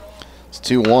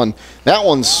 2-1. That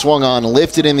one swung on,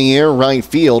 lifted in the air, right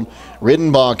field.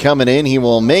 Riddenbaugh coming in. He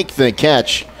will make the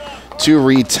catch to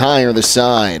retire the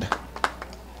side.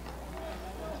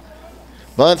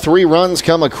 But 3 runs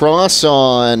come across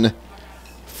on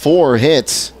 4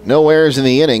 hits. No errors in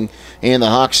the inning. And the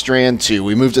Hawks strand 2.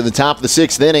 We move to the top of the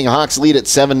 6th inning. Hawks lead at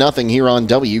 7-0 here on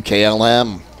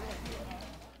WKLM.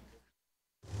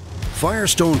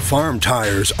 Firestone Farm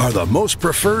tires are the most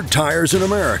preferred tires in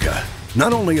America.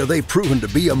 Not only are they proven to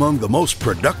be among the most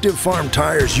productive farm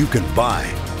tires you can buy,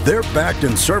 they're backed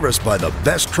and serviced by the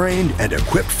best trained and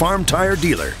equipped farm tire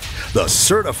dealer, the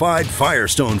certified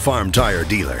Firestone Farm Tire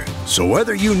dealer. So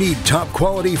whether you need top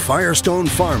quality Firestone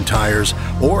Farm tires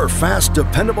or fast,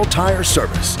 dependable tire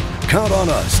service, count on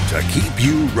us to keep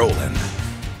you rolling.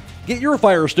 Get your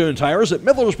Firestone tires at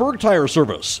Millersburg Tire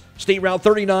Service, State Route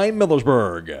 39,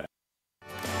 Millersburg.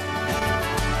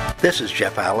 This is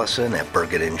Jeff Allison at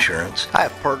Burgett Insurance. I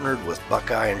have partnered with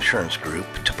Buckeye Insurance Group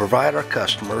to provide our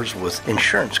customers with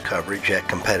insurance coverage at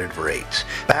competitive rates,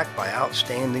 backed by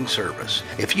outstanding service.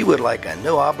 If you would like a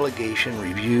no-obligation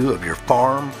review of your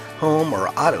farm, home, or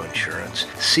auto insurance,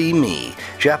 see me,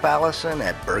 Jeff Allison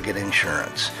at Burgett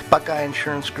Insurance. Buckeye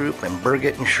Insurance Group and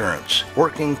Burgett Insurance,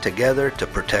 working together to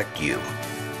protect you.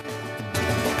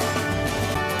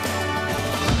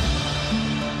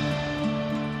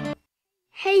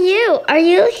 Hey you, are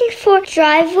you looking for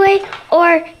driveway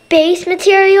or base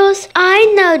materials? I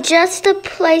know just the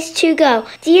place to go.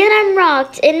 D&M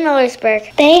Rocks in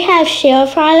Millersburg. They have shale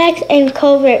products and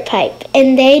culvert pipe,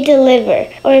 and they deliver.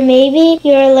 Or maybe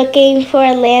you're looking for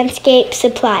landscape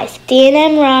supplies.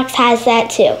 D&M Rocks has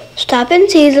that too. Stop and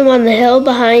see them on the hill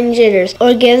behind Jitters,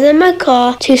 or give them a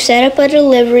call to set up a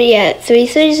delivery at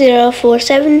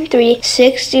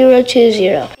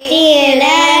 330-473-6020.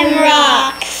 D&M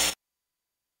Rocks.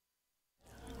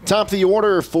 Top of the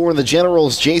order for the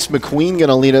Generals, Jace McQueen going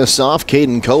to lead us off.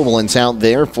 Caden Koblenz out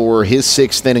there for his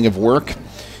 6th inning of work.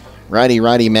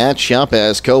 Righty-righty matchup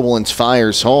as Koblenz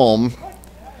fires home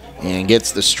and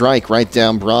gets the strike right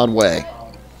down Broadway.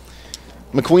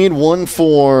 McQueen 1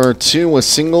 for 2, a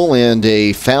single and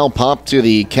a foul pop to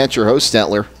the catcher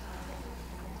Hostetler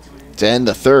to end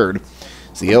the 3rd.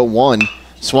 It's the 0-1.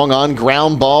 Swung on,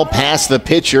 ground ball past the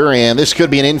pitcher, and this could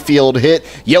be an infield hit.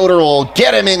 Yoder will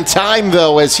get him in time,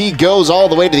 though, as he goes all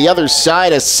the way to the other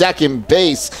side of second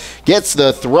base. Gets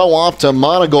the throw off to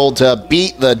Monagold to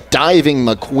beat the diving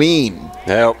McQueen.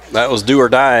 Yeah, that was do or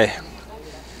die.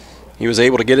 He was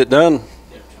able to get it done.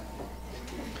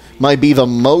 Might be the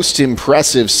most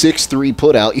impressive 6-3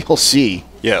 putout you'll see.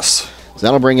 Yes. So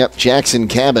that'll bring up Jackson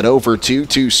Cabot over 2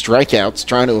 strikeouts,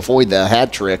 trying to avoid the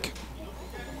hat trick.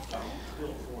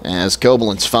 As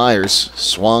Koblenz fires,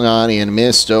 swung on and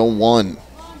missed 0-1.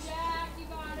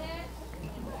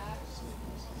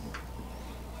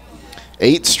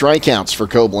 Eight strikeouts for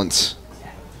Koblenz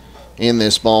in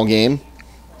this ball game.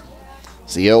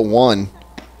 It's the 0-1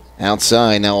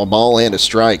 outside. Now a ball and a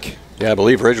strike. Yeah, I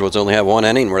believe Ridgewood's only had 1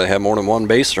 inning where they have more than 1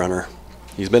 base runner.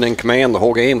 He's been in command the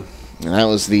whole game. And that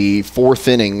was the 4th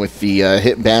inning with the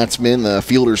hit batsman, the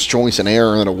fielder's choice, an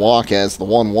error, and a walk as the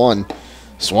 1-1.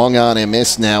 Swung on and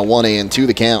missed now, 1-2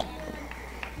 the count.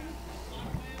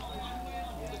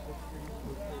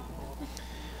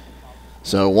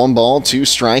 So 1 ball, 2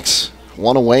 strikes,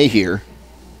 1 away here.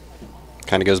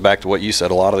 Kind of goes back to what you said.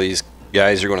 A lot of these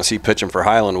guys you're going to see pitching for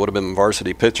Hiland would have been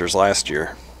varsity pitchers last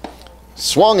year.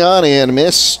 Swung on and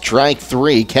missed, strike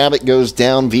 3. Cabot goes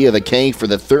down via the K for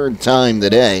the 3rd time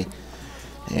today.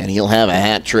 And he'll have a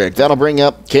hat trick. That'll bring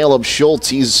up Caleb Schultz.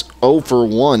 He's 0 for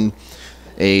 1.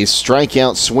 A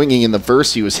strikeout swinging in the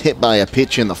 1st. He was hit by a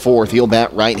pitch in the 4th. He'll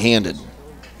bat right-handed.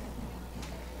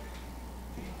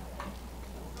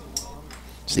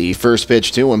 It's the first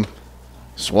pitch to him.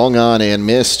 Swung on and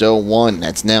missed 0-1.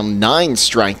 That's now 9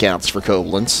 strikeouts for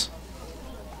Koblenz.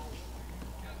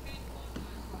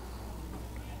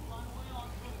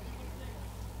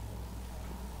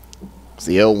 It's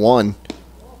the 0-1.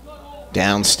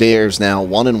 Downstairs now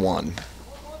 1-1.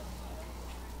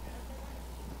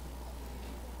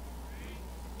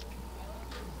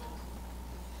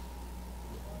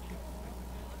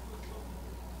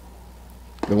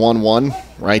 The 1-1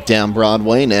 right down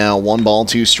Broadway. Now 1 ball,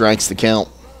 2 strikes the count.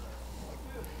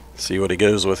 See what he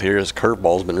goes with here. His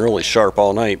curveball's been really sharp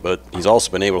all night, but he's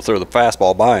also been able to throw the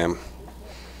fastball by him.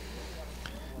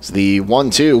 It's the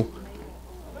 1-2.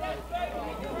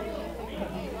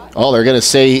 Oh, they're going to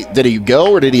say, did he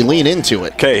go or did he lean into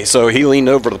it? Okay, so he leaned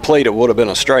over the plate. It would have been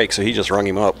a strike, so he just rung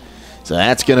him up. So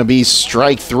that's going to be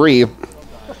strike 3.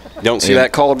 Don't see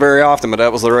that called very often, but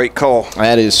that was the right call.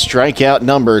 That is strikeout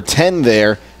number 10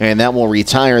 there, and that will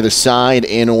retire the side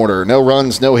in order. No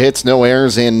runs, no hits, no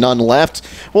errors, and none left.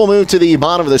 We'll move to the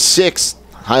bottom of the 6th.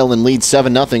 Hiland leads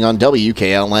 7-0 on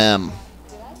WKLM.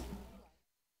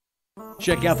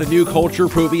 Check out the new Culture,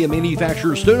 Provia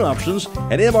manufactured stone options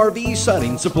at MRV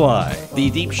Siding Supply.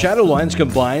 The deep shadow lines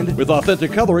combined with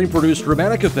authentic coloring produce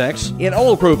dramatic effects in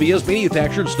all of Provia's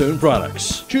manufactured stone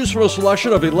products. Choose from a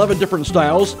selection of 11 different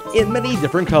styles in many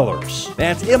different colors.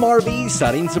 That's MRV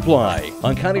Siding Supply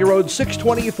on County Road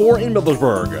 624 in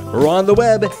Millersburg, or on the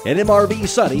web at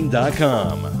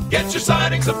mrvsiding.com. Get your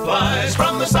siding supplies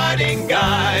from the siding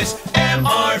guys.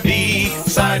 MRV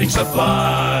Siding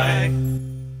Supply.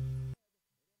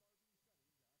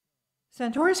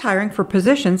 Centaur is hiring for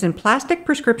positions in plastic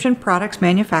prescription products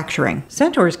manufacturing.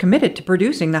 Centaur is committed to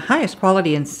producing the highest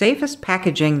quality and safest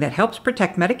packaging that helps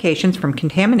protect medications from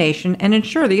contamination and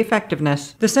ensure the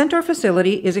effectiveness. The Centaur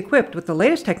facility is equipped with the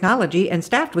latest technology and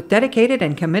staffed with dedicated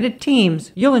and committed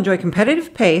teams. You'll enjoy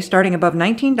competitive pay starting above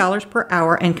 $19 per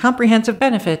hour and comprehensive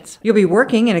benefits. You'll be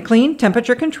working in a clean,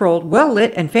 temperature-controlled,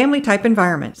 well-lit, and family-type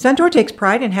environment. Centaur takes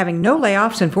pride in having no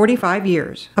layoffs in 45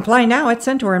 years. Apply now at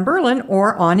Centaur in Berlin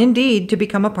or on Indeed to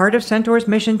become a part of Centaur's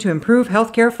mission to improve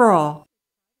healthcare for all.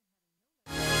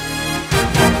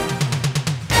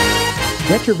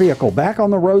 Get your vehicle back on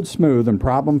the road smooth and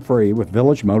problem-free with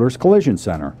Village Motors Collision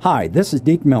Center. Hi, this is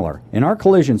Deke Miller, and our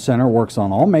Collision Center works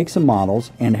on all makes and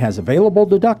models and has available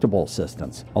deductible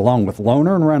assistance, along with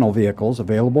loaner and rental vehicles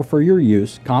available for your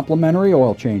use, complimentary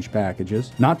oil change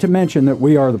packages, not to mention that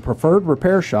we are the preferred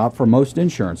repair shop for most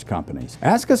insurance companies.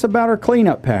 Ask us about our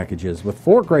cleanup packages with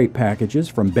 4 great packages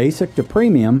from basic to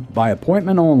premium by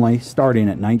appointment only starting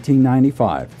at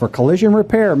 $19.95. For collision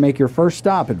repair, make your first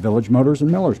stop at Village Motors in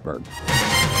Millersburg.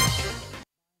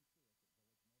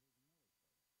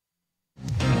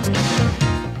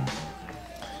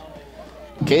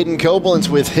 Caden Koblenz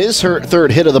with his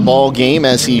third hit of the ball game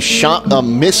as he shot a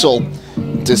missile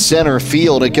to center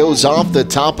field. It goes off the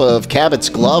top of Cabot's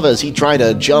glove as he tried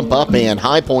to jump up and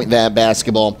high point that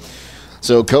basketball.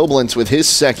 So Koblenz with his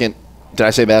second. Did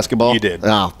I say basketball? You did.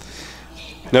 Oh.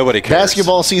 Nobody cares.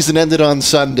 Basketball season ended on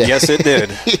Sunday. Yes, it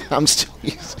did.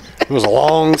 It was a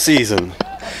long season.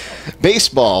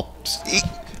 Baseball.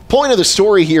 Point of the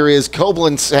story here is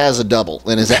Koblenz has a double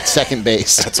and is at second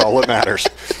base. That's all that matters.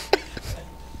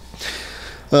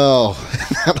 Oh,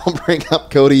 that'll bring up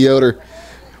Cody Yoder.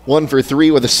 1 for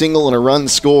 3 with a single and a run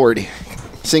scored.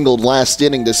 Singled last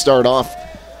inning to start off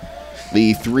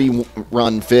the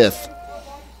 3-run fifth.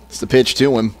 It's the pitch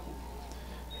to him.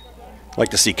 I'd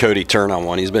like to see Cody turn on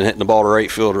one. He's been hitting the ball to right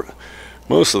field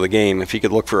most of the game. If he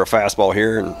could look for a fastball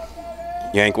here and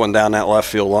yank one down that left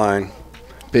field line.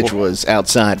 Pitch was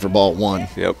outside for ball 1.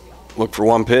 Yep. Look for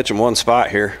one pitch and one spot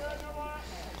here.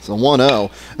 It's a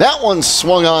 1-0. That one's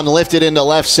swung on, lifted into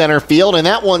left center field, and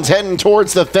that one's heading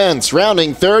towards the fence.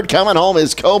 Rounding third, coming home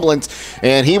is Koblenz,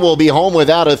 and he will be home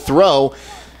without a throw.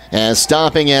 As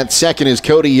stopping at second is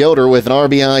Cody Yoder with an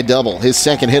RBI double, his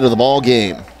second hit of the ball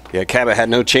game. Yeah, Cabot had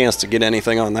no chance to get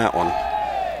anything on that one.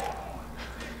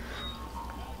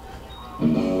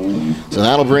 So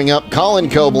that'll bring up Colin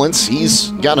Koblenz. He's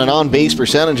got an on-base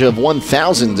percentage of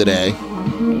 1,000 today.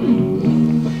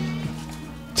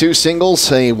 2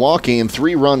 singles, a walk, and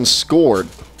 3 runs scored.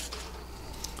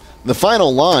 The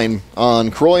final line on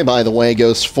Croy, by the way,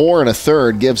 goes 4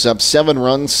 1/3, gives up 7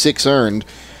 runs, 6 earned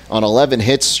on 11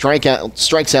 hits,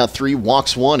 strikes out 3,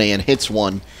 walks 1, and hits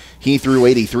 1. He threw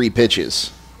 83 pitches.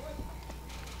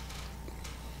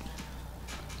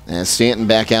 And Stanton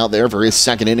back out there for his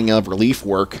second inning of relief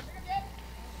work.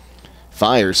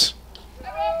 Fires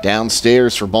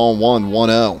downstairs for ball 1,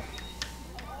 1-0.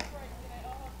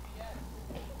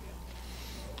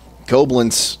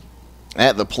 Koblenz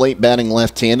at the plate batting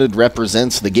left-handed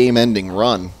represents the game-ending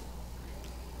run.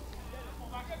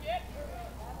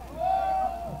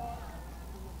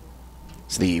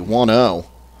 It's the 1-0.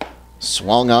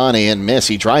 Swung on and missed.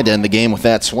 He tried to end the game with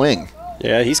that swing.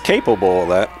 Yeah, he's capable of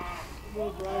that.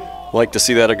 Like to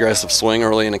see that aggressive swing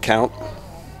early in the count.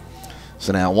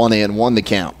 So now 1-1 the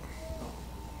count.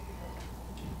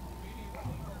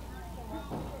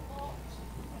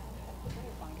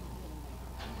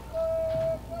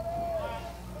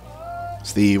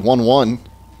 It's the 1-1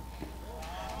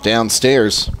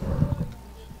 downstairs.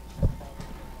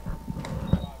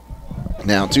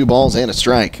 Now 2 balls and a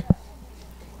strike.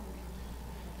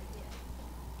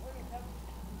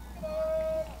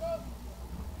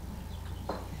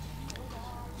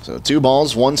 So 2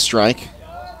 balls, 1 strike.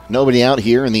 Nobody out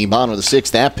here in the bottom of the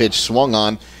 6th. That pitch swung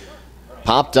on.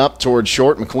 Popped up towards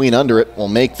short. McQueen under it will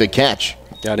make the catch.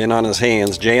 Got in on his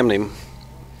hands, jammed him.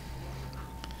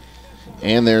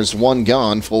 And there's one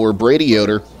gone for Brady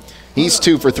Yoder. He's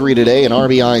 2 for 3 today, an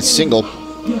RBI single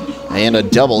and a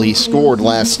double he scored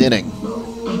last inning.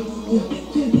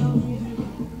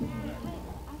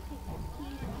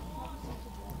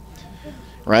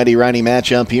 Righty-righty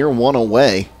matchup here, one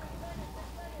away.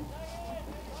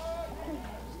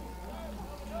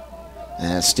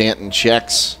 As Stanton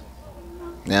checks,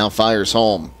 now fires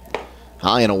home.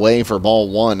 High and away for ball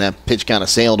one. That pitch kind of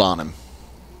sailed on him.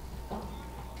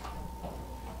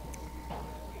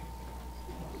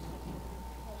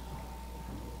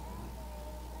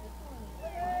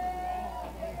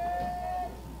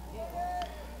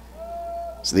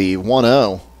 It's the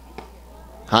 1-0.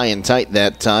 High and tight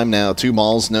that time. Now 2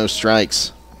 balls, no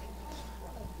strikes.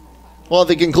 Well, at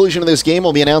the conclusion of this game,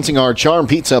 we'll be announcing our Charm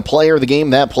Pizza player of the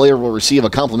game. That player will receive a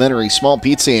complimentary small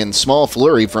pizza and small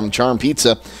flurry from Charm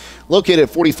Pizza, located at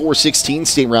 4416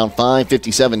 State Route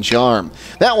 557 Charm.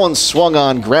 That one swung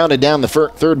on, grounded down the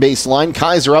third base line.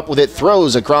 Kaiser up with it,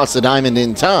 throws across the diamond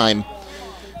in time.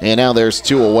 And now there's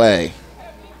 2 away.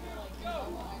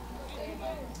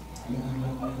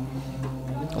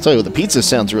 I'll tell you what, the pizza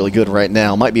sounds really good right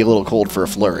now. Might be a little cold for a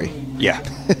flurry. Yeah.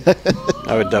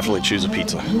 I would definitely choose a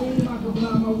pizza.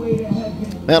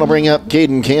 That'll bring up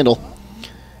Caden Candle.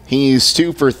 He's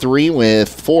 2 for 3 with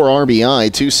 4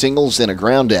 RBI, 2 singles, and a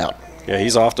ground out. Yeah,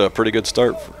 he's off to a pretty good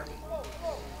start.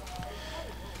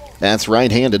 That's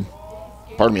right-handed.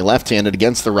 Pardon me, left-handed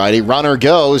against the righty. Runner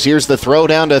goes. Here's the throw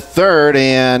down to third,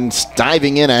 and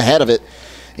diving in ahead of it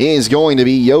is going to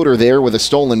be Yoder there with a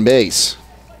stolen base.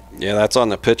 Yeah, that's on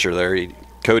the pitcher there.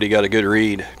 Cody got a good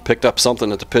read. Picked up something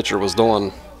that the pitcher was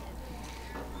doing.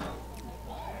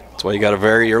 That's why you got to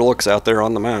vary your looks out there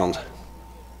on the mound.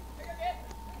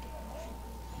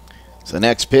 So the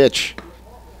next pitch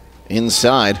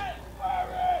inside.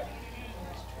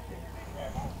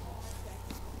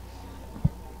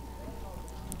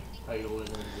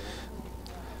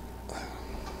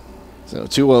 So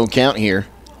 2-0 count here.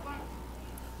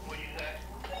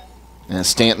 As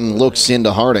Stanton looks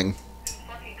into Harding.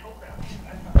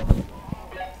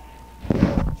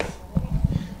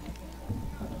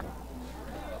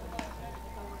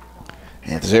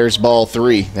 And there's ball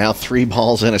 3. Now 3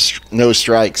 balls and no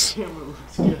strikes.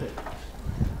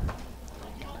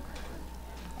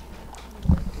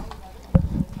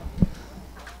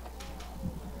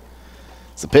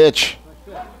 It's the pitch.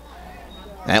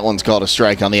 That one's called a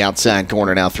strike on the outside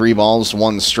corner. Now 3 balls,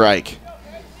 1 strike.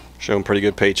 Showing pretty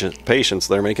good patience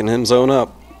there, making him zone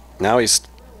up. Now he's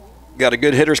got a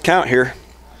good hitter's count here.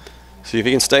 See if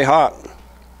he can stay hot.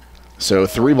 So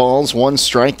 3 balls, 1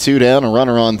 strike, 2 down, a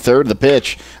runner on third. The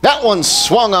pitch. That one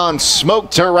swung on,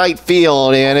 smoked to right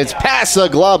field, and it's past the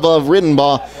glove of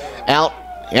Riddenbaugh out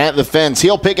at the fence.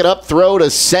 He'll pick it up, throw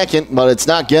to second, but it's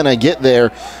not going to get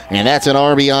there. And that's an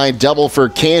RBI double for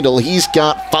Candle. He's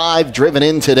got 5 driven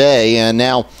in today, and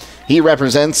now he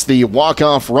represents the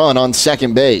walk-off run on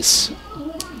second base.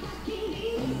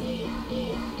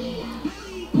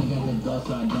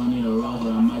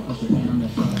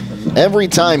 Every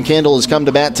time Candle has come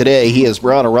to bat today, he has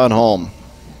brought a run home.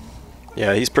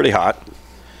 Yeah, he's pretty hot.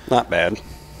 Not bad.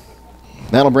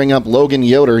 That'll bring up Logan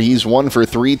Yoder. He's 1 for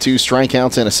 3, 2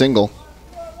 strikeouts and a single.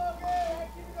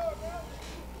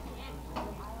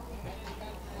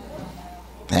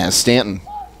 As Stanton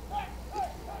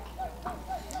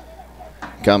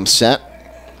comes set.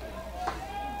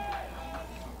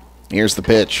 Here's the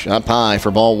pitch. Up high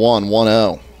for ball 1,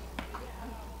 1-0.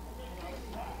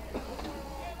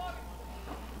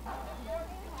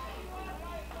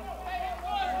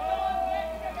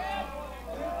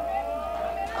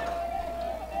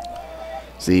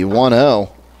 The 1-0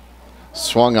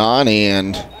 swung on,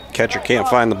 and catcher can't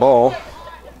find the ball.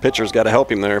 Pitcher's got to help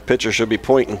him there. Pitcher should be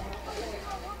pointing.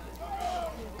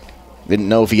 Didn't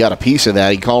know if he got a piece of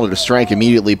that. He called it a strike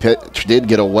immediately. Pitch did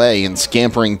get away, and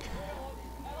scampering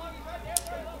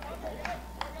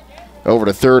over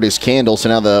to third is Candle. So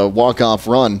now the walk-off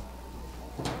run.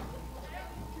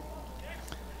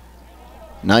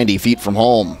 90 feet from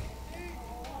home.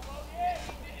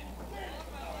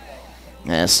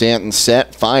 As Stanton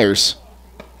set, fires.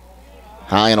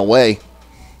 High and away.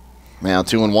 Now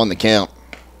 2-1 the count.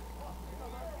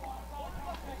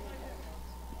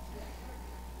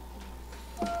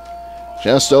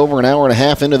 Just over an hour and a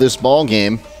half into this ball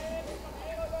game.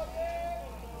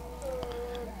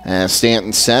 As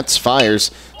Stanton sets,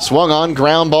 fires. Swung on,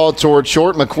 ground ball toward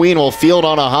short. McQueen will field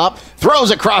on a hop.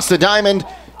 Throws across the diamond.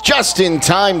 Just in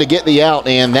time to get the out,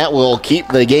 and that will keep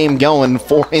the game going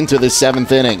into the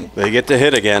 7th inning. They get to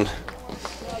hit again.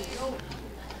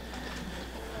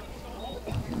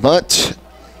 But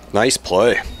Nice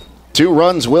play. 2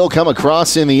 runs will come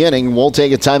across in the inning. We'll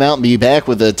take a timeout and be back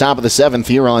with the top of the 7th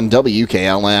here on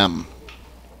WKLM.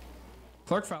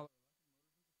 Clark Fowler.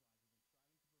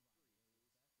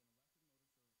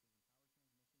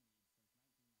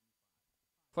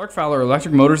 Clark Fowler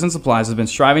Electric Motors and Supplies has been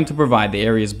striving to provide the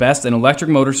area's best in electric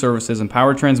motor services and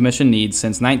power transmission needs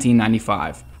since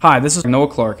 1995. Hi, this is Noah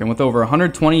Clark, and with over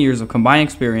 120 years of combined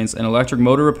experience in electric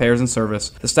motor repairs and service,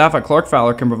 the staff at Clark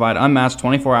Fowler can provide unmatched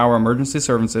 24-hour emergency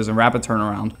services and rapid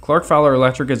turnaround. Clark Fowler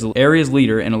Electric is the area's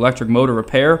leader in electric motor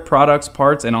repair, products,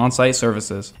 parts, and on-site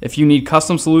services. If you need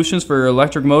custom solutions for your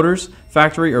electric motors,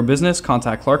 factory, or business,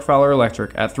 contact Clark Fowler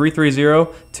Electric at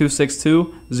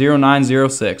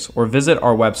 330-262-0906 or visit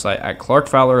our website at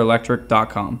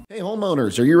clarkfowlerelectric.com. Hey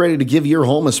homeowners, are you ready to give your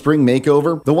home a spring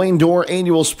makeover? The Wayne Door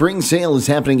Annual Spring Sale is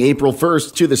happening April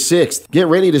 1st to the 6th. Get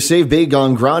ready to save big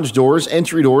on garage doors,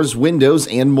 entry doors, windows,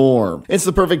 and more. It's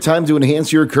the perfect time to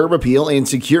enhance your curb appeal and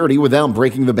security without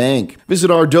breaking the bank. Visit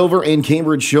our Dover and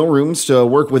Cambridge showrooms to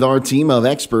work with our team of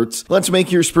experts. Let's make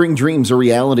your spring dreams a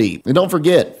reality. And don't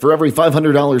forget, for every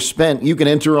 $500 spent, you can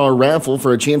enter our raffle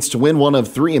for a chance to win one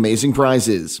of 3 amazing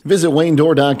prizes. Visit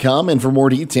WayneDoor.com, and for more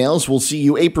details, we'll see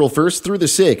you April 1st through the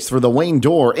 6th for the Wayne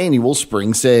Door Annual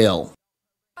Spring Sale.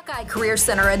 Buckeye Career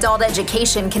Center Adult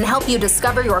Education can help you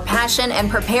discover your passion and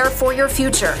prepare for your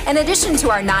future. In addition to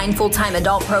our 9 full-time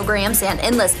adult programs and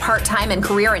endless part-time and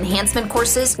career enhancement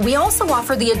courses, we also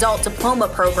offer the Adult Diploma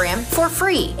Program for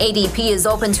free. ADP is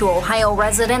open to Ohio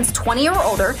residents 20 or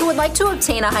older who would like to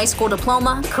obtain a high school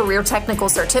diploma, career technical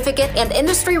certificate, and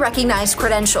industry-recognized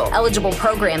credential. Eligible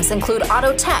programs include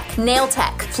auto tech, nail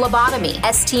tech, phlebotomy,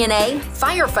 STNA,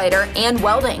 firefighter, and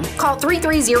welding. Call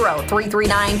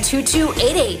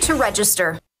 330-339-2288 to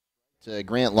register.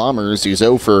 Grant Lammers, who's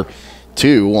 0 for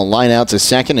 2, will line out to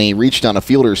second, and he reached on a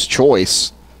fielder's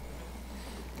choice.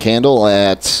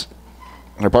 Koblenz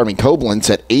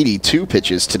at 82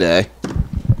 pitches today.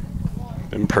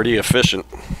 Been pretty efficient,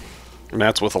 and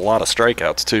that's with a lot of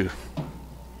strikeouts, too.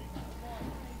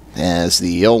 As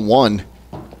the 0-1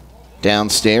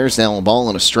 downstairs, now a ball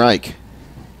and a strike.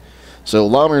 So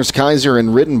Lammers, Kaiser,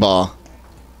 and Riddenbaugh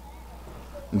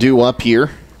due up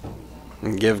here.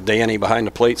 And give Danny behind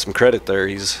the plate some credit there.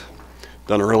 He's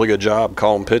done a really good job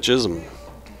calling pitches. And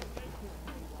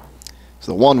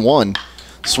so the 1-1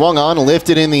 swung on,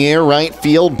 lifted in the air, right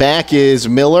field. Back is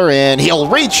Miller, and he'll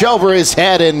reach over his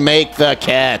head and make the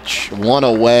catch. 1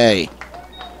 away.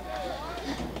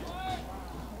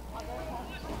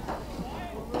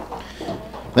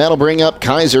 That'll bring up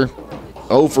Kaiser.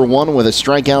 0 for 1 with a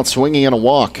strikeout, swinging and a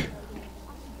walk.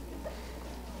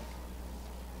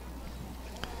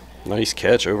 Nice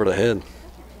catch over the head.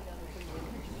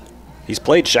 He's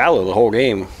played shallow the whole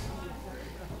game.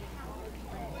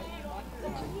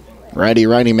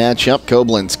 Righty-righty matchup.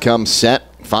 Koblenz comes set,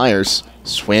 fires,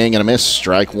 swing and a miss,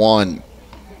 strike 1.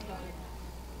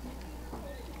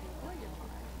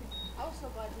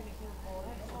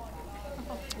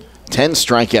 Ten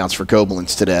strikeouts for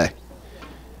Koblenz today.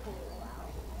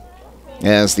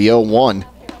 As the 0-1.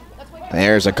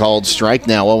 There's a called strike,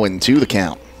 now 0-2 the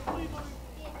count.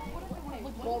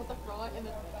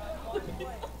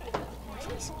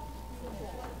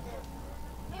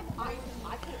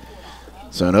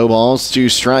 So no balls, 2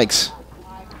 strikes.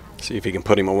 See if he can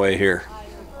put him away here.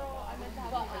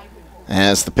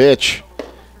 As the pitch.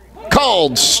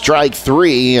 Called strike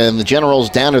 3, and the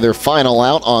Generals down to their final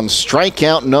out on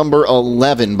strikeout number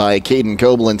 11 by Caden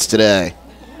Koblenz today.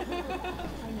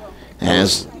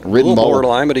 As A little Riddenbaugh,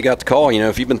 borderline, but he got the call. You know,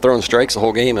 if you've been throwing strikes the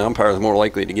whole game, the umpire is more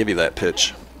likely to give you that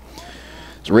pitch.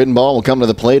 so Riddenbaugh will come to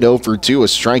the plate, 0 for 2, a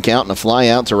strikeout and a fly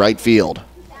out to right field.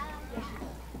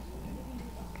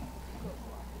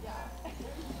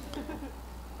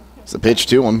 It's the pitch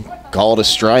to him, called a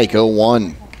strike,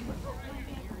 0-1.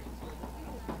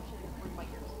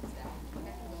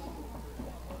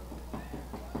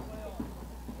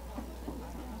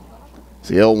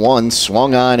 The 0-1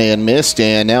 swung on and missed,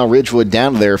 and now Ridgewood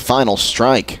down to their final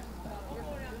strike.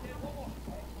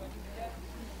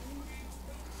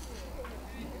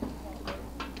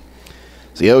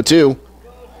 The 0-2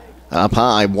 up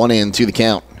high, 1-2 the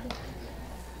count.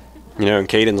 You know, and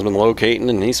Caden's been locating,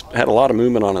 and he's had a lot of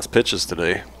movement on his pitches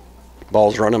today.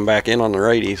 Ball's running back in on the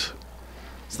righties.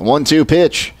 It's the 1-2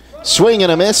 pitch. Swing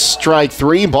and a miss, strike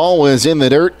 3. Ball was in the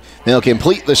dirt. They'll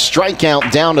complete the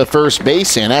strikeout down to first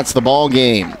base, and that's the ball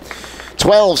game.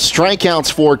 12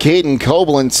 strikeouts for Caden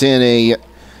Koblenz in a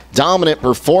dominant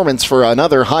performance for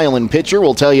another Hiland pitcher.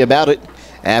 We'll tell you about it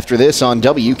after this on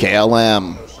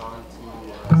WKLM.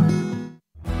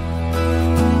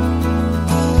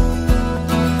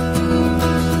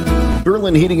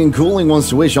 Berlin Heating and Cooling wants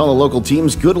to wish all the local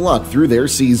teams good luck through their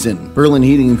season. Berlin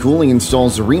Heating and Cooling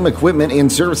installs Rheem equipment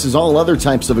and services all other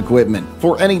types of equipment.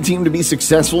 For any team to be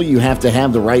successful, you have to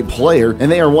have the right player,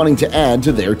 and they are wanting to add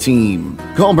to their team.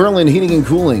 Call Berlin Heating and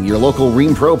Cooling, your local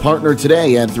Rheem Pro partner,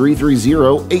 today at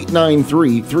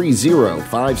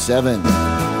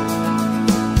 330-893-3057.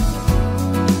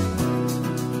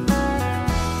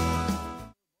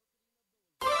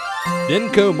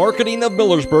 Denko Marketing of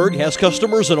Millersburg has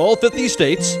customers in all 50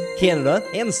 states, Canada,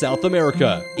 and South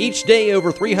America. Each day,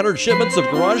 over 300 shipments of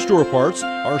garage door parts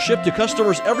are shipped to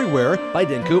customers everywhere by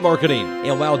Denko Marketing.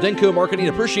 And while Denko Marketing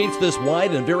appreciates this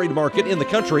wide and varied market in the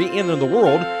country and in the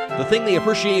world, the thing they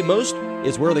appreciate most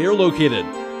is where they are located: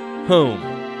 home.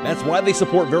 That's why they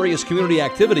support various community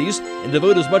activities and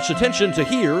devote as much attention to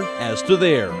here as to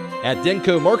there. At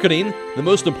Denko Marketing, the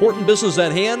most important business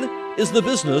at hand is the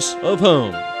business of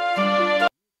home.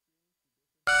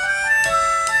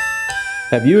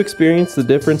 Have you experienced the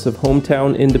difference of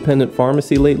hometown independent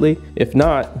pharmacy lately? If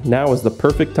not, now is the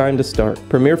perfect time to start.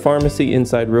 Premier Pharmacy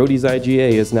inside Rhodey's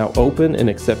IGA is now open and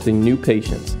accepting new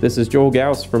patients. This is Joel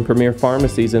Gauss from Premier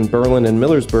Pharmacies in Berlin and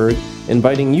Millersburg,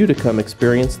 inviting you to come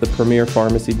experience the Premier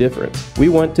Pharmacy difference. We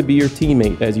want to be your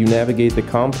teammate as you navigate the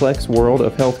complex world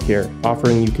of healthcare,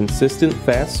 offering you consistent,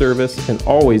 fast service and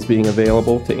always being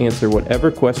available to answer whatever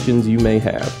questions you may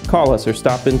have. Call us or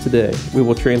stop in today. We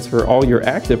will transfer all your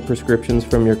active prescriptions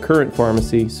from your current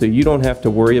pharmacy so you don't have to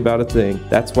worry about a thing.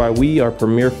 That's why we are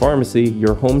Premier Pharmacy,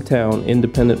 your hometown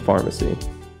independent pharmacy.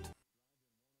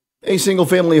 A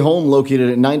single-family home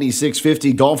located at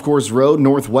 9650 Golf Course Road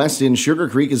Northwest in Sugar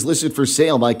Creek is listed for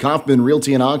sale by Kaufman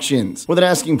Realty and Auctions with an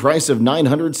asking price of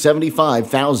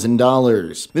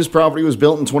 $975,000. This property was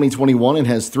built in 2021 and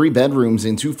has 3 bedrooms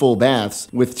and 2 full baths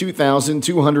with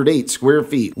 2,208 square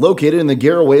feet, located in the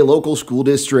Garraway Local School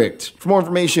District. For more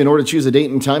information or to choose a date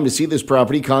and time to see this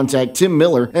property, contact Tim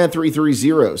Miller at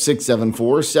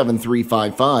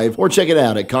 330-674-7355 or check it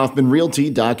out at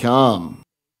kaufmanrealty.com.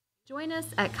 Join us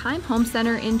at Keim Home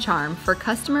Center in Charm for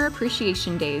Customer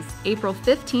Appreciation Days, April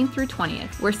 15th through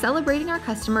 20th. We're celebrating our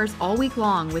customers all week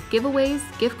long with giveaways,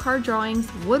 gift card drawings,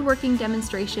 woodworking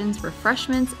demonstrations,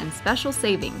 refreshments, and special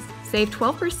savings. Save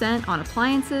 12% on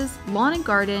appliances, lawn and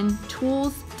garden,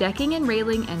 tools, decking and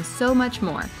railing, and so much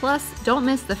more. Plus, don't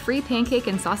miss the free pancake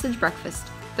and sausage breakfast,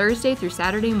 Thursday through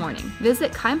Saturday morning.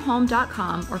 Visit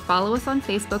keimhome.com or follow us on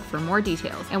Facebook for more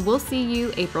details, and we'll see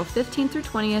you April 15th through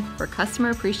 20th for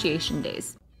Customer Appreciation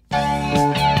Days.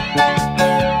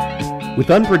 With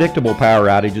unpredictable power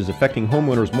outages affecting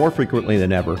homeowners more frequently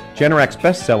than ever, Generac's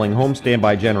best-selling home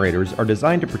standby generators are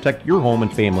designed to protect your home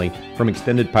and family from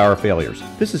extended power failures.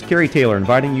 This is Kerry Taylor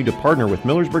inviting you to partner with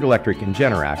Millersburg Electric and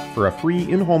Generac for a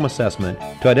free in-home assessment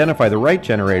to identify the right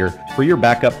generator for your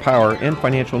backup power and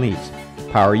financial needs.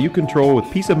 Power you control with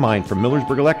peace of mind from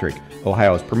Millersburg Electric,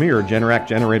 Ohio's premier Generac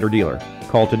generator dealer.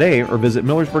 Call today or visit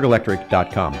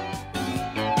millersburgelectric.com.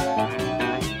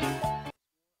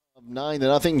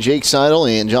 9-0, Jake Sidle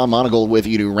and John Monagold with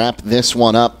you to wrap this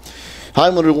one up.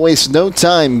 Hiland will waste no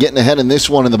time getting ahead in this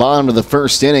one in the bottom of the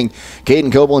first inning.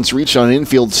 Caden Koblenz reached on an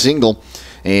infield single,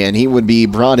 and he would be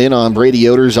brought in on Brady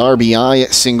Yoder's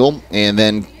RBI single, and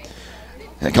then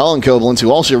Colin Koblenz, who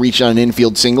also reached on an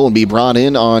infield single, and be brought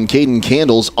in on Caden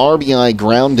Candle's RBI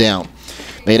ground down.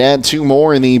 They'd add 2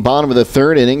 more in the bottom of the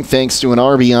third inning thanks to an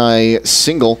RBI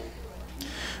single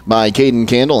by Caden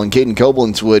Candle, and Caden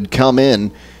Koblenz would come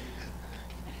in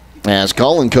as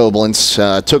Colin Koblenz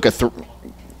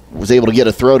was able to get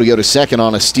a throw to go to second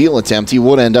on a steal attempt. He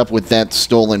would end up with that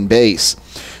stolen base.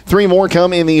 3 more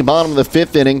come in the bottom of the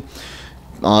fifth inning.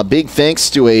 Big thanks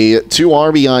to a 2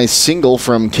 RBI single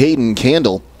from Caden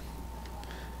Candle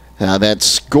that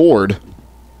scored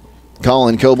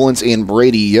Colin Koblenz and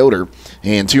Brady Yoder.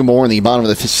 And 2 more in the bottom of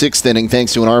the 6th inning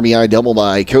thanks to an RBI double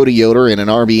by Cody Yoder and an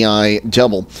RBI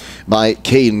double by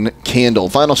Caden Candle.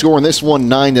 Final score in this one,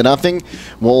 9-0.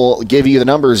 We'll give you the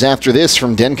numbers after this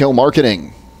from Denko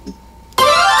Marketing.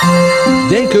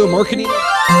 Denko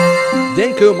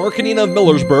Marketing of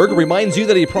Millersburg reminds you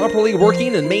that a properly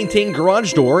working and maintained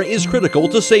garage door is critical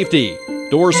to safety.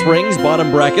 Door springs,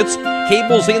 bottom brackets,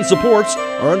 cables, and supports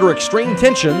are under extreme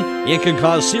tension and can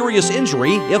cause serious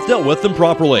injury if dealt with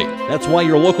improperly. That's why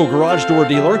your local garage door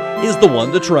dealer is the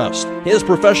one to trust. His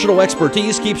professional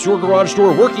expertise keeps your garage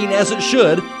door working as it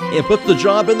should and puts the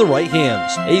job in the right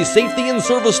hands. A safety and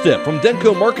service tip from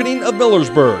Denko Marketing of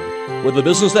Millersburg, where the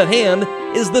business at hand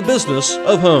is the business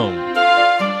of home.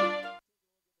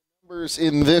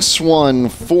 In this one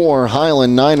for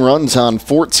Hiland, 9 runs on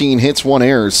 14 hits, 1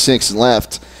 error, 6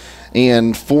 left.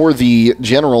 And for the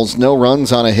Generals, no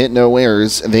runs on a hit, no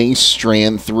errors. They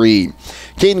strand 3.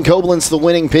 Caden Koblenz, the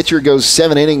winning pitcher, goes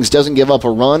 7 innings, doesn't give up a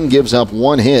run, gives up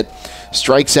 1 hit,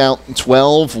 strikes out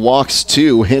 12, walks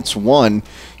 2, hits 1.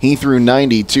 He threw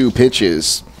 92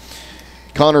 pitches.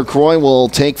 Connor Croy will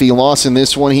take the loss in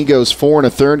this one. He goes 4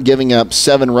 1/3, giving up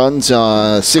 7 runs,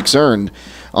 6 earned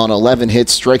on 11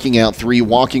 hits, striking out 3,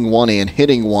 walking 1, and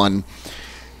hitting 1.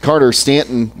 Carter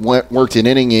Stanton worked an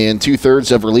inning in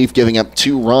 2/3 of relief, giving up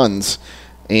 2 runs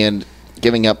and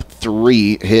giving up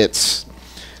 3 hits.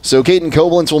 So Caden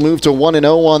Koblenz will move to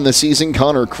 1-0 on the season.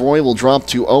 Connor Croy will drop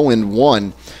to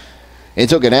 0-1. It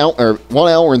took 1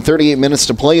 hour and 38 minutes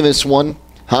to play this one.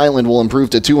 Hiland will improve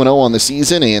to 2-0 on the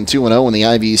season and 2-0 in the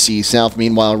IVC South.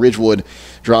 Meanwhile, Ridgewood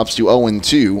drops to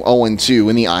 0-2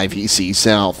 in the IVC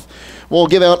South. We'll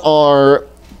give out our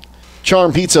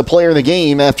Charm Pizza Player of the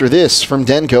Game after this from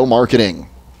Denko Marketing.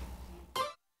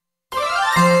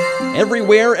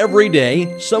 Everywhere, every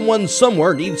day, someone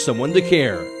somewhere needs someone to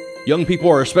care. Young people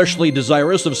are especially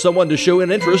desirous of someone to show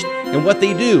an interest in what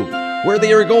they do, where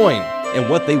they are going, and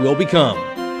what they will become.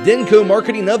 Denko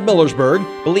Marketing of Millersburg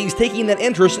believes taking that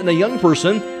interest in a young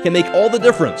person can make all the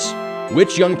difference.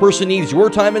 Which young person needs your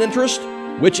time and interest?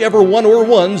 Whichever one or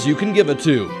ones you can give it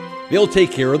to. They'll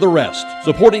take care of the rest.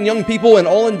 Supporting young people in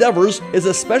all endeavors is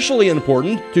especially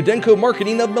important to Denko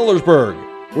Marketing of Millersburg,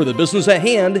 where the business at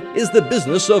hand is the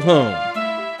business of home.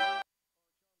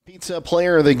 Pizza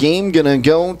Player of the Game going to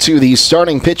go to the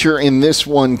starting pitcher in this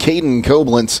one, Caden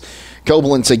Koblenz.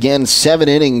 Koblenz again, 7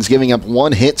 innings, giving up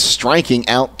 1 hit, striking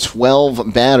out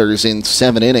 12 batters in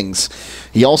 7 innings.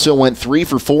 He also went 3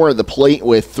 for 4 at the plate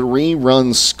with 3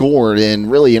 runs scored,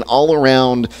 and really an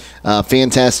all-around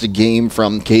fantastic game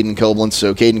from Caden Koblenz.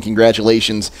 So, Caden,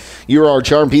 congratulations. You're our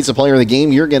Charm Pizza Player of the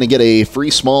Game. You're going to get a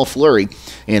free small flurry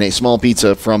and a small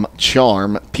pizza from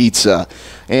Charm Pizza.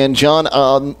 And, John,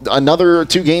 another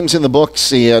 2 games in the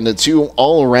books and 2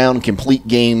 all-around complete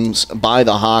games by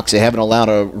the Hawks. They haven't allowed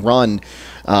a run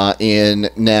in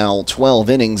now 12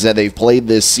 innings that they've played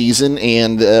this season.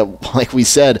 And like we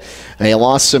said, they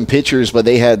lost some pitchers, but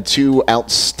they had 2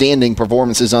 outstanding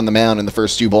performances on the mound in the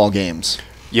first 2 ball games.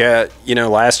 Yeah,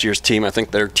 last year's team, I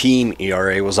think their team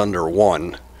ERA was under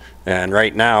 1. And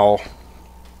right now,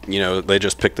 they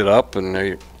just picked it up and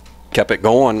they kept it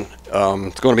going.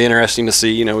 It's going to be interesting to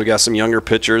see. We got some younger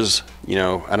pitchers.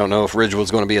 I don't know if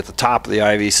Ridgewood's going to be at the top of the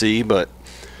IVC, but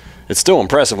it's still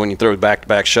impressive when you throw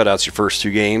back-to-back shutouts your first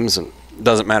 2 games, and it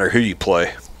doesn't matter who you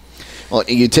play. Well,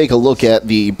 you take a look at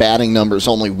the batting numbers.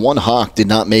 Only 1 Hawk did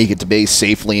not make it to base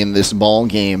safely in this ball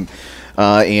game,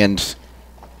 and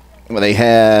they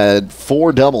had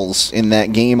 4 doubles in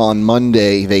that game on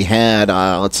Monday. They had,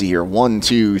 1,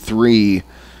 2, 3,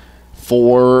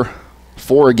 4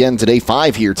 again today,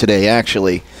 5 here today,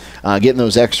 actually, getting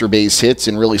those extra base hits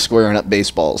and really squaring up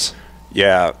baseballs.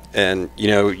 Yeah, and,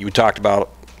 you talked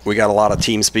about we got a lot of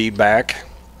team speed back,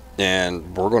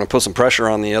 and we're going to put some pressure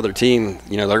on the other team.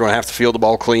 They're going to have to field the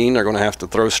ball clean. They're going to have to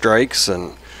throw strikes,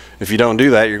 and if you don't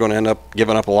do that, you're going to end up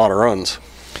giving up a lot of runs.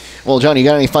 Well, John, you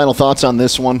got any final thoughts on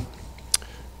this one?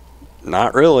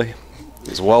 Not really. It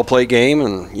was a well-played game,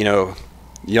 and,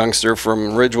 youngster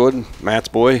from Ridgewood, Matt's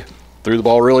boy, threw the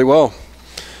ball really well.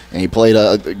 And he played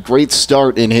a great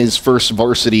start in his first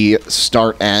varsity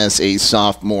start as a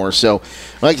sophomore. So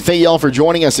I'd like to thank you all for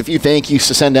joining us. A few thank yous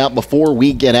to send out before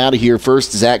we get out of here.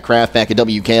 First, Zach Kraft back at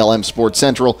WKLM Sports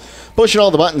Central, pushing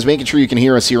all the buttons, making sure you can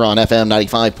hear us here on FM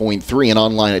 95.3 and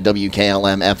online at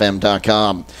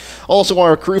WKLM-FM.com. Also,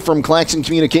 our crew from Claxon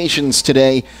Communications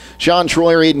today, Shawn,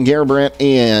 Troyer, Aidan, Garabrandt,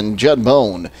 and Judd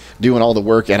Bone doing all the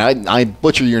work. And I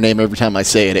butcher your name every time I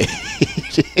say it.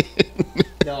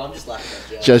 No, I'm just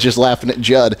laughing at Judd. Just laughing at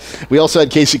Judd. We also had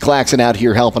Casey Claxon out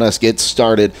here helping us get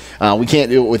started. We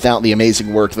can't do it without the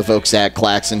amazing work the folks at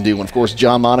Claxon do. And, of course,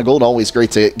 John Monagold, always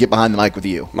great to get behind the mic with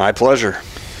you. My pleasure.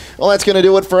 Well, that's going to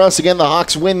do it for us. Again, the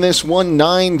Hawks win this one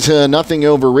 9-0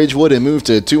 over Ridgewood and move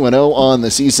to 2-0 on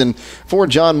the season. For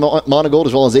John Monagold,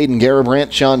 as well as Aidan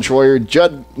Garabrandt, Shawn Troyer,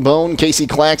 Judd Bone, Casey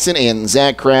Claxon, and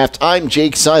Zach Kraft, I'm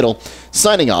Jake Sidle,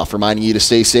 signing off, reminding you to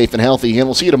stay safe and healthy, and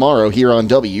we'll see you tomorrow here on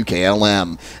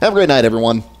WKLM. Have a great night,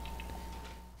 everyone.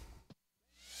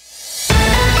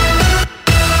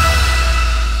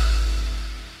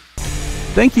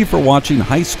 Thank you for watching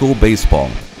high school baseball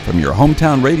from your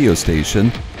hometown radio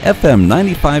station, FM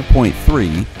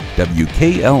 95.3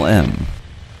 WKLM.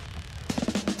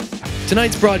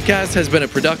 Tonight's broadcast has been a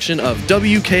production of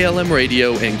WKLM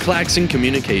Radio and Claxon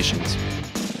Communications.